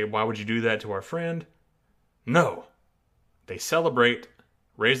they say, why would you do that to our friend? No. They celebrate,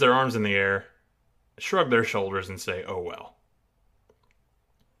 raise their arms in the air, shrug their shoulders and say, oh well.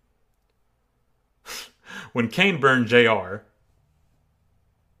 When Kane burned JR...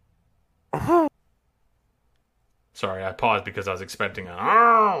 Sorry, I paused because I was expecting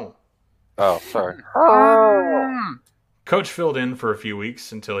a... Oh, sorry. Coach filled in for a few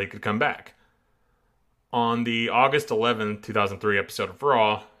weeks until he could come back. On the August 11, 2003 episode of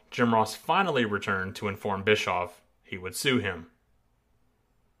Raw, Jim Ross finally returned to inform Bischoff he would sue him.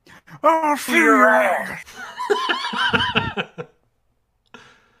 I'll see your ass.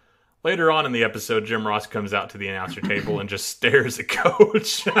 Later on in the episode, Jim Ross comes out to the announcer table and just stares at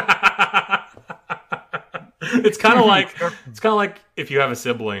Coach. It's kind of like if you have a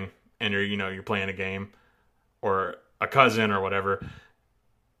sibling and you're playing a game, or a cousin or whatever,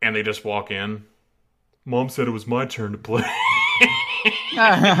 and they just walk in. Mom said it was my turn to play.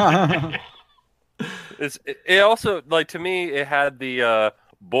 It also, like, to me, it had the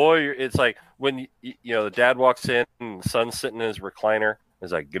boy. It's like when the dad walks in and the son's sitting in his recliner.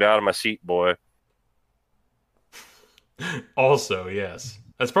 It's like, get out of my seat, boy. Also, yes,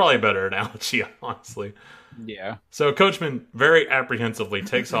 that's probably a better analogy, honestly. Yeah. So Coachman very apprehensively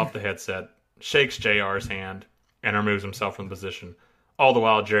takes off the headset, shakes JR's hand, and removes himself from the position. All the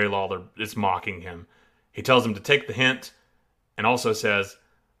while, Jerry Lawler is mocking him. He tells him to take the hint, and also says,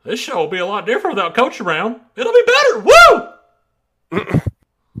 this show will be a lot different without Coach around. It'll be better. Woo!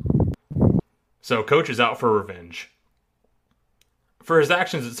 So Coach is out for revenge. For his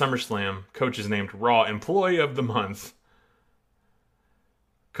actions at SummerSlam, Coach is named Raw Employee of the Month.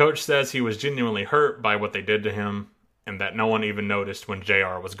 Coach says he was genuinely hurt by what they did to him, and that no one even noticed when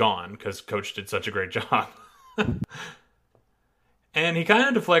JR was gone, because Coach did such a great job. And he kind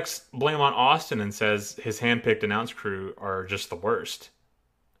of deflects blame on Austin and says his hand-picked announce crew are just the worst.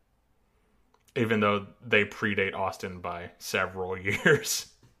 Even though they predate Austin by several years.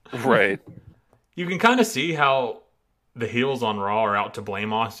 Right. You can kind of see how the heels on Raw are out to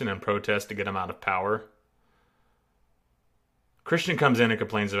blame Austin and protest to get him out of power. Christian comes in and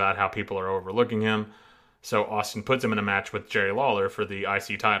complains about how people are overlooking him. So Austin puts him in a match with Jerry Lawler for the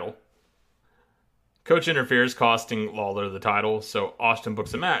IC title. Coach interferes, costing Lawler the title, so Austin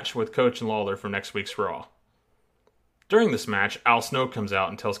books a match with Coach and Lawler for next week's Raw. During this match, Al Snow comes out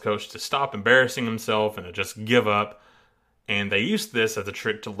and tells Coach to stop embarrassing himself and to just give up, and they use this as a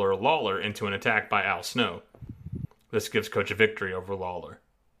trick to lure Lawler into an attack by Al Snow. This gives Coach a victory over Lawler.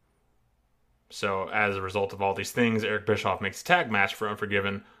 So, as a result of all these things, Eric Bischoff makes a tag match for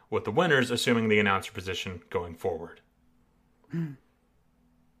Unforgiven, with the winners assuming the announcer position going forward.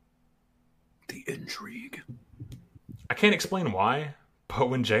 The intrigue. I can't explain why, but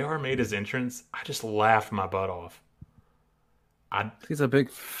when JR made his entrance, I just laughed my butt off. He's a big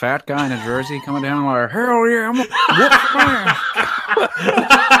fat guy in a jersey coming down like, hell yeah, I'm a whoop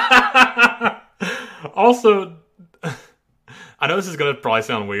man. Also, I know this is going to probably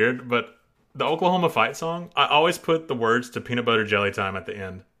sound weird, but the Oklahoma fight song, I always put the words to Peanut Butter Jelly Time at the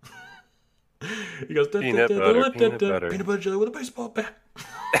end. He goes, peanut butter jelly with a baseball bat.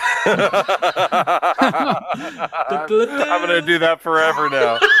 I'm gonna do that forever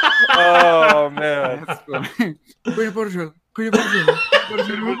now. Oh man. Peanut butter jelly. Peanut butter jelly.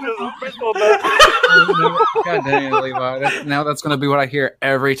 Baseball bat. God dang it, Levi. Now that's gonna be what I hear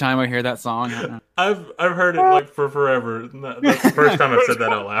every time I hear that song. I've heard it like for forever. That's the first time I've said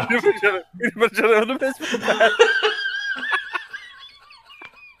that out loud. Peanut butter jelly with a baseball bat.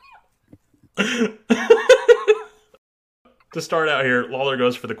 To start out here, Lawler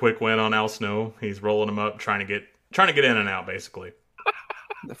goes for the quick win on Al Snow. He's rolling him up, trying to get in and out, basically.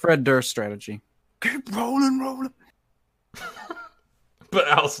 The Fred Durst strategy. Keep rolling. But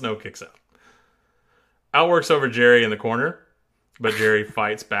Al Snow kicks out. Al works over Jerry in the corner, but Jerry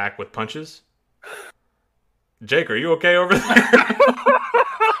fights back with punches. Jake, are you okay over there?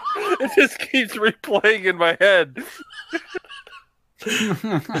 It just keeps replaying in my head.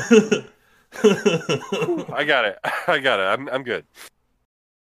 I got it. I'm good.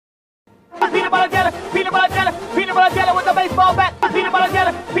 Peanut butter jelly with the baseball bat. Peanut butter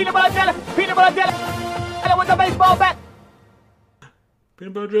jelly with the baseball bat.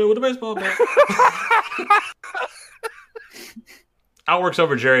 Peanut butter jelly with a baseball bat. Al works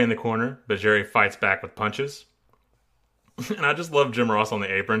over Jerry in the corner, but Jerry fights back with punches. And I just love Jim Ross on the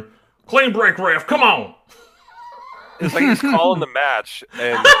apron. Clean break, ref, come on! It's like he's calling the match,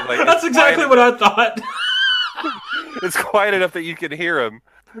 and like that's exactly what I thought. It's quiet enough that you can hear him,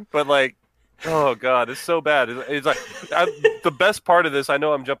 but like, oh god, it's so bad. It's like the best part of this. I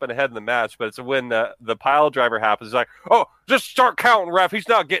know I'm jumping ahead in the match, but it's when the pile driver happens. It's like, oh, just start counting, ref. He's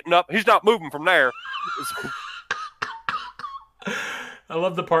not getting up. He's not moving from there. I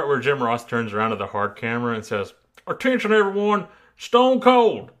love the part where Jim Ross turns around to the hard camera and says, "Attention, everyone! Stone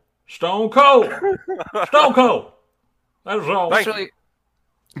Cold, Stone Cold, Stone Cold." That was all. Actually,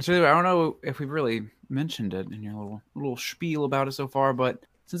 I don't know if we've really mentioned it in your little spiel about it so far, but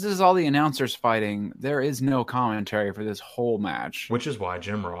since this is all the announcers fighting, there is no commentary for this whole match. Which is why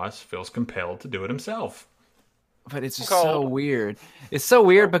Jim Ross feels compelled to do it himself. But it's just so weird. It's so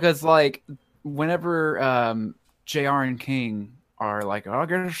weird because, like, whenever JR and King are like, "I'll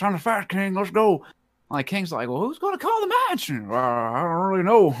get us on the fight, King, let's go." Like, King's like, "Well, who's going to call the match?" I don't really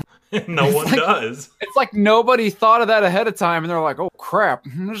know. No one does. It's like nobody thought of that ahead of time, and they're like, "Oh crap,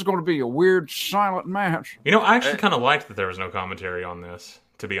 this is going to be a weird silent match." You know, I actually kind of liked that there was no commentary on this,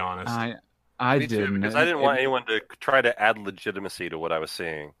 to be honest. I Me too, didn't. because I didn't want anyone to try to add legitimacy to what I was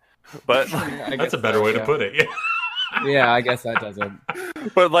seeing. But that's a better way to put it. Yeah. Yeah, I guess that does it.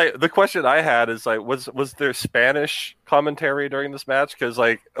 But like the question I had is like, was there Spanish commentary during this match? Because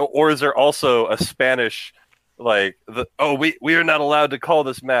like, or is there also a Spanish like we are not allowed to call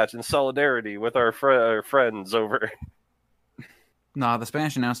this match in solidarity with our friends over. Nah, the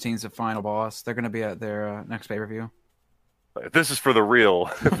Spanish announce team's the final boss. They're going to be at their next pay-per-view. This is for the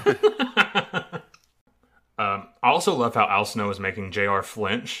real. I also love how Al Snow is making JR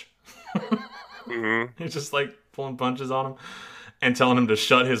flinch. Mm-hmm. He's just like pulling punches on him and telling him to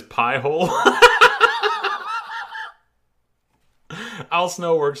shut his pie hole. Al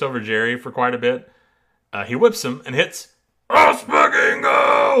Snow works over Jerry for quite a bit. He whips him and hits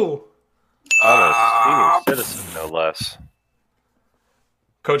Ospagingo! Oh, a citizen, no less.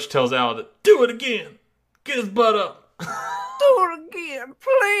 Coach tells Al to do it again. Get his butt up. Do it again,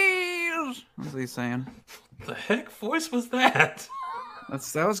 please. What's he saying? The heck voice was that?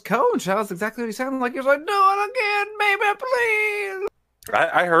 That was Coach. That was exactly what he sounded like. He was like, "Do it again, baby, please."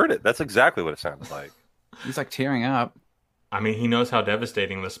 I heard it. That's exactly what it sounded like. He's like tearing up. I mean, he knows how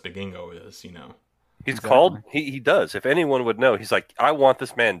devastating the Spagingo is, you know. He's called. He does. If anyone would know, he's like, I want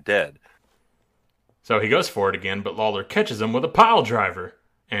this man dead. So he goes for it again, but Lawler catches him with a pile driver.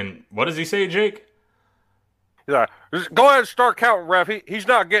 And what does he say, Jake? He's like, "Just go ahead and start counting, ref. He's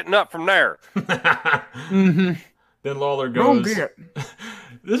not getting up from there." Mm-hmm. Then Lawler Don't goes. get.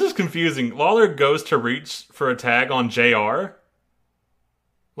 This is confusing. Lawler goes to reach for a tag on JR.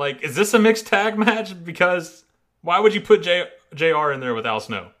 Like, is this a mixed tag match? Because why would you put JR in there with Al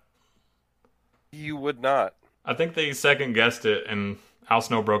Snow? You would not. I think they second guessed it, and Al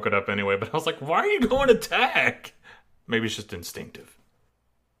Snow broke it up anyway. But I was like, why are you going to tag? Maybe it's just instinctive.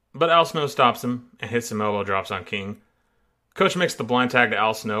 But Al Snow stops him and hits some elbow drops on King. Coach makes the blind tag to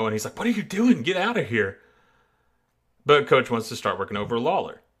Al Snow, and he's like, what are you doing? Get out of here. But Coach wants to start working over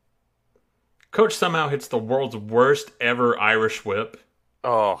Lawler. Coach somehow hits the world's worst ever Irish whip.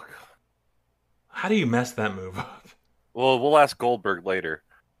 Oh. How do you mess that move up? Well, we'll ask Goldberg later.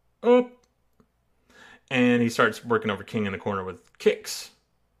 Oh. And he starts working over King in the corner with kicks.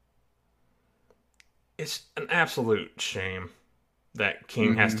 It's an absolute shame that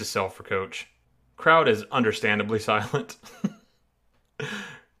King has to sell for Coach. Crowd is understandably silent.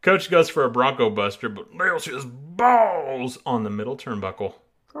 Coach goes for a Bronco Buster, but nails his balls on the middle turnbuckle.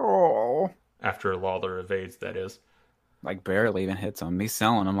 Oh. After Lawler evades, that is. Like, barely even hits him. He's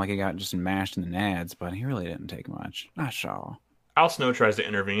selling him like he got just mashed in the nads, but he really didn't take much. Not sure. Al Snow tries to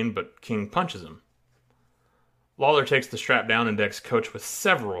intervene, but King punches him. Lawler takes the strap down and decks Coach with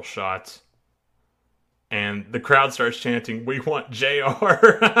several shots. And the crowd starts chanting, "We want JR."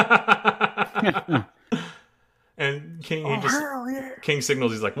 And King, King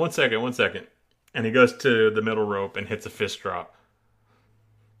signals, he's like, one second. And he goes to the middle rope and hits a fist drop.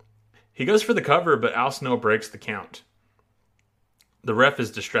 He goes for the cover, but Al Snow breaks the count. The ref is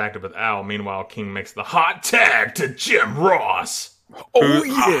distracted with Al. Meanwhile, King makes the hot tag to Jim Ross. Oh,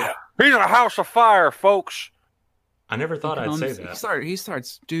 yeah. He's a house of fire, folks. I never thought I'd say that. He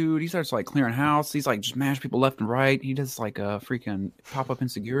starts like clearing house. He's like just mash people left and right. He does like a freaking pop-up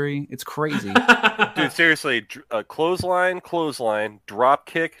insecurity. It's crazy. Dude, seriously, clothesline, drop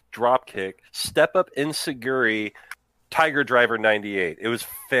kick, step up insecurity, Tiger Driver 98. It was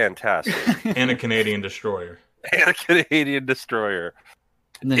fantastic. And a Canadian Destroyer. And a Canadian Destroyer.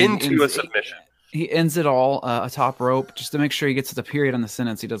 And then into a submission. He ends it all a top rope just to make sure he gets to the period on the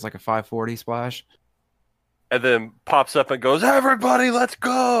sentence. He does like a 540 splash. And then pops up and goes, "Everybody, let's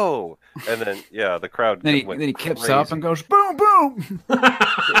go!" And then, yeah, the crowd. Then he kips up and goes, "Boom, boom!"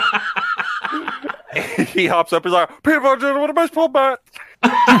 He hops up. He's like, "People are doing a baseball bat."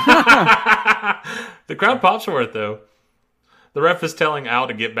 The crowd pops for it, though. The ref is telling Al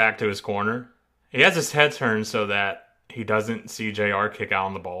to get back to his corner. He has his head turned so that he doesn't see JR kick Al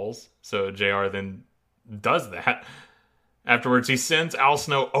in the balls. So JR then does that. Afterwards, he sends Al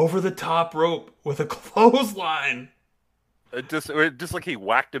Snow over the top rope with a clothesline. Just like he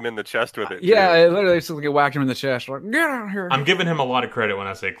whacked him in the chest with it. Yeah, it literally just like it whacked him in the chest. Like, get out of here. I'm giving him a lot of credit when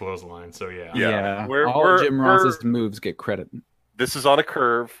I say clothesline, so yeah. Yeah. All Jim Ross's moves get credit. This is on a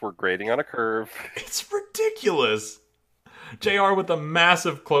curve. We're grading on a curve. It's ridiculous. JR with a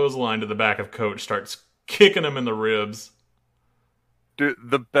massive clothesline to the back of Coach starts kicking him in the ribs. Dude,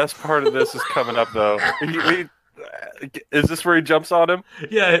 the best part of this is coming up, though. Is this where he jumps on him?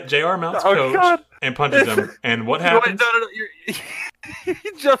 Yeah, JR mounts Coach and punches him. And what happens? No.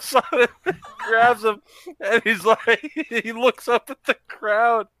 He jumps on him, grabs him, and he's like, he looks up at the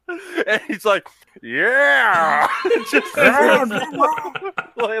crowd, and he's like, "Yeah!" Just starts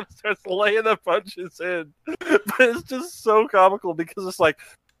laying the punches in. But it's just so comical because it's like,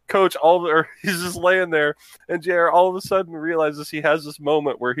 Coach, he's just laying there, and JR all of a sudden realizes he has this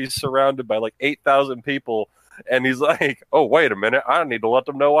moment where he's surrounded by like 8,000 people. And he's like, "Oh, wait a minute! I need to let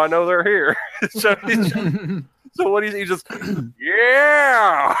them know I know they're here." So he just,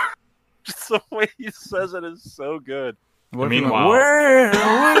 yeah. Just the way he says it is so good. Meanwhile,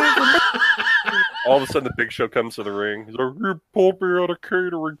 all of a sudden the Big Show comes to the ring. He's like, "You pulled me out of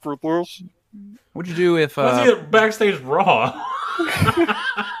catering for this." What'd you do if? Was he at backstage Raw?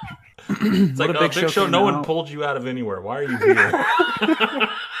 It's like, Big Show, no one pulled you out of anywhere. Why are you here?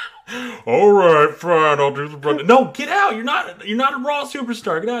 All right, fine. I'll do the brother. No, get out. You're not a Raw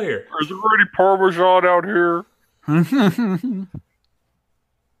superstar. Get out of here. Is there any Parmesan out here?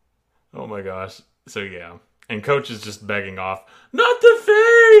 Oh my gosh. So yeah. And Coach is just begging off. Not the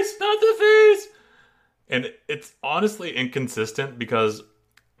face! Not the face! And it's honestly inconsistent because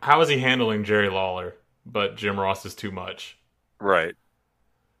how is he handling Jerry Lawler? But Jim Ross is too much. Right.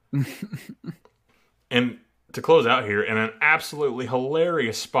 And to close out here, in an absolutely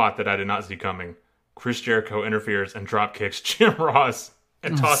hilarious spot that I did not see coming, Chris Jericho interferes and drop kicks Jim Ross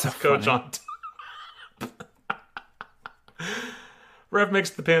and tosses Coach on top. Ref makes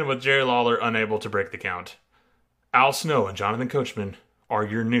the pin with Jerry Lawler unable to break the count. Al Snow and Jonathan Coachman are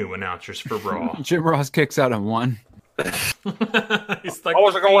your new announcers for Raw. Jim Ross kicks out at 1. He's like, I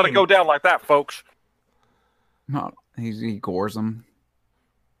wasn't going to let it go down like that, folks. No, he gores him.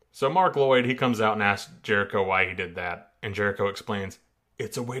 So Mark Lloyd, he comes out and asks Jericho why he did that. And Jericho explains,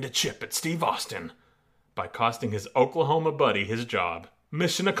 it's a way to chip at Steve Austin by costing his Oklahoma buddy his job.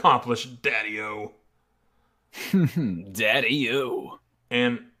 Mission accomplished, Daddy-O. Daddy-O.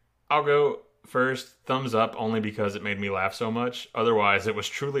 And I'll go first, thumbs up, only because it made me laugh so much. Otherwise, it was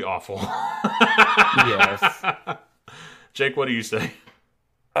truly awful. Yes. Jake, what do you say?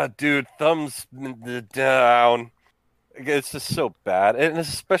 Dude, thumbs down. It's just so bad. And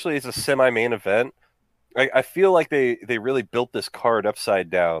especially it's a semi-main event. I feel like they really built this card upside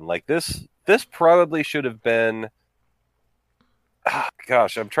down. Like this probably should have been...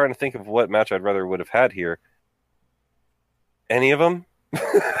 gosh, I'm trying to think of what match I'd rather would have had here. Any of them?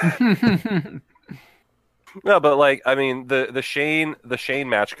 No, but like, I mean, the Shane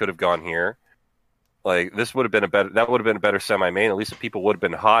match could have gone here. Like, this would have been that would have been a better semi-main. At least the people would have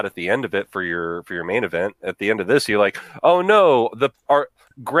been hot at the end of it for your main event. At the end of this, you're like, oh no, our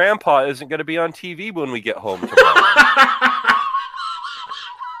grandpa isn't going to be on TV when we get home tomorrow.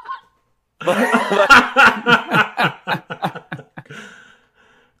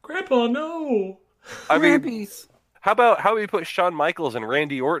 Grandpa, no. I mean, how about we put Shawn Michaels and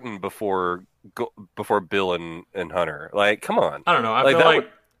Randy Orton before Bill and Hunter? Like, come on. I don't know.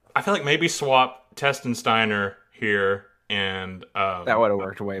 I feel like maybe swap Test and Steiner here and that would have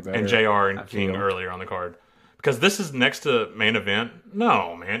worked way better. And JR and King earlier on the card, because this is next to main event.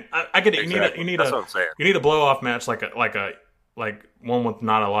 No, man, I get it. Exactly. You need That's what I'm saying. You need a blow off match like one with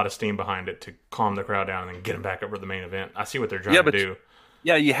not a lot of steam behind it to calm the crowd down and then get them back over the main event. I see what they're trying to do.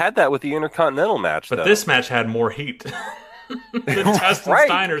 Yeah, you had that with the Intercontinental match, but this match had more heat than Test and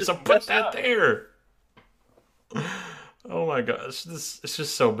Steiner, so put that there. Oh my gosh, it's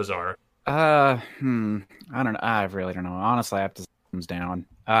just so bizarre. I don't know. I really don't know. Honestly, I have to thumbs down.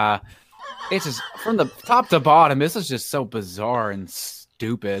 It's just from the top to bottom. This is just so bizarre and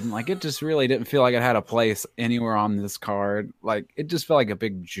stupid. Like, it just really didn't feel like it had a place anywhere on this card. Like, it just felt like a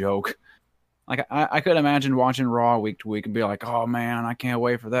big joke. Like, I could imagine watching Raw week to week and be like, oh man, I can't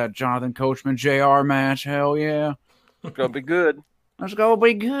wait for that Jonathan Coachman JR match. Hell yeah. It's going to be good. It's going to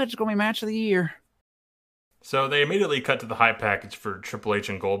be good. It's going to be match of the year. So they immediately cut to the hype package for Triple H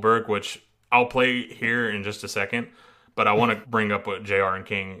and Goldberg, which I'll play here in just a second. But I want to bring up what JR and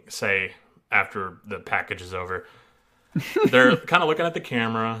King say after the package is over. They're kind of looking at the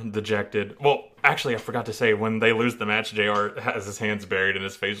camera, dejected. Well, actually, I forgot to say, when they lose the match, JR has his hands buried in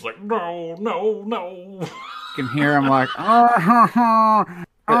his face, like, no. You can hear him like,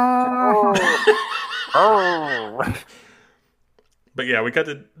 But yeah, we got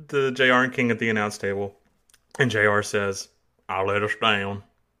the JR and King at the announce table. And JR says, I let us down.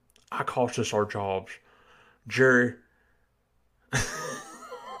 I cost us our jobs. Jerry.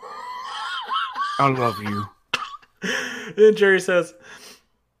 I love you. Then Jerry says,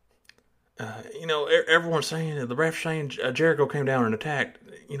 everyone's saying, the ref's saying Jericho came down and attacked.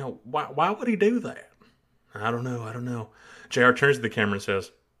 Why would he do that? I don't know. JR turns to the camera and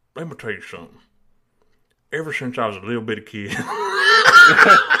says, let me tell you something. Ever since I was a little bitty kid.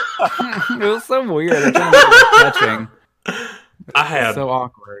 It was so weird. It was touching. So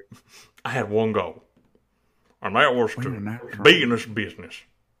awkward. I had one goal. And that was to be in this business.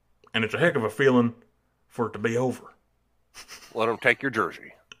 And it's a heck of a feeling for it to be over. Let him take your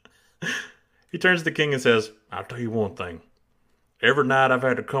jersey. He turns to the King and says, I'll tell you one thing. Every night I've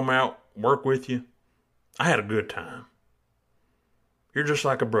had to come out, work with you, I had a good time. You're just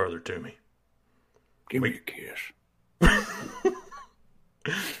like a brother to me. Give me a kiss.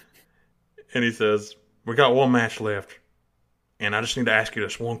 And he says, we got one match left. And I just need to ask you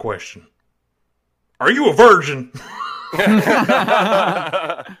this one question. Are you a virgin?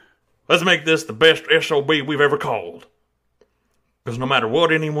 Let's make this the best SOB we've ever called. Because no matter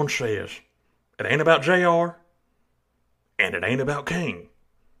what anyone says, it ain't about JR, and it ain't about King.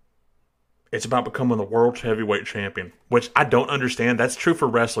 It's about becoming the world's heavyweight champion, which I don't understand. That's true for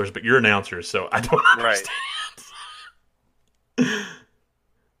wrestlers, but you're announcers, so I don't understand. Right.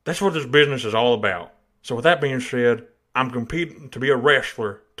 That's what this business is all about. So with that being said, I'm competing to be a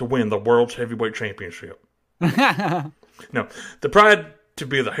wrestler to win the world's heavyweight championship. No, the pride to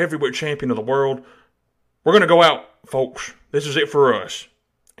be the heavyweight champion of the world. We're going to go out, folks. This is it for us.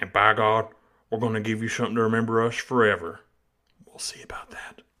 And by God, we're going to give you something to remember us forever. We'll see about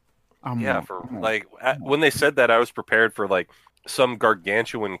that. When they said that, I was prepared for like some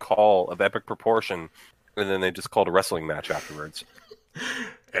gargantuan call of epic proportion, and then they just called a wrestling match afterwards.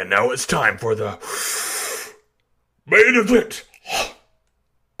 And now it's time for the main event.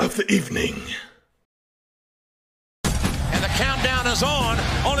 of the evening. And the countdown is on.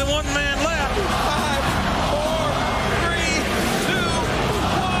 Only one man left. 5, 4, 3, 2,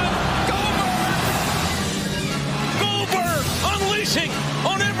 1, Goldberg! Goldberg unleashing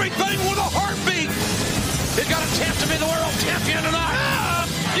on everything with a heartbeat. He's got a chance to be the world champion tonight.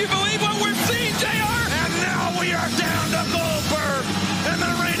 You believe what we're seeing, JR? And now we are down to Goldberg and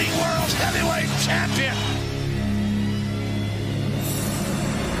the reigning world's heavyweight champion.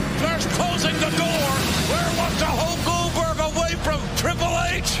 There's closing the door. Where wants to hold Goldberg away from Triple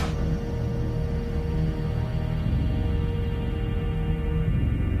H?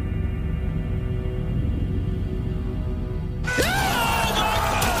 Oh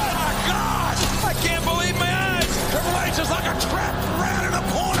my God! I can't believe my eyes. Triple H is like a trapped rat in a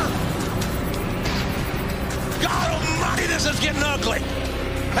corner. God Almighty, this is getting ugly.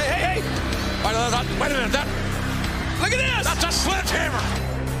 Hey! Wait a minute. Look at this. That's a sledgehammer.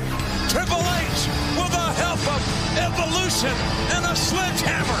 Triple H, with the help of Evolution and a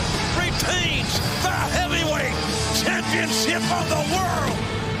sledgehammer, retains the heavyweight championship of the world.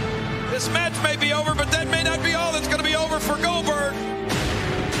 This match may be over, but that may not be all that's going to be over for Goldberg.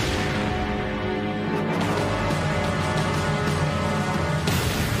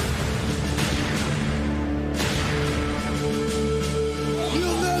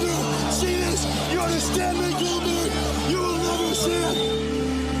 You'll never see this. You understand me, Goldberg? You will never see it.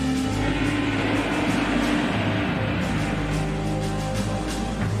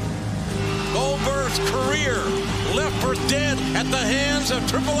 Goldberg's career left for dead at the hands of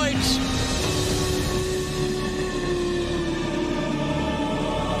Triple H.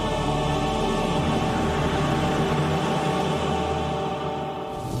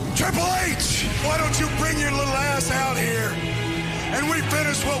 Triple H, why don't you bring your little ass out here and we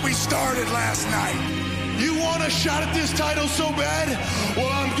finish what we started last night? You want a shot at this title so bad? Well,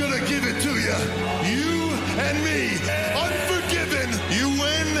 I'm gonna give it to you. You and me, Unforgiven. You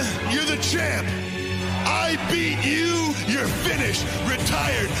win, you're the champ. I beat you, you're finished,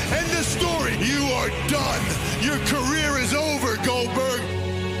 retired, end the story. You are done. Your career is over, Goldberg.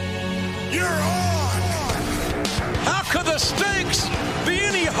 You're on. How could the stakes be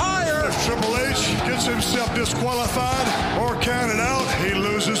any higher? If Triple H gets himself disqualified or counted out, he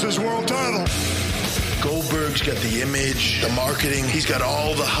loses his world title. Goldberg's got the image, the marketing, he's got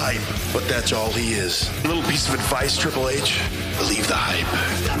all the hype, but that's all he is. A little piece of advice, Triple H, believe the hype.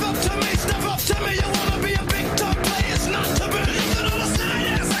 Step up to me, you wanna be a big top player, it's not to believe in all the sign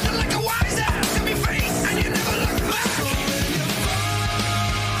ass, acting like a wise ass, in me face, and you never look back.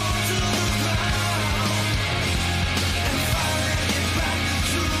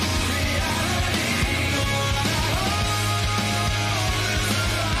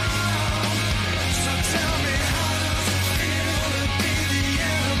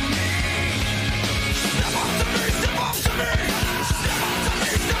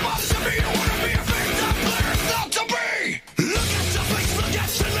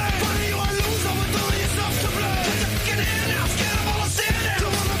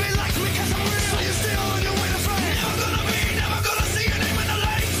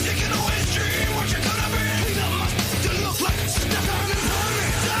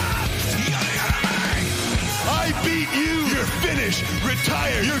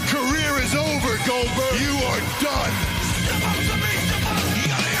 Retired. Your career is over, Goldberg. You are done.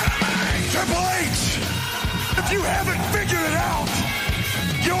 Triple H, if you haven't figured it out,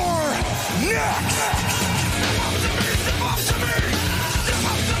 you're next. Step up to me, step up to me. Step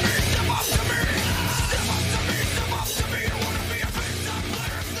up to me, step up to me. Step up to me, step up to me. You wanna be a big time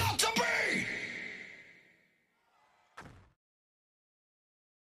player, it's not to me.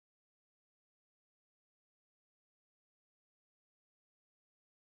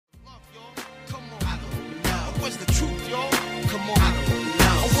 Where's the truth, y'all? Come on.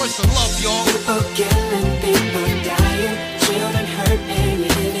 Where's the love, y'all? People killing, people dying, children hurt and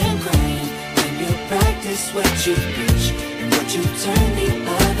living crying. When you practice what you preach and what you turn the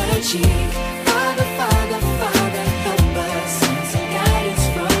other cheek. Father, Father, Father, help us. Send some guidance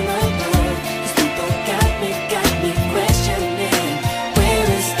from above. These people got me questioning. Where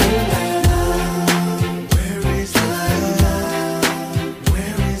is the love? Where is the love?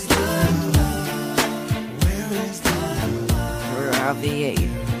 Where is the love? We're out of the 8.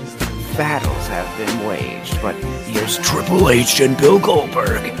 Battles have been waged, but here's Triple H and Bill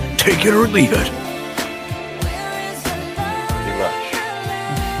Goldberg. Take it or leave it.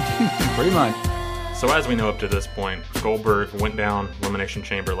 Pretty much. So as we know up to this point, Goldberg went down Elimination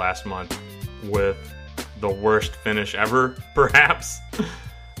Chamber last month with the worst finish ever, perhaps.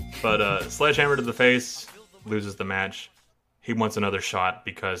 But sledgehammer to the face, loses the match. He wants another shot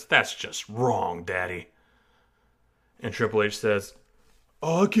because that's just wrong, Daddy. And Triple H says,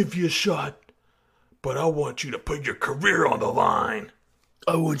 I'll give you a shot, but I want you to put your career on the line.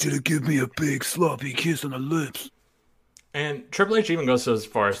 I want you to give me a big sloppy kiss on the lips. And Triple H even goes as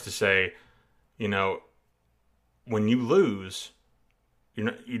far as to say, you know, when you lose,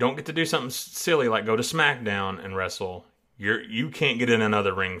 you don't get to do something silly like go to SmackDown and wrestle. You can't get in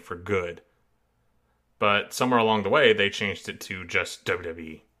another ring for good. But somewhere along the way, they changed it to just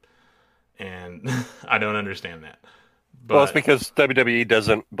WWE. And I don't understand that. But, well, it's because WWE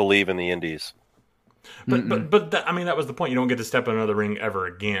doesn't believe in the indies. But that, I mean, that was the point. You don't get to step in another ring ever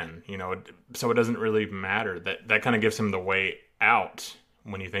again, you know. So it doesn't really matter. That kind of gives him the way out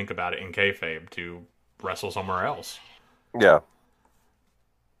when you think about it in kayfabe to wrestle somewhere else. Yeah.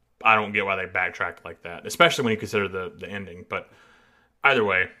 I don't get why they backtracked like that, especially when you consider the ending. But either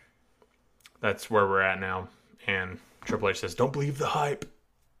way, that's where we're at now. And Triple H says, "Don't believe the hype."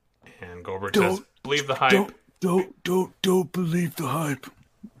 And Goldberg says, "Believe the hype." Don't believe the hype.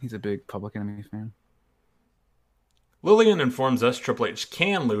 He's a big Public Enemy fan. Lillian informs us Triple H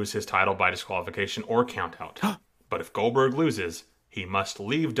can lose his title by disqualification or countout. But if Goldberg loses, he must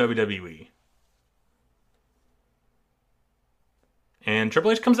leave WWE. And Triple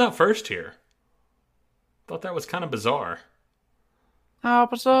H comes out first here. Thought that was kind of bizarre. How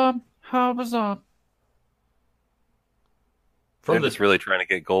bizarre. How bizarre. They're just really trying to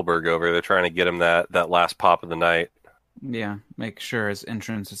get Goldberg over. They're trying to get him that last pop of the night. Yeah, make sure his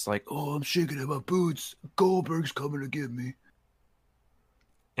entrance is like, oh, I'm shaking in my boots. Goldberg's coming to get me.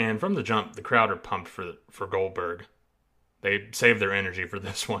 And from the jump, the crowd are pumped for Goldberg. They save their energy for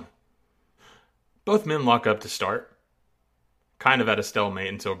this one. Both men lock up to start. Kind of at a stalemate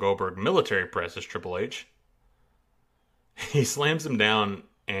until Goldberg military presses Triple H. He slams him down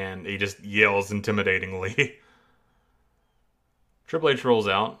and he just yells intimidatingly. Triple H rolls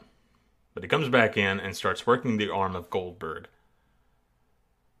out, but he comes back in and starts working the arm of Goldberg.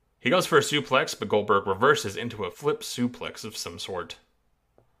 He goes for a suplex, but Goldberg reverses into a flip suplex of some sort.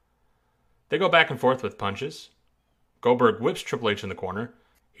 They go back and forth with punches. Goldberg whips Triple H in the corner.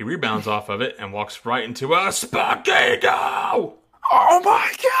 He rebounds off of it and walks right into a spaghetti-o! Oh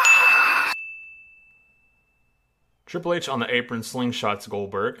my God! Triple H on the apron slingshots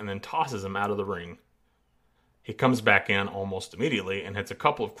Goldberg and then tosses him out of the ring. He comes back in almost immediately and hits a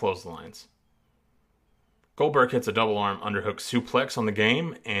couple of clotheslines. Goldberg hits a double arm underhook suplex on the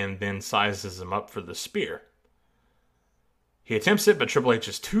game and then sizes him up for the spear. He attempts it, but Triple H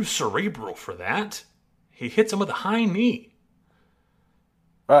is too cerebral for that. He hits him with a high knee.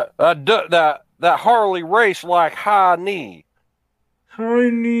 That Harley race like high knee. High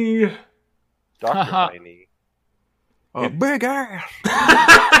knee. Dr. High knee. A big ass.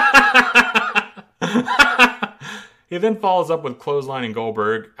 He then follows up with clotheslining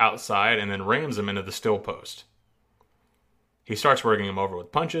Goldberg outside and then rams him into the still post. He starts working him over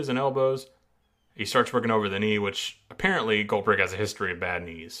with punches and elbows. He starts working over the knee, which apparently Goldberg has a history of bad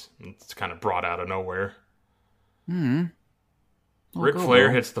knees. It's kind of brought out of nowhere. Ric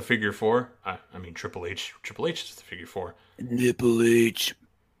Flair hits the figure four. I mean Triple H. Triple H hits the figure four. Nipple H.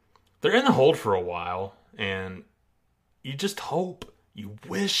 They're in the hold for a while, and you just hope, you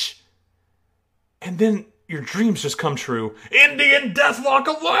wish, and then your dreams just come true. Indian Deathlock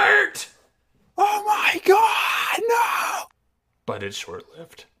alert! Oh my God, no! But it's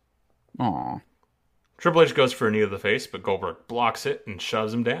short-lived. Aw. Triple H goes for a knee to the face, but Goldberg blocks it and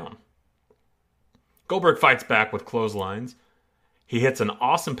shoves him down. Goldberg fights back with clotheslines. He hits an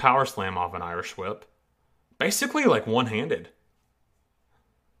awesome power slam off an Irish whip. Basically like one-handed.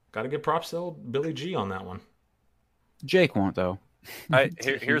 Gotta give props to old Billy G on that one. Jake won't, though.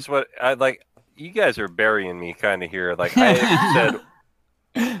 Here's what I like. You guys are burying me kind of here. Like, I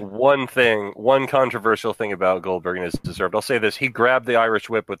said one controversial thing about Goldberg and his deserved. I'll say this. He grabbed the Irish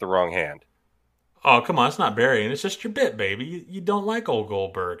whip with the wrong hand. Oh, come on. It's not burying. It's just your bit, baby. You don't like old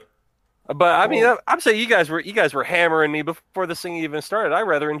Goldberg. But, I mean, I'm saying you guys were hammering me before this thing even started. I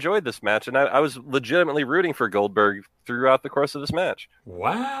rather enjoyed this match, and I was legitimately rooting for Goldberg throughout the course of this match.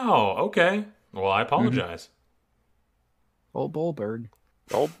 Wow. Okay. Well, I apologize. Old Goldberg.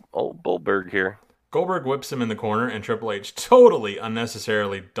 Old Goldberg here. Goldberg whips him in the corner, and Triple H totally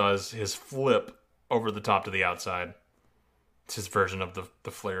unnecessarily does his flip over the top to the outside. It's his version of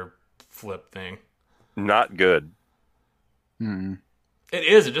the Flair flip thing. Not good. It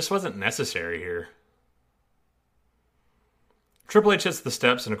is. It just wasn't necessary here. Triple H hits the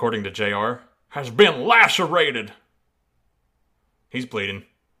steps, and according to JR, has been lacerated. He's bleeding.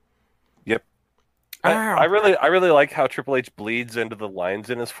 Yep. I really like how Triple H bleeds into the lines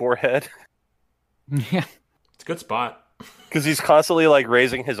in his forehead. Yeah. It's a good spot. Because he's constantly like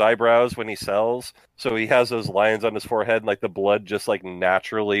raising his eyebrows when he sells, so he has those lines on his forehead, and like the blood just like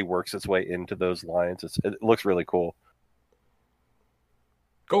naturally works its way into those lines. It looks really cool.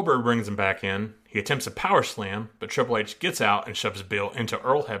 Goldberg brings him back in. He attempts a power slam, but Triple H gets out and shoves Bill into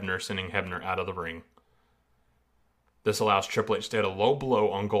Earl Hebner, sending Hebner out of the ring. This allows Triple H to hit a low blow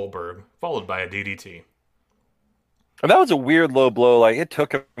on Goldberg, followed by a DDT. And that was a weird low blow. Like, it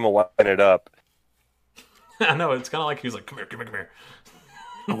took him a while to line it up. I know, it's kind of like he was like, come here, come here, come here.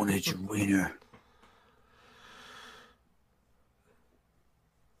 I want to hit your wiener.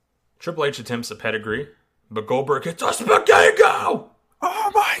 Triple H attempts a pedigree, but Goldberg hits a spaghetti go!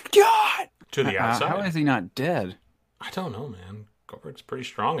 Oh my god! To the outside. How is he not dead? I don't know, man. Goldberg's pretty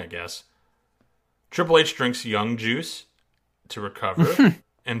strong, I guess. Triple H drinks young juice to recover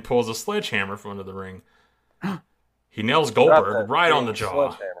and pulls a sledgehammer from under the ring. He nails Goldberg right on the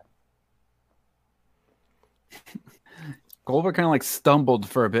jaw. Goldberg kind of like stumbled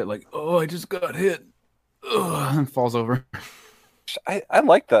for a bit, like, oh, I just got hit. Ugh, and falls over. I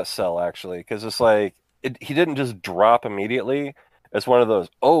like that sell, actually, because it's like, he didn't just drop immediately. It's one of those,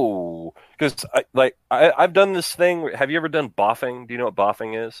 because I've done this thing. Have you ever done boffing? Do you know what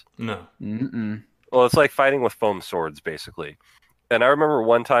boffing is? No. Mm-mm. Well, it's like fighting with foam swords, basically. And I remember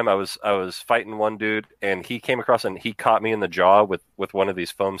one time I was fighting one dude, and he came across and he caught me in the jaw with one of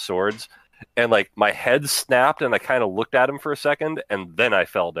these foam swords. And like my head snapped, and I kind of looked at him for a second, and then I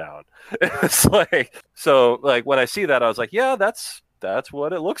fell down. It's like, so like when I see that, I was like, yeah, that's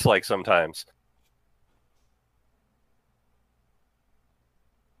what it looks like sometimes.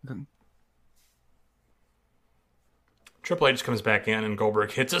 Triple H comes back in, and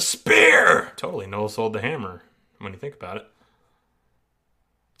Goldberg hits a spear. Totally no-sold the hammer when you think about it.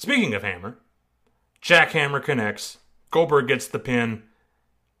 Speaking of hammer, jackhammer connects. Goldberg gets the pin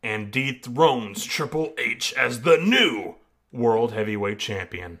and dethrones Triple H as the new World Heavyweight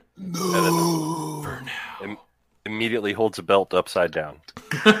Champion. No. For now. Immediately holds a belt upside down.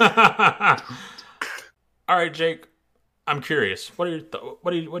 All right, Jake. I'm curious. What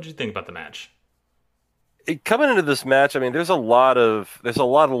did you think about the match? Coming into this match, I mean, there's a lot of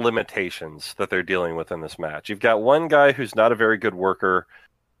limitations that they're dealing with in this match. You've got one guy who's not a very good worker,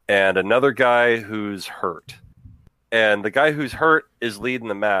 and another guy who's hurt. And the guy who's hurt is leading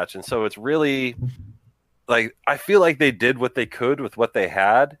the match, and so it's really like I feel like they did what they could with what they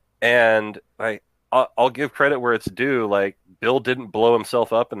had, and I'll give credit where it's due. Like, Bill didn't blow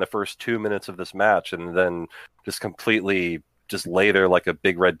himself up in the first 2 minutes of this match, and then just completely just lay there like a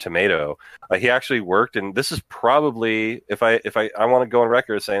big red tomato. He actually worked, and this is probably, if I want to go on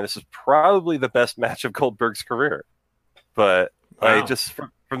record as saying this is probably the best match of Goldberg's career. But wow. Just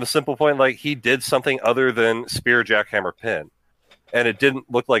from the simple point, like, he did something other than spear, jackhammer, pin, and it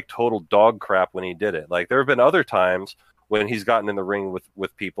didn't look like total dog crap when he did it. Like, there have been other times when he's gotten in the ring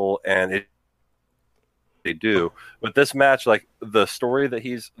with people, and they do. But this match, like the story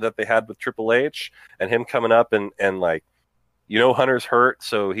that they had with Triple H and him coming up and like, Hunter's hurt,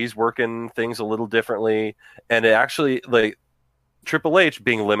 so he's working things a little differently, and it actually, like, Triple H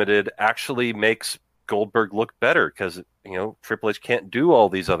being limited actually makes Goldberg look better because Triple H can't do all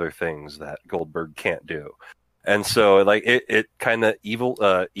these other things that Goldberg can't do, and so like it kind of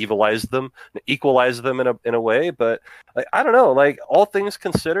equalized them in a way. But like, I don't know, like, all things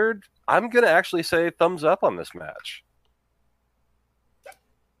considered, I'm gonna actually say thumbs up on this match.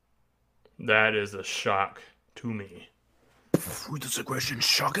 That is a shock to me. Ruthless aggression,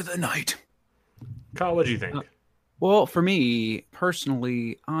 shock of the night. Kyle, what do you think? Well, for me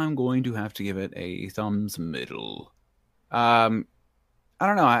personally, I'm going to have to give it a thumbs middle. I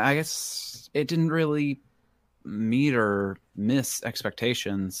don't know. I guess it didn't really meet or miss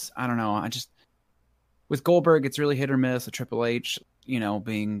expectations. I don't know. With Goldberg, it's really hit or miss. A Triple H,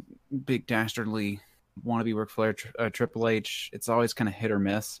 being big dastardly wannabe Ric Flair, Triple H, it's always kind of hit or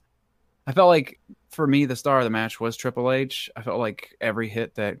miss. I felt like, for me, the star of the match was Triple H. I felt like every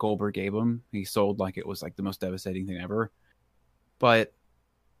hit that Goldberg gave him, he sold like it was like the most devastating thing ever. But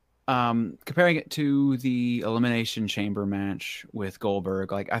comparing it to the Elimination Chamber match with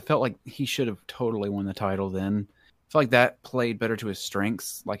Goldberg, like, I felt like he should have totally won the title then. I felt like that played better to his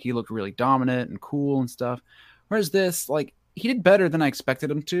strengths. Like, he looked really dominant and cool and stuff. Whereas this, like, he did better than I expected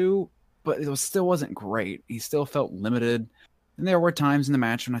him to, but it still wasn't great. He still felt limited. And there were times in the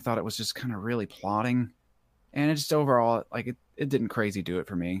match when I thought it was just kind of really plotting. And it just overall, like, it didn't crazy do it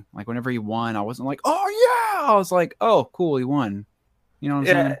for me. Like, whenever he won, I wasn't like, oh, yeah! I was like, oh, cool, he won. You know what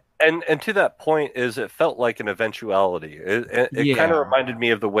I'm saying? And to that point is it felt like an eventuality. It kind of reminded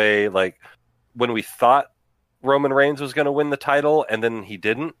me of the way, like, when we thought Roman Reigns was going to win the title and then he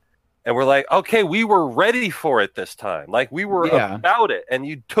didn't. And we're like, okay, we were ready for it this time. Like, we were about it, and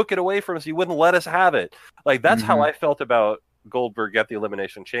you took it away from us. You wouldn't let us have it. Like, that's how I felt about Goldberg at the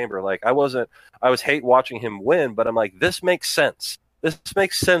Elimination Chamber. Like, I was hate watching him win, but I'm like, this makes sense. This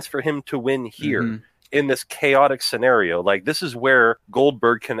makes sense for him to win here in this chaotic scenario. Like, this is where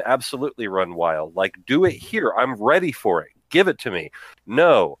Goldberg can absolutely run wild. Like, do it here. I'm ready for it. Give it to me.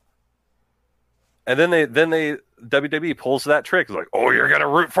 No. And then WWE pulls that trick. It's like, oh, you're going to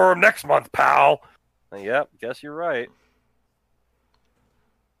root for him next month, pal. And, yep, guess you're right.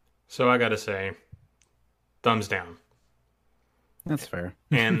 So I got to say, thumbs down. That's fair.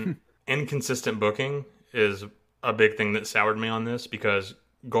 And inconsistent booking is a big thing that soured me on this, because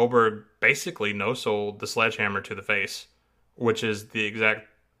Goldberg basically no-sold the sledgehammer to the face, which is the exact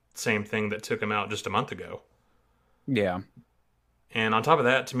same thing that took him out just a month ago. Yeah. And on top of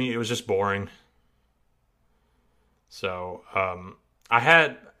that, to me, it was just boring. So,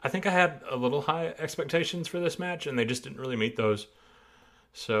 I think I had a little high expectations for this match, and they just didn't really meet those.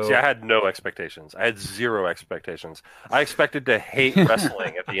 So, see, I had no expectations. I had zero expectations. I expected to hate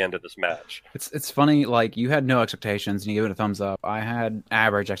wrestling at the end of this match. It's funny, like, you had no expectations, and you give it a thumbs up. I had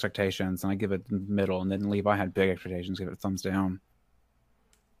average expectations, and I give it middle, and then Levi had big expectations, give it a thumbs down.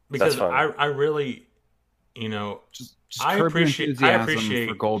 Because I really, you know, just I appreciate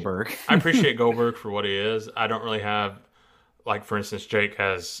for Goldberg. I appreciate Goldberg for what he is. I don't really have, like, for instance, Jake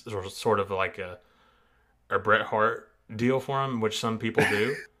has sort of like a Bret Hart deal for him, which some people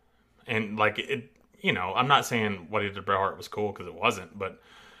do. And, like, it, you know, I'm not saying what he did to Bret Hart was cool, because it wasn't, but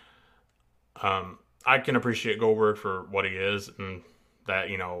I can appreciate Goldberg for what he is, and that,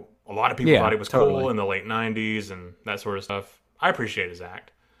 you know, a lot of people thought he was cool in the late 90s and that sort of stuff. I appreciate his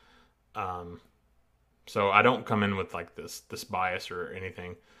act. So I don't come in with, like, this bias or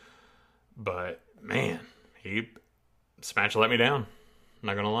anything. But, man, this match let me down. I'm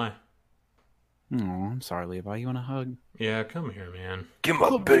not going to lie. Oh, I'm sorry, Levi. You want a hug? Yeah, come here, man. Give him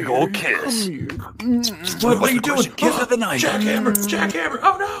a big old kiss. What are you doing? Kiss of the night. Jackhammer.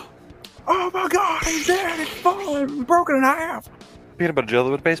 Oh, no. Oh, my God. He's dead. It's falling. Broken in half. Peanut butter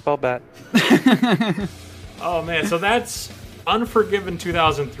jelly with a baseball bat. Oh, man. So that's Unforgiven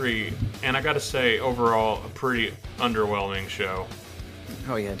 2003. And I got to say, overall, a pretty underwhelming show.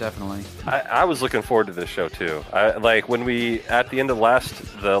 Oh, yeah, definitely. I was looking forward to this show, too. Like, when we, at the end of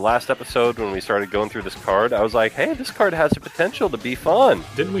the last episode, when we started going through this card, I was like, hey, this card has the potential to be fun.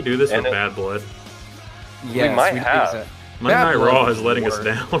 Didn't we do this with Bad Blood? Yes, we might have. Monday Night Raw is letting us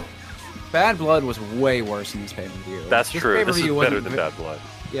down. Bad Blood was way worse than this pay-per-view. That's true. This is better than Bad Blood.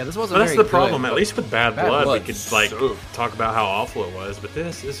 Yeah, this wasn't But that's very the problem. good, At least with Bad Blood, we could, like, so... talk about how awful it was. But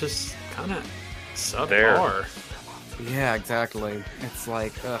this is just kind of subpar. There. Yeah, exactly. It's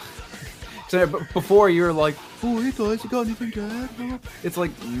like, ugh. So before you were like, oh, hey guys, you got anything to add? It's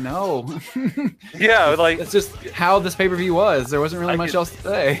like, no. Yeah, like, it's just how this pay-per-view was. There wasn't really much else to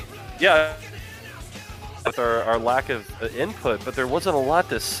say. Yeah, with our lack of input, but there wasn't a lot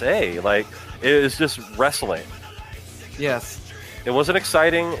to say. Like, it was just wrestling. Yes. It wasn't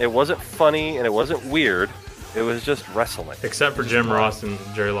exciting, it wasn't funny, and it wasn't weird. It was just wrestling. Except for Jim Ross and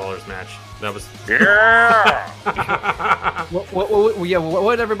Jerry Lawler's match. That was... Yeah! What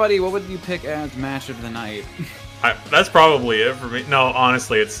would you pick as match of the night? That's probably it for me. No,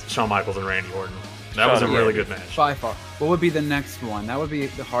 honestly, it's Shawn Michaels and Randy Orton. That was a really good match. By far. What would be the next one? That would be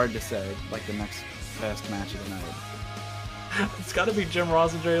hard to say. Like, the next best match of the night. It's got to be Jim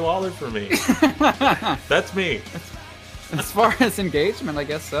Ross and Jerry Lawler for me. That's me. As far as engagement, I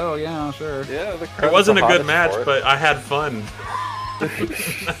guess so. Yeah, sure. Yeah, it wasn't a good match, but I had fun.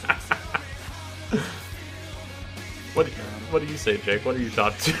 What do you say, Jake? What are your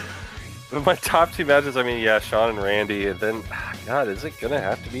top two? My top two matches, I mean, yeah, Shawn and Randy, and then, God, is it gonna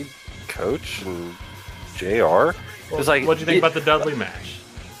have to be Coach and JR? Well, like, what do you think about the Dudley match?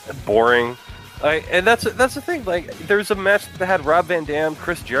 Boring. And that's the thing. Like, there's a match that had Rob Van Dam,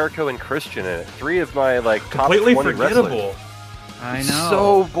 Chris Jericho, and Christian in it. Three of my top completely 20 forgettable. Wrestlers. I know.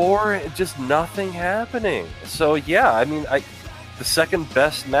 So boring. Just nothing happening. So yeah, I mean, the second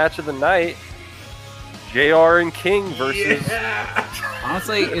best match of the night, JR and King versus. Yeah.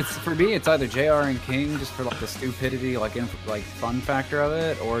 Honestly, for me, it's either JR and King just for, like, the stupidity, like fun factor of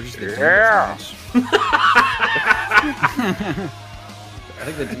it, or just the match. I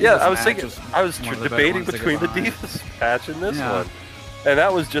think the Divas I was debating between the Divas match and this one, and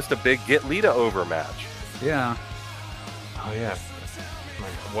that was just a big get Lita over match. Yeah. Oh yeah.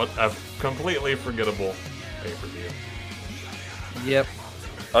 What a completely forgettable pay-per-view. Yep.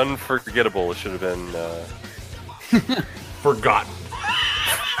 Unforgettable. It should have been forgotten.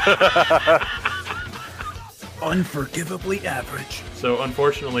 Unforgivably average. So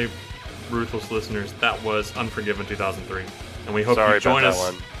unfortunately, Ruthless listeners, that was Unforgiven 2003. And we hope Sorry you join about us.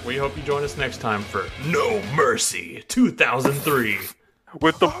 that one. We hope you join us next time for No Mercy 2003.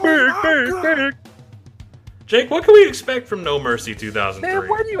 With the big. Jake, what can we expect from No Mercy 2003? Man,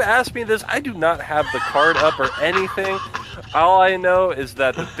 why do you ask me this? I do not have the card up or anything. All I know is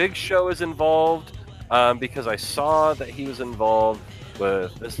that the Big Show is involved because I saw that he was involved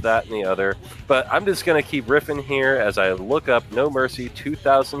with this, that, and the other. But I'm just going to keep riffing here as I look up No Mercy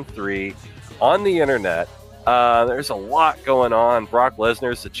 2003 on the internet. There's a lot going on. Brock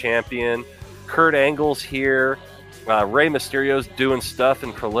Lesnar's the champion. Kurt Angle's here. Rey Mysterio's doing stuff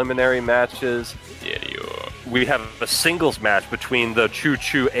in preliminary matches. Yeah, we have a singles match between the Choo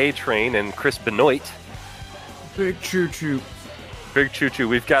Choo A-Train and Chris Benoit. Big Choo Choo. Big Choo Choo.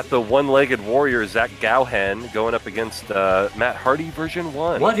 We've got the one-legged warrior, Zach Gowhan, going up against Matt Hardy version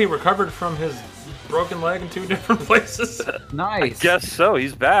 1. What? He recovered from his broken leg in 2 different places? Nice. I guess so.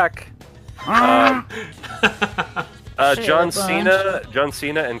 He's back. John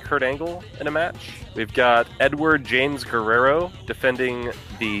Cena and Kurt Angle in a match. We've got Edward James Guerrero defending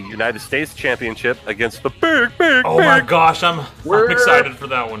the United States Championship against the big. Oh my gosh, I'm excited for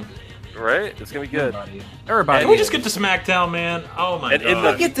that one. Right? It's gonna be good. Everybody. Can we just get to SmackDown, man? Oh my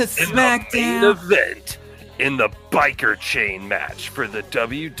god. Get to SmackDown. In the main event, in the biker chain match for the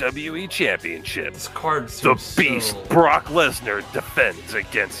WWE Championship, this card the Beast Brock Lesnar defends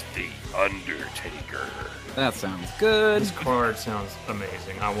against the Undertaker. That sounds good. This card sounds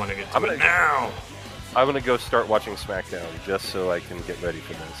amazing. I want to get to it now. I'm going to go start watching SmackDown just so I can get ready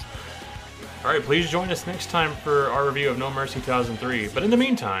for this. All right, please join us next time for our review of No Mercy 2003. But in the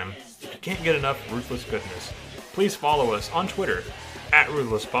meantime, if you can't get enough Ruthless goodness, please follow us on Twitter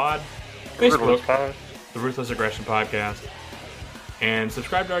 @RuthlessPod, Facebook, The Ruthless Aggression Podcast, and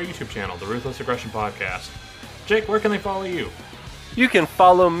subscribe to our YouTube channel, The Ruthless Aggression Podcast. Jake, where can they follow you? You can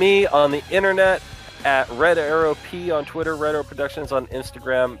follow me on the internet at Red Arrow P on Twitter, Red Arrow Productions on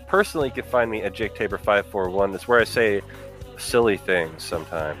Instagram. Personally, you can find me at JakeTaber541. That's where I say silly things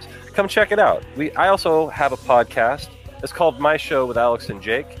sometimes. Come check it out. I also have a podcast. It's called My Show with Alex and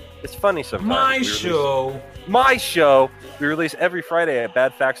Jake. It's funny sometimes. My show. We release every Friday at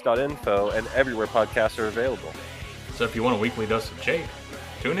badfacts.info and everywhere podcasts are available. So if you want a weekly dose of Jake,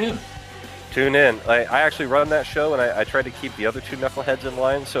 tune in. I actually run that show, and I try to keep the other two knuckleheads in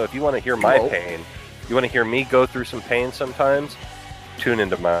line. So if you want to hear my pain, you want to hear me go through some pain sometimes, tune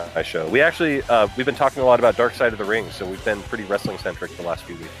into my show. We've been talking a lot about Dark Side of the Ring, so we've been pretty wrestling-centric the last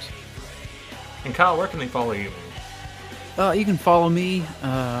few weeks. And Kyle, where can they follow you? You can follow me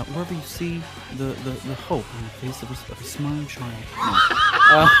wherever you see the hope in the face of a smiling child.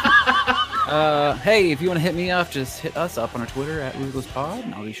 No. Hey, if you want to hit me up, just hit us up on our Twitter @RuthlessPod,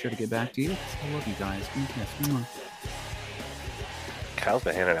 and I'll be sure to get back to you. I love you guys. Yes, Kyle's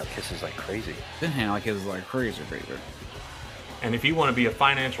been handing out kisses like crazy. Been handing out kisses like crazy. And if you want to be a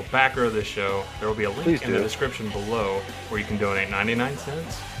financial backer of this show, there will be a link in the description below where you can donate 99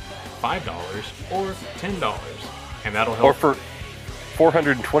 cents, $5, or $10. And that'll help. Or for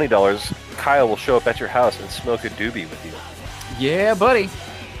 $420, Kyle will show up at your house and smoke a doobie with you. Yeah, buddy.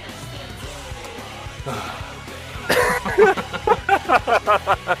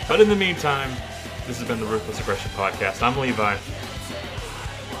 But in the meantime, this has been the Ruthless Aggression Podcast. I'm Levi.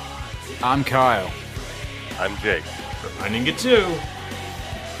 I'm Kyle. I'm Jake. Reminding you too.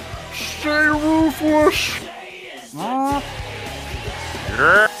 Stay ruthless. Aww.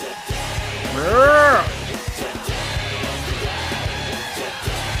 Yeah.